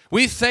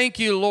 We thank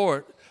you,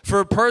 Lord,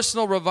 for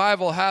personal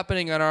revival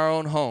happening in our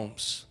own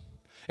homes,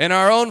 in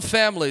our own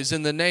families,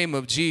 in the name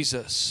of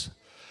Jesus.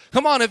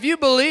 Come on, if you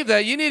believe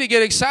that, you need to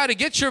get excited.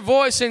 Get your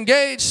voice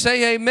engaged.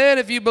 Say amen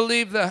if you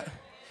believe that.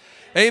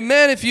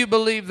 Amen if you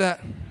believe that.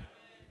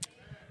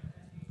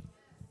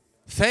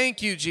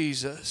 Thank you,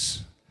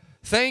 Jesus.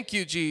 Thank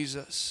you,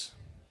 Jesus.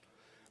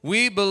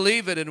 We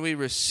believe it and we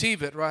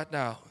receive it right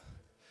now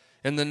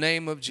in the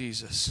name of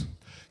Jesus.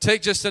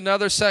 Take just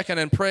another second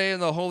and pray in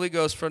the Holy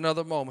Ghost for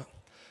another moment.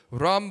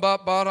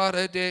 Ramba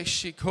barade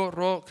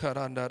shikoro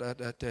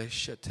karandarade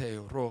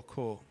shete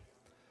roko.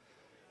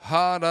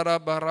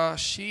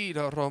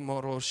 Hararabarashida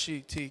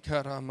romoroshiti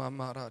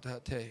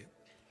karamamaradate.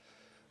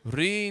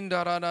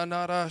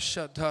 Rindaranara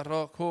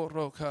shataroko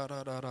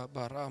rokarara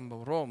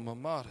barambo roma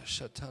mara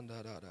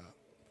shatandarara.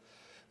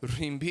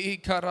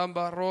 Rimbi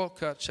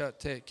karambaroka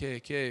chate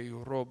keke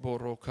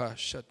roboroka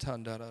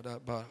shatandarara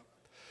ba.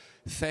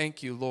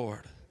 Thank you,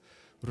 Lord.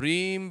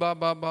 Rimba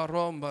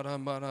babaromba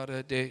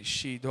ramara de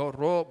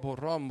shidoro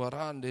boromba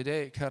rande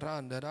de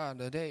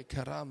karanda de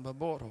karamba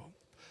boro.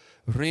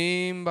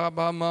 Rimba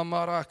ba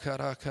mamara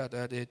karaka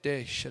da de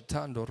de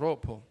shatando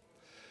ropo.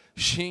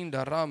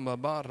 Shinda ramba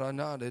bara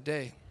na de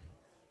de.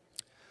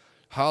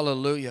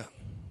 Hallelujah.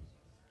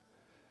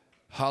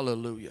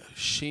 Hallelujah.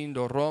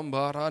 Shindo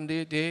romba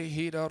randi de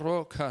hida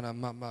rokana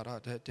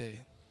mamara de de.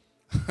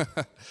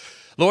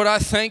 Lord, I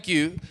thank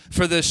you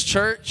for this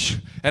church,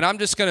 and I'm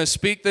just going to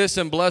speak this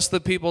and bless the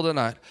people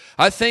tonight.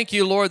 I thank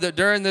you, Lord, that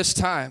during this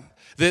time,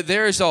 that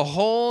there is a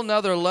whole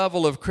nother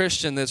level of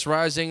Christian that's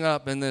rising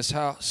up in this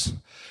house.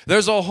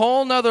 There's a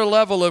whole nother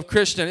level of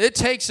Christian. It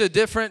takes a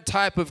different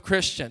type of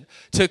Christian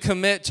to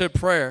commit to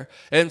prayer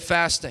and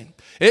fasting.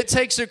 It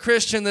takes a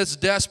Christian that's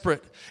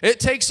desperate. It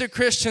takes a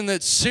Christian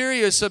that's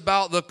serious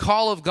about the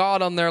call of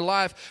God on their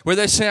life, where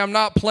they say, I'm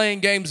not playing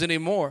games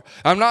anymore.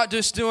 I'm not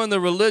just doing the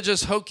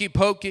religious hokey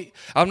pokey.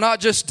 I'm not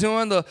just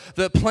doing the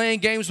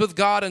playing games with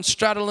God and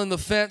straddling the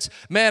fence.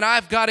 Man,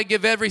 I've got to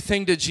give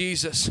everything to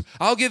Jesus.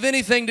 I'll give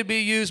anything to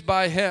be used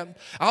by Him.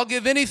 I'll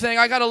give anything.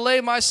 I got to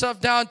lay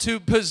myself down to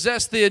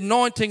possess the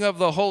anointing of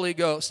the Holy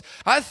Ghost.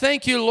 I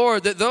thank you,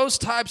 Lord, that those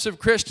types of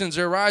Christians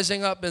are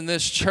rising up in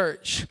this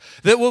church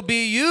that will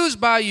be used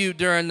by you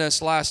during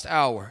this last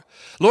hour.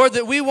 Lord,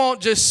 that we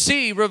won't just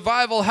see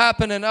revival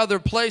happen in other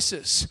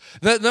places.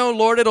 That no,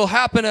 Lord, it'll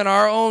happen in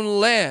our own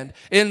land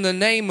in the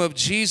name of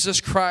Jesus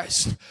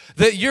Christ.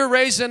 That you're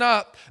raising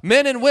up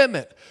men and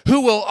women who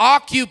will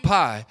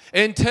occupy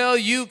until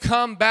you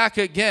come back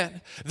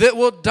again. That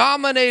will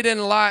dominate in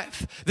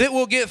life. That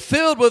will get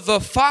filled with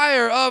the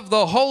fire of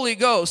the Holy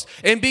Ghost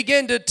and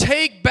begin to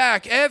take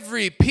back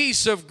every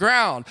piece of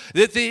ground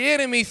that the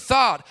enemy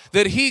thought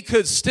that he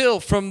could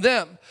steal from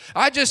them.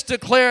 I just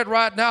declare it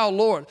right now,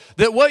 Lord,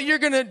 that what you're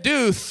going to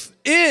do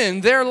in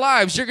their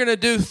lives, you're going to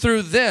do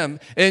through them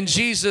in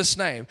Jesus'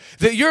 name.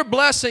 That your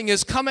blessing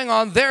is coming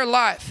on their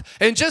life.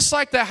 And just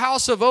like the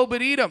house of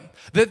Obed-Edom,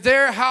 that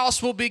their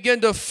house will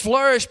begin to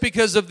flourish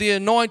because of the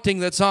anointing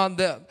that's on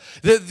them.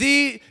 That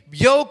the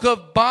yoke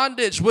of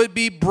bondage would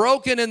be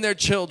broken in their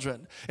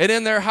children and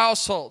in their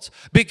households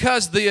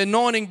because the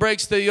anointing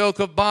breaks the yoke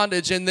of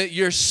bondage, and that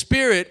your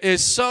spirit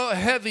is so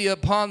heavy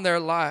upon their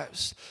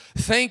lives.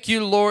 Thank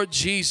you, Lord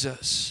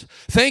Jesus.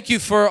 Thank you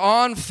for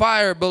on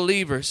fire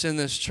believers in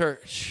this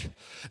church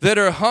that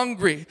are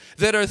hungry,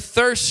 that are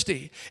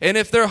thirsty. And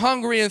if they're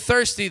hungry and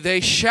thirsty, they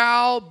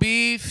shall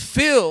be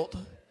filled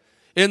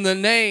in the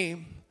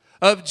name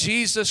of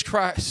Jesus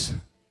Christ.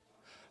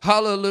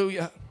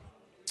 Hallelujah.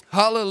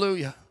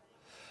 Hallelujah.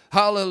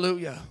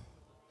 Hallelujah.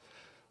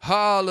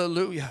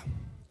 Hallelujah.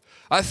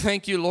 I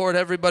thank you, Lord,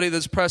 everybody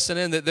that's pressing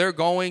in, that they're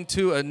going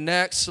to a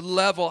next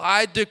level.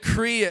 I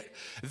decree it.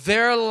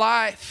 Their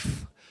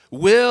life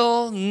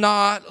will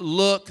not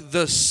look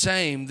the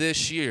same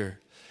this year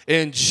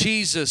in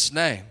Jesus'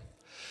 name.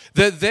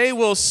 That they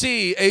will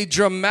see a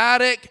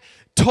dramatic,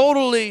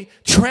 totally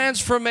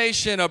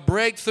transformation, a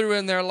breakthrough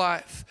in their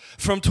life.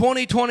 From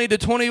 2020 to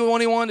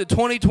 2021 to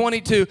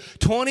 2022,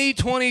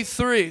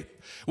 2023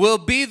 will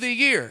be the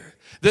year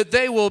that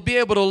they will be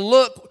able to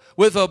look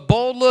with a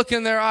bold look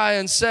in their eye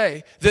and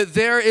say that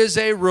there is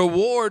a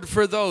reward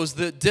for those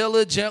that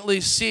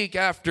diligently seek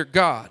after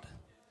God.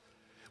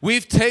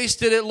 We've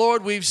tasted it,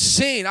 Lord.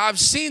 I've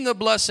seen the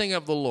blessing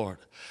of the Lord.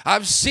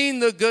 I've seen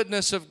the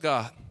goodness of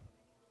God.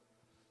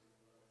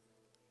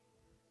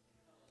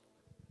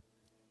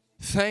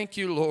 Thank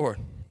you, Lord.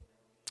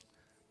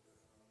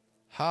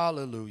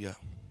 Hallelujah.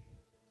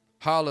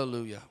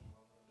 Hallelujah.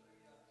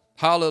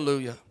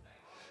 Hallelujah.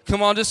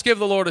 Come on, just give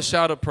the Lord a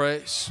shout of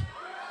praise.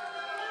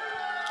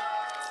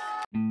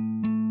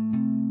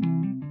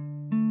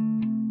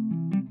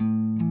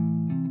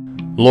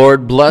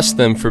 Lord, bless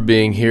them for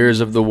being hearers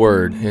of the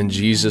word in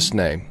Jesus'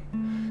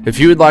 name. If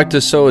you would like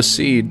to sow a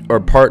seed or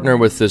partner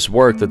with this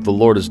work that the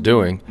Lord is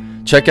doing,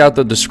 check out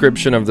the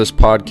description of this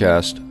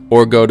podcast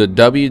or go to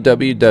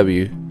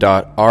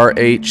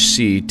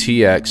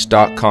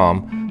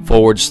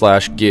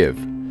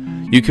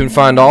www.rhctx.com/give. You can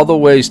find all the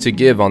ways to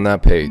give on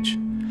that page.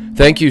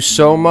 Thank you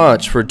so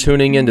much for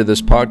tuning into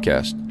this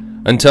podcast.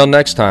 Until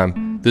next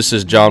time, this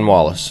is John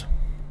Wallace.